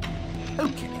arrangement.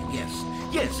 Okay,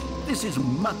 yes, this is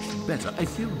much better. I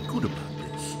feel good about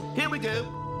this. Here we go.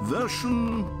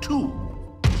 Version 2.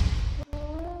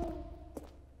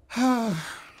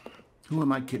 Who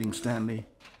am I kidding, Stanley?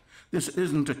 This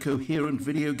isn't a coherent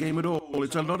video game at all.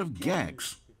 It's a lot of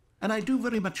gags. And I do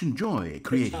very much enjoy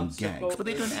creating gags, but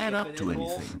they don't add up to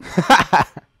anything.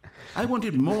 I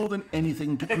wanted more than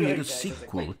anything to create a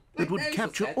sequel that would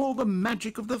capture all the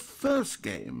magic of the first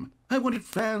game. I wanted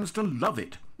fans to love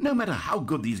it. No matter how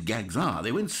good these gags are,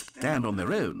 they won't stand on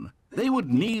their own. They would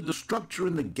need the structure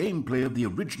and the gameplay of the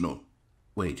original.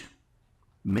 Wait,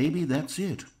 maybe that's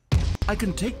it. I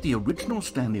can take the original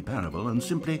Stanley Parable and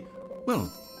simply,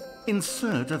 well,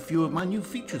 insert a few of my new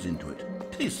features into it.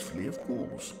 Tastefully, of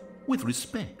course. With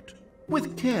respect.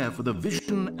 With care for the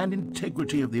vision and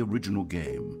integrity of the original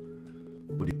game.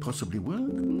 Would it possibly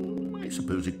work? I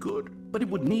suppose it could. But it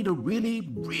would need a really,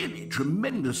 really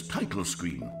tremendous title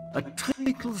screen. A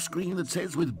title screen that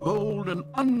says with bold and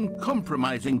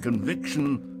uncompromising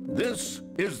conviction, "This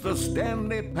is the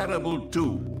Stanley Parable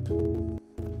 2.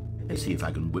 Let's see if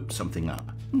I can whip something up.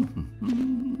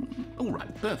 All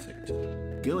right, perfect.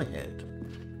 Go ahead.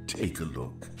 Take a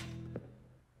look.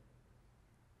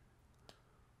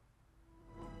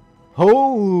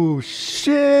 Oh,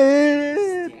 shit!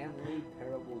 Stanley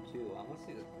Parable 2. I want to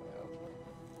see this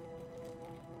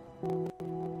play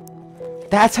out.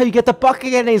 That's how you get the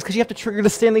bucket endings, because you have to trigger the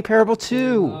Stanley Parable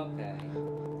 2. Okay.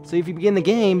 So if you begin the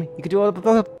game, you can do all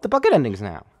the bucket endings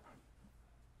now.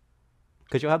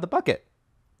 Because you'll have the bucket.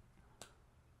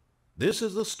 This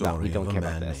is the No, story we don't of care a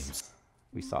about man this. named...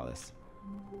 We saw this.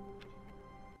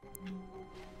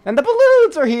 And the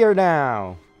balloons are here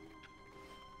now!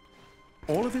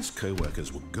 All of his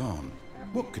co-workers were gone.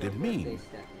 What could it mean?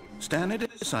 Stanley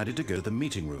decided to go to the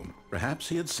meeting room. Perhaps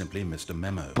he had simply missed a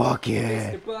memo.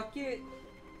 Bucket! Mr. Bucket.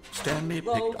 Stanley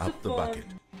Loads picked of up the fun. bucket.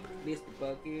 Mr.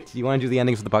 Bucket. Do you want to do the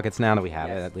endings with the buckets now that we have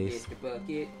it, Yes, at least? Mr.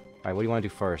 Bucket. Alright, what do you want to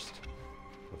do first?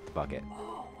 With the bucket.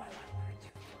 Oh, what do I want to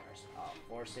do first?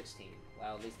 416.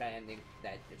 Well, at least that ending,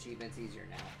 that achievement's easier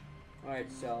now.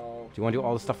 Alright, so... Do you want to do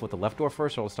all the stuff with the left door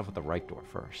first or all the stuff with the right door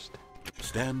first?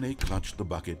 Stanley clutched the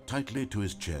bucket tightly to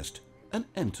his chest and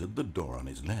entered the door on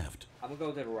his left. I'm gonna go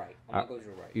to the right. I'm gonna go to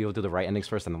the right. You'll do the right endings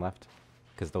first and the left?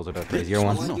 Because those are the This easier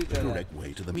ones? was not do the the correct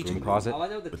way to the meeting room. closet? Oh, I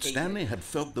know the But cake Stanley ending. had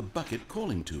felt the bucket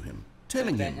calling to him,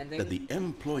 telling that him ending? that the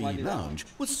employee Wanna do that one? lounge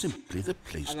was simply the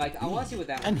place I'm to like, I be. wanna see what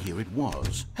that And one here it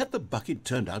was. Had the bucket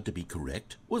turned out to be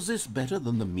correct? Was this better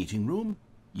than the meeting room?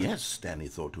 Yes, Stanley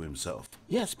thought to himself.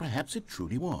 Yes, perhaps it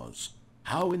truly was.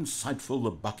 How insightful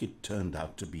the bucket turned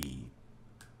out to be.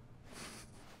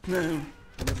 No,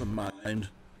 never mind.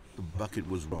 The bucket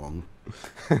was wrong.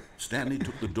 Stanley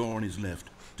took the door on his left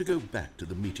to go back to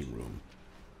the meeting room.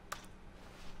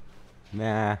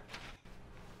 Nah.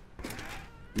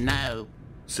 No.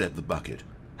 said the bucket.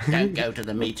 Don't go to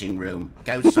the meeting room.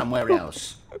 Go somewhere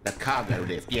else. The cargo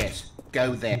lift, yes.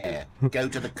 Go there. Go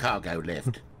to the cargo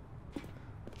lift.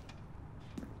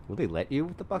 Will they let you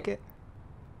with the bucket?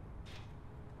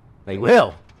 They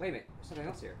will! Wait a minute, there's something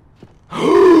else here.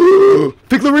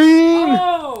 Figurine!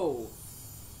 Oh!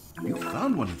 You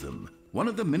found one of them. One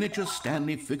of the miniature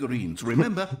Stanley figurines.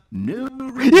 Remember, no...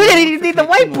 You didn't need the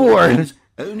whiteboard!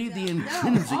 Only the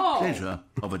intrinsic Oh. pleasure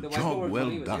of a The job whiteboard well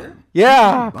was here? done.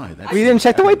 Yeah! Buy that We didn't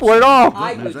check the whiteboard at all!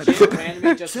 I knows legit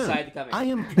randomly just So, decided to come in. I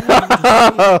am planning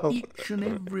to save each and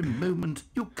every moment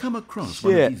you come across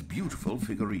one Shit. of these beautiful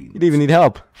figurines. You didn't even need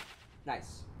help.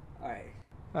 Nice. Alright.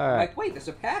 Alright. Like, wait, there's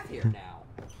a path here now.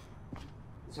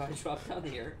 So I dropped down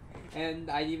here, and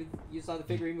you saw the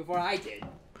figurine before I did.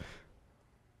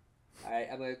 Alright,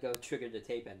 I'm gonna go trigger the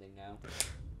tape ending now.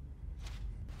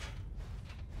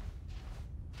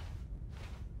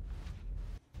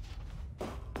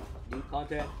 New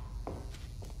content.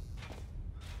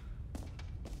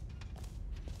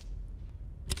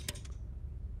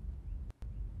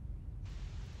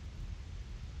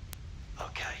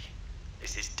 Okay,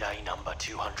 this is day number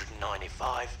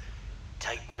 295.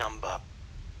 Tape number...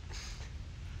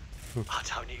 I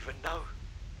don't even know.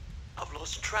 I've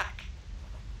lost track.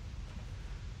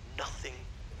 Nothing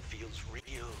feels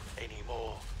real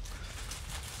anymore.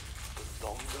 The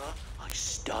longer I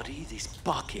study this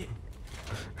bucket,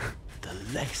 the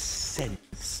less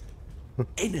sense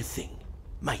anything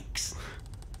makes.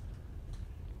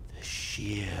 The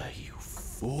sheer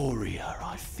euphoria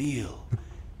I feel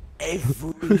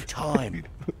every time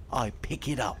I pick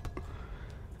it up.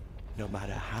 No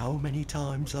matter how many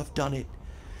times I've done it,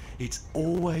 it's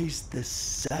always the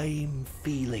same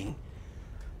feeling.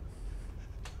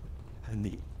 And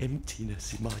the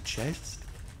emptiness in my chest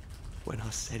when I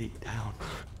set it down.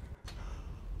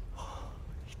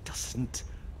 It doesn't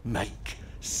make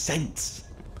sense.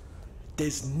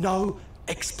 There's no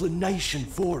explanation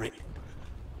for it.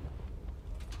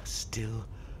 Still,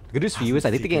 The good news for you is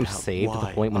I think the game's saved at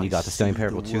the point when you got the Stanley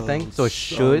Parable 2 thing, so it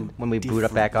should, when we boot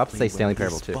up back up, say Stanley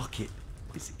Parable 2. Bucket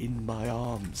is in my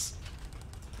arms.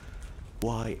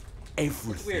 Why It's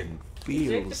weird. everything It's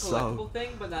feels the so... collectible thing,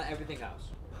 but not everything else.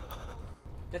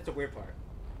 That's the weird part.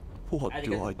 What How'd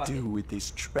you do get I the bucket? do with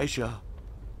this treasure?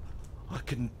 I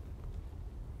can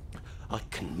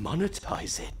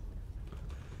monetize it.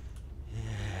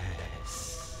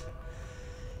 Yes.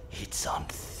 It's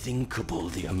unthinkable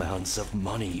the amounts of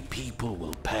money people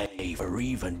will pay for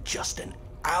even just an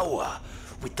hour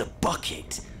with the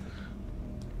bucket.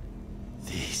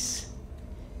 This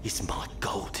is my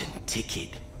golden ticket.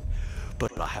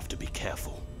 But I have to be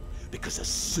careful, because as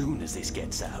soon as this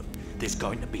gets out, there's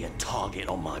going to be a target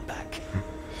on my back.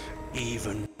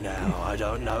 Even now, I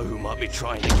don't know who might be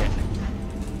trying to get...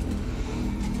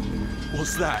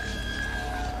 What's that?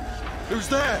 Who's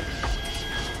there?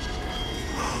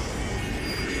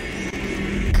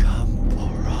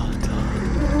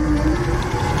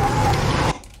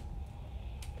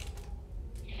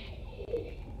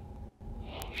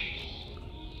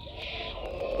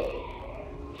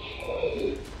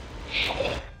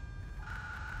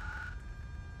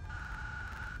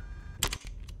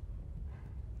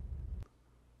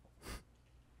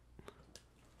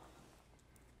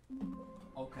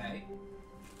 Okay.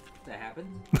 That happened?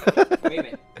 Wait a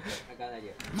minute. I got an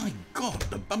idea. My God,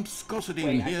 the bumpscosity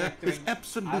Wait, in I here think is doing-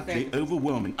 absolutely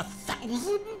overwhelming.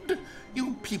 1,000?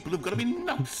 You people have got to be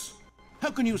nuts. How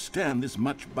can you stand this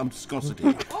much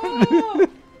bumpscosity? Oh!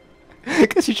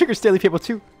 Because you triggered Stanley Parable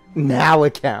 2. Now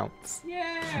it counts.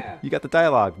 Yeah! You got the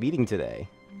dialogue meeting today.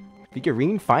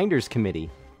 Figurine Finders Committee.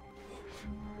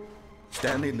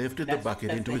 Stanley lifted the bucket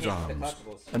that's into the his hint, the arms,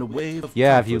 collectibles. and a wave of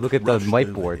Yeah, if you comfort look at the rushed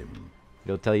over whiteboard, him.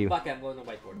 it'll tell you. Fuck, I'm blowing the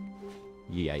whiteboard.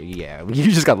 Yeah. You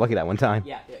just got lucky that one time.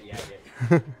 Yeah.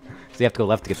 So you have to go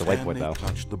left to get the Stanley whiteboard, though.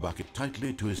 clutched the bucket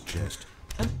tightly to his chest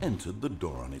and entered the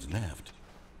door on his left.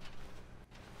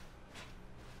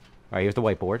 Alright, here's the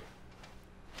whiteboard.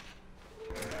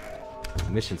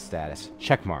 Mission status.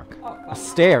 Check mark. Oh, fuck.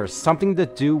 Stairs. Something to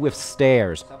do with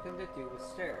stairs. Something to do with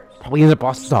stairs. Probably in the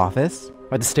boss's office.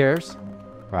 Right, the stairs.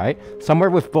 Right? Somewhere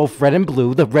with both red and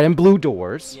blue. The red and blue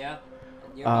doors. Yeah.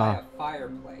 And nearby a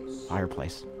fireplace.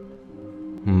 Fireplace.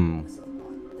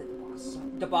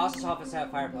 The boss's office had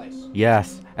a fireplace.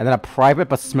 Yes. And then a private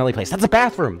but smelly place. That's a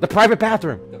bathroom. The private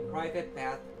bathroom. The private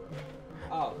bath.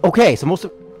 Oh. Okay, so most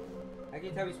of... I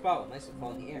can tell you spot nice and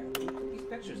fall in the air. These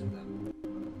pictures of them.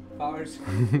 Flowers.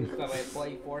 By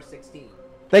employee 416.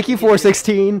 Thank you,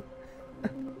 416.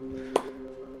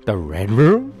 The red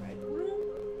room? Red room?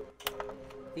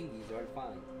 Thingies are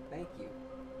fine. Thank you.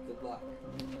 Good luck.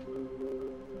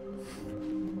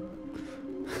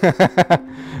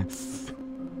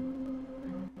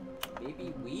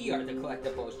 Maybe we are the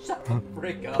collectibles. Shut the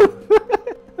frick up.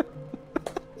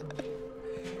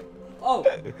 Oh,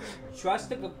 trust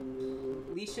the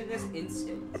completionist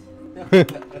instinct.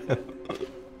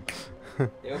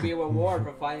 There will be a reward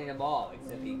for finding them all,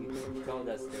 except he told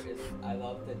us there is. I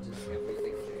love that just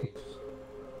everything changed.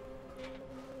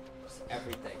 Just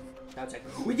everything. Now it's like,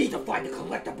 we need to find the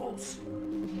collectibles!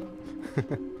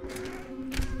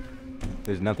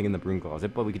 There's nothing in the broom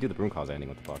closet, but we could do the broom closet ending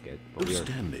with the bucket. But Oh,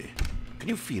 Stanley, can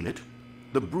you feel it?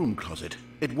 The broom closet.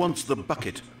 It wants the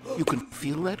bucket. You can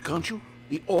feel that, can't you?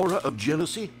 The aura of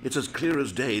jealousy? It's as clear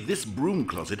as day. This broom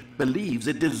closet believes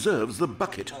it deserves the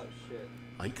bucket. Oh shit.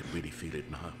 I can really feel it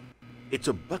now. It's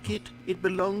a bucket. It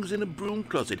belongs in a broom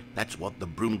closet. That's what the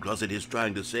broom closet is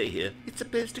trying to say here. It's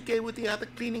supposed to go with the other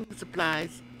cleaning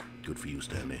supplies. Good for you,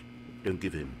 Stanley. Don't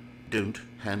give in. Don't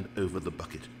hand over the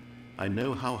bucket. I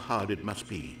know how hard it must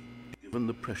be, given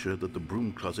the pressure that the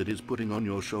broom closet is putting on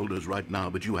your shoulders right now,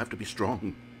 but you have to be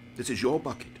strong. This is your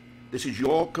bucket. This is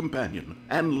your companion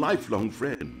and lifelong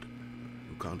friend.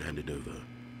 You can't hand it over.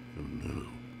 Oh no.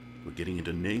 We're getting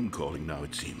into name-calling now,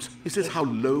 it seems. Is this how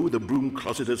low the broom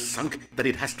closet has sunk, that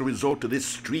it has to resort to this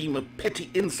stream of petty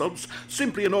insults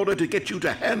simply in order to get you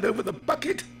to hand over the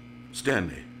bucket?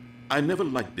 Stanley, I never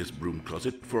liked this broom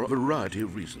closet for a variety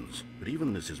of reasons, but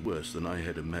even this is worse than I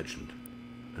had imagined.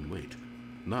 And wait,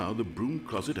 now the broom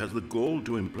closet has the gall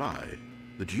to imply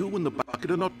that you and the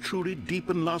bucket are not truly deep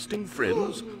and lasting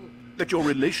friends? That your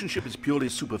relationship is purely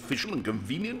superficial and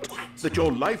convenient? That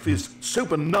your life is so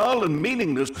banal and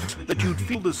meaningless that you'd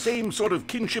feel the same sort of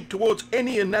kinship towards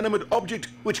any inanimate object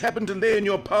which happened to lay in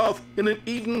your path in an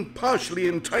even partially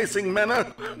enticing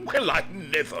manner? Well, I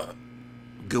never.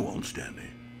 Go on,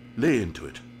 Stanley. Lay into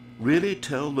it. Really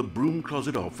tell the broom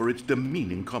closet off for its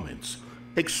demeaning comments.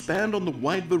 Expand on the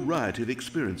wide variety of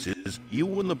experiences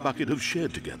you and the bucket have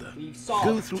shared together.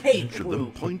 Go through each of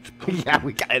them point by point. Yeah,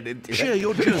 we got it. Share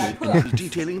your journey,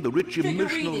 detailing the rich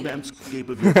emotional landscape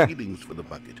of your feelings for the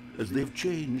bucket as they've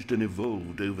changed and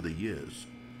evolved over the years.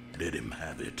 Let him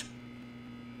have it.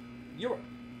 You're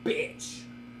a bitch.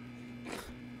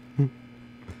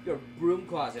 Your broom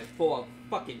closet full of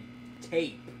fucking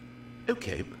tape.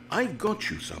 Okay, I've got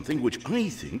you something which I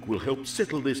think will help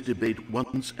settle this debate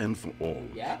once and for all.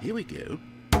 Yeah? Here we go.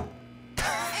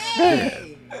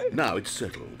 Hey! There. Now it's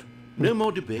settled. No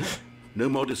more debate, no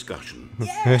more discussion.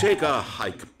 Yeah. Take a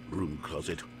hike, broom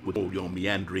closet, with all your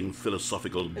meandering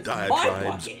philosophical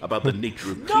diatribes about the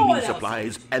nature of cleaning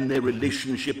supplies and their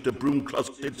relationship to broom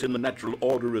closets in the natural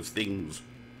order of things.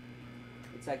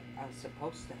 It's like I was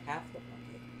supposed to have the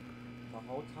bucket the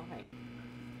whole time.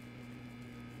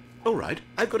 All right,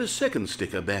 I've got a second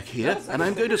sticker back here, and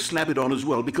I'm going to slap it on as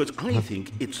well because I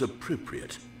think it's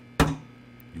appropriate.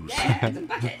 You see,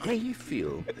 I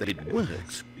feel that it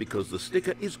works because the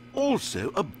sticker is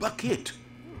also a bucket.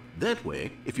 That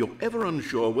way, if you're ever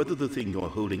unsure whether the thing you're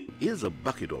holding is a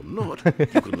bucket or not,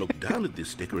 you can look down at this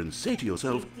sticker and say to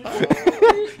yourself,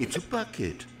 oh, it's a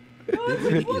bucket. There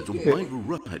really is a wide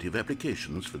variety of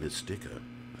applications for this sticker.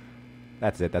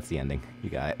 That's it. That's the ending.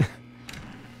 You got it.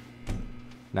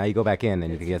 Now you go back in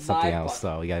and you can get something else.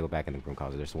 So you gotta go back in the broom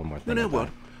closet. There's one more thing. You know what?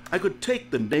 I could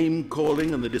take the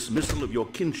name-calling and the dismissal of your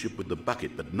kinship with the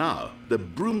bucket, but now the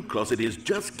broom closet is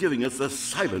just giving us the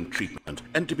silent treatment.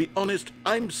 And to be honest,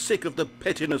 I'm sick of the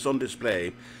pettiness on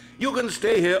display. You can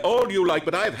stay here all you like,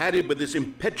 but I've had it with this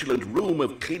impetulant room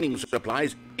of cleaning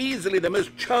supplies. Easily the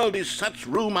most childish such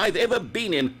room I've ever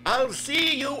been in. I'll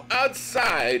see you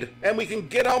outside, and we can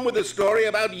get on with the story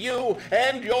about you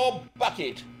and your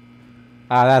bucket.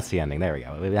 Ah, that's the ending. There we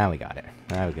go. Now we got it.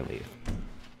 Now we can leave.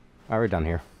 Alright, we're done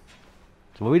here.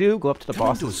 So what we do, go up to the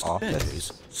boss's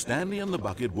office. Stanley and the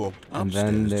bucket walked And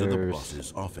then upstairs to the there's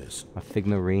boss's office. a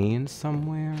figurine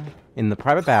somewhere. In the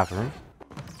private bathroom.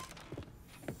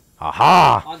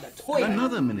 Aha! On the toilet.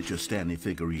 Another miniature Stanley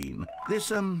figurine.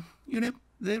 This, you know,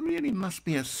 there really must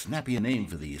be a snappier name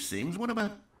for these things. What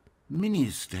about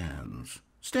mini-stands?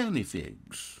 Stanley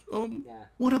figs.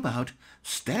 What about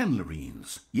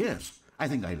Stanlerines? Yes, I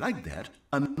think I like that.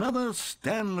 Another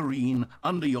Stanlerine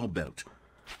under your belt.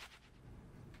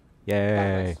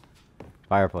 Yay.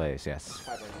 Fireplace, yes.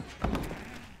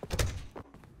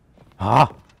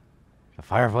 Ah! The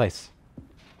fireplace.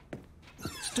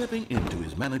 Stepping into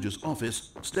his manager's office,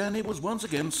 Stanley was once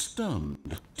again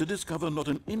stunned to discover not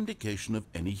an indication of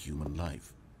any human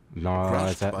life. No,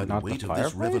 Crushed is that by the not weight the of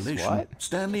this fireplace? revelation, What?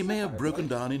 Stanley may have broken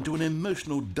down into an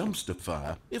emotional dumpster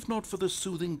fire, if not for the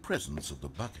soothing presence of the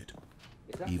bucket.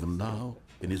 Even now,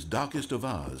 in his darkest of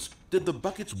hours, did the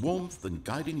bucket's warmth and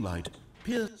guiding light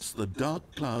pierce the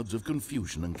dark clouds of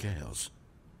confusion and chaos.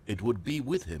 It would be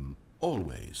with him,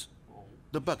 always.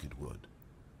 The bucket would.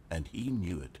 And he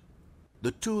knew it.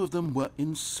 The two of them were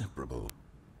inseparable.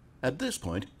 At this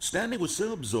point, Stanley was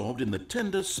so absorbed in the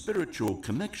tender spiritual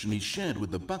connection he shared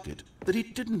with the bucket that he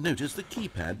didn't notice the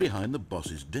keypad behind the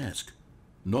boss's desk.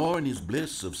 Nor in his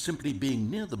bliss of simply being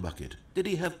near the bucket did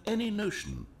he have any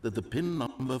notion that the pin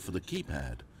number for the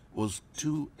keypad was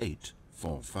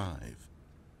 2845.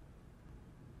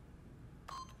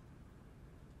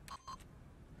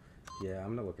 Yeah,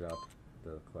 I'm gonna look it up.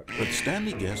 But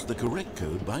Stanley guessed the correct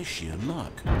code by sheer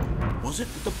luck. Was it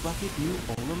that the bucket knew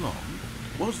all along?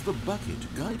 Was the bucket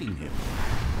guiding him?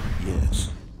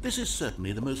 Yes, this is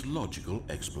certainly the most logical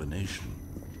explanation.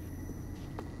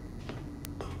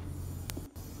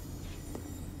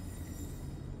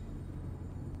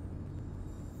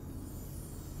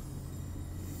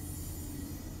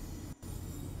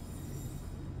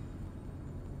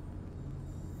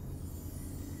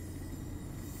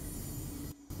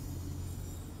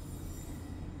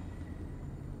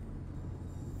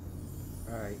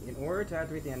 Alright, in order to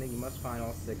activate the ending, you must find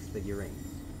all 6 figurines.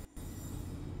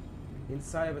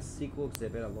 Inside of a sequel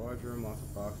exhibit, a large room, lots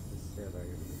of boxes, stairs right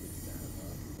here.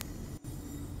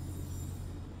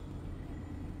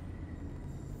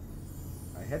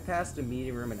 I head past the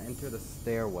meeting room and enter the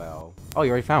stairwell. Oh,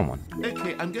 you already found one.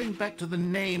 Okay, I'm going back to the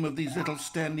name of these little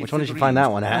Stanley Which one did you find that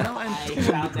one at? Now I'm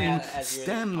torn between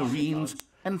Stanlerines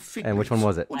and figures. And which one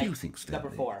was it? What do you think, Stanley?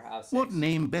 Number 4. What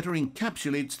name better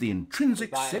encapsulates the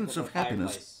intrinsic sense of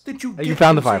happiness that you get? You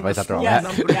found the fireplace after all that.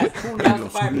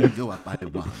 Go up by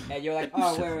one. And you're like,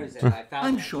 oh, where is it? I found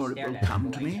I'm it. sure it Stared will at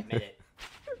come for to like me. a minute.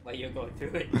 While you're going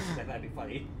through it. That'd be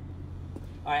funny.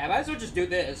 Alright, I might as well just do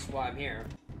this while I'm here.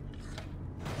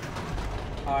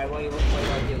 Alright, what do you want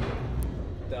to do?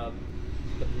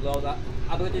 The blow up.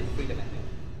 I'm gonna do the freedom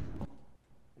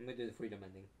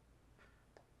ending.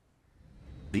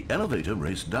 The elevator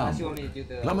raced Unless you want down, me to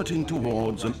do the plummeting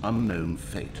towards an unknown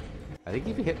fate. I think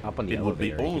if you hit up on the It would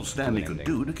be elevator, all Stanley could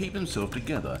do to keep himself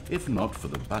together, if not for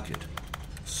the bucket.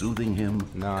 Soothing him,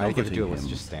 No, I think you have to do it with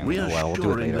comforting just him, Stanley. Oh, well, we'll do it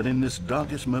reassuring later. that in this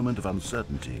darkest moment of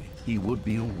uncertainty, he would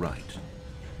be all right.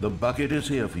 The bucket is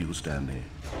here for you, Stanley.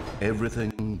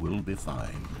 Everything will be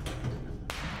fine.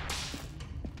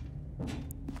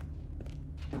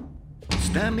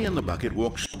 Stanley and the bucket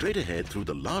walked straight ahead through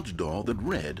the large door that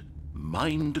read,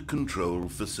 Mind Control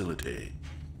Facility.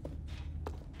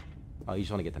 Oh, you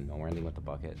just want to get the nowhere ending with the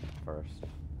bucket first?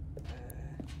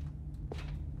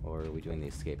 Or are we doing the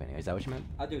escape anyway? Is that what you meant?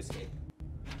 I'll do escape.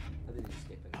 I'll do the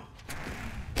escape ending.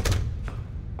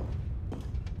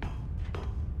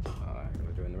 Alright,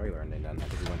 we're doing the regular ending then. I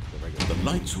think we went to the regular. The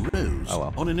lights rose Oh,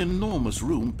 well. on an enormous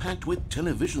room packed with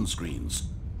television screens.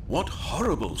 What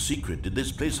horrible secret did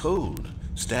this place hold?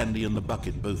 Stanley and the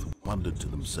bucket both wondered to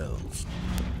themselves.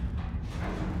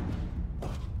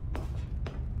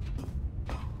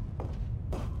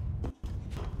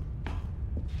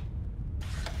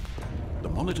 The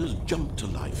monitors jumped to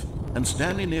life, and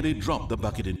Stanley nearly dropped the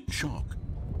bucket in shock.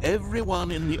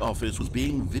 Everyone in the office was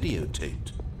being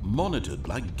videotaped, monitored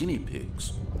like guinea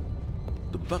pigs.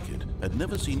 The bucket had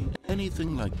never seen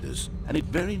anything like this, and it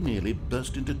very nearly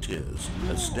burst into tears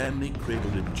as Stanley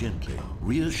cradled it gently,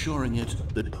 reassuring it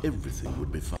that everything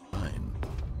would be fine.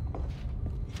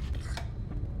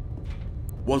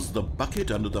 Was the bucket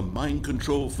under the mind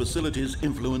control facility's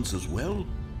influence as well?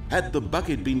 Had the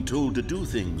bucket been told to do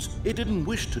things it didn't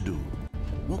wish to do?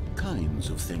 What kinds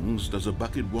of things does a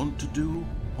bucket want to do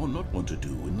or not want to do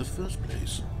in the first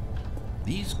place?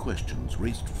 These questions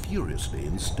raced furiously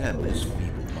in Stanley's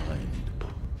feeble mind.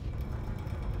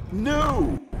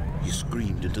 No! He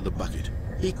screamed into the bucket.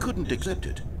 He couldn't accept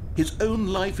it. His own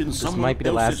life in someone might be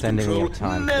the else's last ending we control. have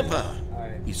time for.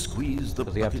 Never! He squeezed the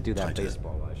Because you have to bucket do that tighter.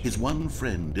 baseball live. His one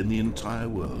friend in the entire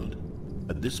world.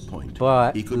 At this point,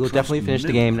 But he we could will trust definitely finish the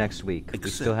no game one next week. We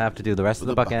except still have to do the rest for of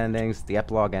the bucket bucket. endings, the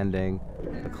epilogue ending,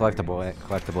 the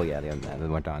collectible, yeah,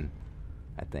 then we're done,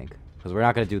 I think. Because we're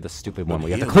not going to do the stupid one But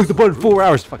where you have to here collect the was button 4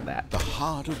 hours. Fuck that. The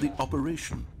heart of the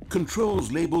operation.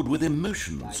 Controls labeled with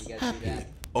emotions, you gotta do happy, that.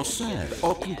 or sad,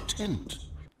 or content.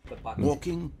 The bucket.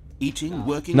 Walking, eating,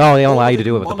 working. No, they don't allow all you to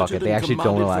do it with the monitored bucket. They and actually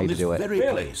don't commanded allow from you to this do it. very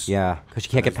Really? place. Yeah, because you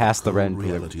can't get past the red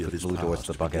reality of his blue towards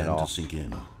the past bucket at began all. to sink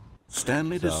in.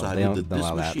 Stanley So, they decided don't that this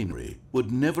allow that. machinery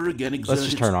would never again exert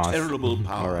just its turn off terrible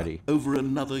power already. over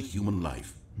another human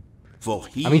life. For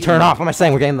he I mean, turn it off. What am I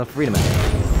saying? We're getting the freedom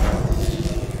ending.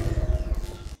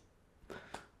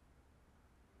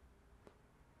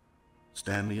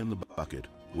 Stanley and the bucket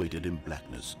waited in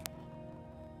blackness.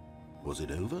 Was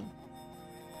it over?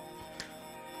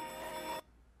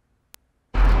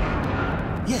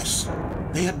 Yes!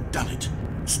 They had done it.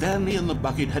 Stanley and the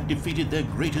bucket had defeated their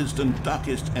greatest and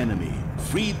darkest enemy,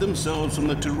 freed themselves from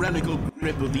the tyrannical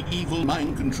grip of the evil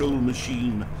mind control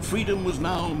machine. Freedom was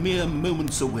now mere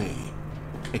moments away.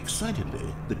 Excitedly,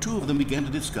 the two of them began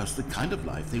to discuss the kind of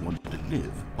life they wanted to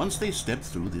live once they stepped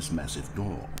through this massive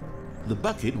door. The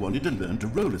bucket wanted to learn to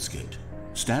roller skate.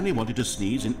 Stanley wanted to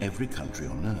sneeze in every country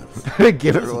on Earth.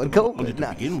 Give everyone COVID. Wanted to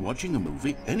begin watching a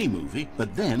movie, any movie,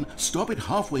 but then stop it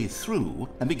halfway through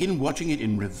and begin watching it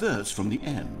in reverse from the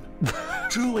end.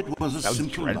 True, it was a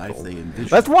simple life they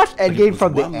envisioned. Let's watch Endgame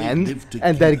from the end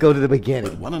and then go to the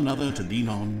beginning. One another to lean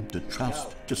on, to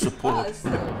trust, to support. Oh, this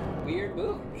is a weird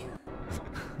movie.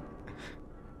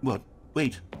 What?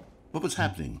 Wait. What was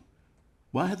happening?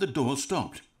 Why had the door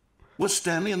stopped? Was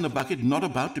Stanley and the bucket not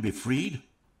about to be freed?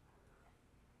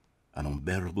 An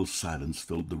unbearable silence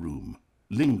filled the room,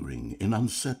 lingering in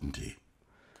uncertainty,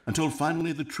 until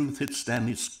finally the truth hit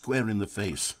Stanley square in the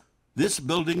face. This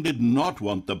building did not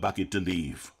want the bucket to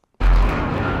leave.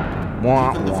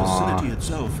 Even the facility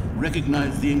itself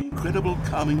recognized the incredible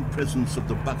calming presence of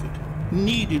the bucket,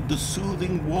 needed the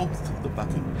soothing warmth of the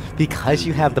bucket. Because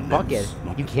you have the bucket,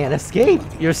 you can't escape.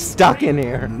 You're stuck in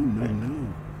here. No.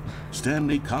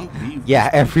 Stanley can't leave. Yeah,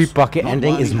 every bucket Not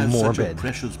ending while is he has such a morbid.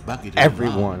 precious bucket in Every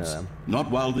his one of arms. them. Not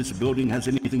while this building has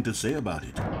anything to say about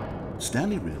it.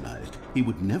 Stanley realized he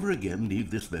would never again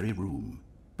leave this very room.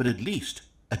 But at least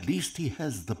he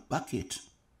has the bucket.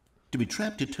 To be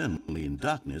trapped eternally in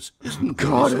darkness isn't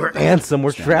God, so we're bad. Ansem.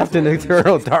 We're Stanley trapped in realized,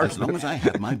 eternal as darkness. long as I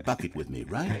have my bucket with me,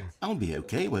 right? I'll be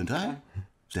okay, won't I?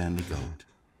 Stanley gulped.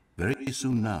 Very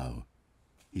soon now,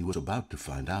 he was about to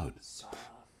find out.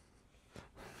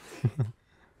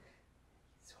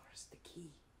 Where's the key?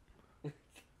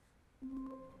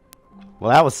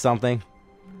 Well, that was something.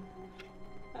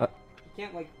 You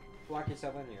can't, like, lock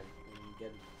yourself in here and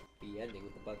get the ending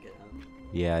with the bucket, huh?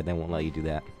 Yeah, they won't let you do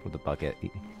that with the bucket.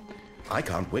 I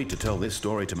can't wait to tell this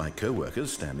story to my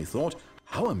co-workers, Stanley thought.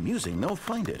 How amusing they'll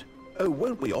find it. Oh,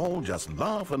 won't we all just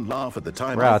laugh and laugh at the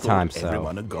time We're out I of time, thought so.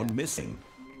 everyone had gone missing.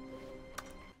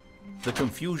 The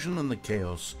confusion and the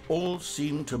chaos all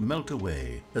seemed to melt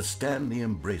away as Stanley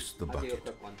embraced the I'll do a bucket.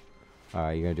 quick one.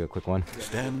 Alright, you're gonna do a quick one?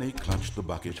 Stanley clutched the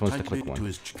bucket Which one's the tightly quick one? to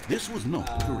his chest. This was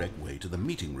not the correct way to the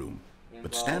meeting room.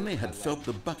 But Stanley had felt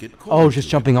the bucket Oh, calling just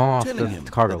to jumping him, off telling the him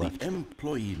cargo that lift. the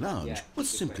employee lounge Yeah, was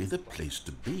simply the place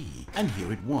to be. And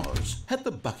here it was. Had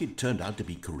the bucket turned out to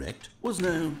be correct?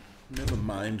 Never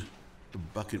mind. The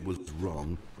bucket was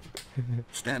wrong.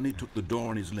 Stanley took the door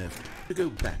on his left to go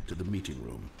back to the meeting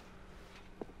room.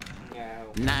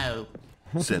 No,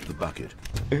 Said the bucket.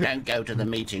 don't go to the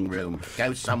meeting room.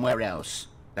 Go somewhere else.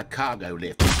 The cargo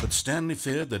lift. But Stanley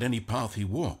feared that any path he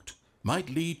walked might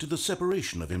lead to the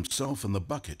separation of himself and the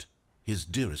bucket, his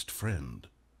dearest friend.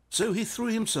 So he threw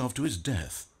himself to his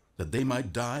death, that they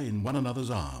might die in one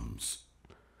another's arms.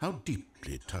 How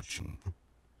deeply touching.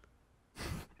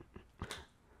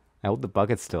 I hope the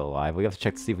bucket's still alive. We have to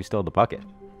check to see if we still have the bucket.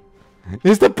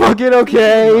 Is the bucket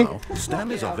okay? Now,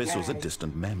 Stanley's office was a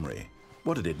distant memory.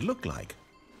 What did it look like?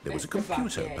 There was a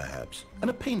computer, perhaps, and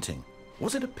a painting.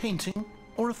 Was it a painting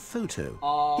or a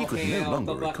photo? He could no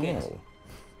longer recall.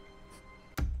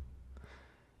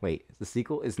 Wait, the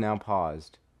sequel is now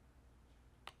paused.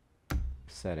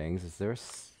 Settings, is there a...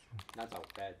 That's all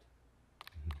bad.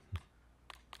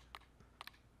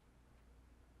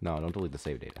 No, don't delete the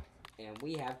save data. And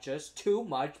we have just too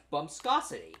much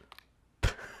bumpscosity. I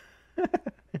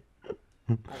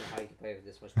don't know how you can play with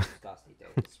this much bumpscosity, dude.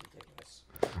 It's ridiculous.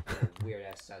 Weird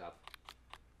ass setup.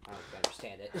 I don't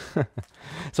understand it.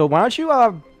 So why don't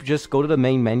you just go to the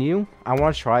main menu? I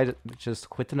want to try to just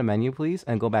quit to the menu, please,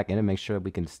 and go back in and make sure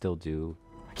we can still do...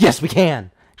 Yes, we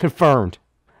can! Confirmed!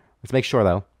 Let's make sure,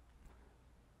 though.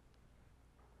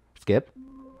 Skip.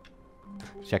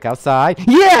 Check outside.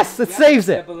 Yes! It saves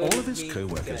it! All of his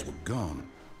co-workers were gone.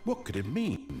 What could it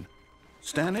mean?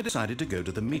 Stanley decided to go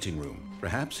to the meeting room.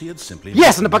 Perhaps he had simply...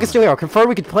 Yes, and the bucket's still here. Confirmed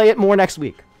we could play it more next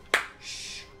week.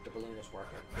 Shh, the balloon is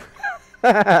working.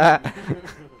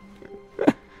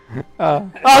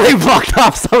 Oh, they blocked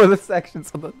off some of the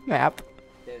sections of the map.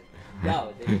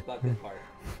 No, they just blocked this part.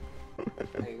 I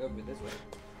can go for this way.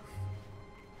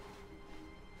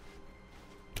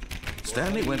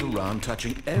 Stanley went around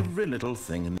touching every little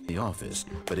thing in the office,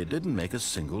 but it didn't make a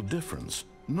single difference,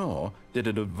 nor did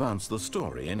it advance the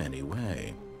story in any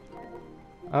way.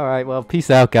 Alright, well, peace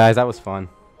out, guys. That was fun.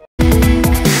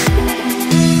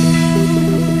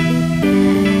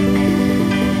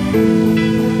 Thank you.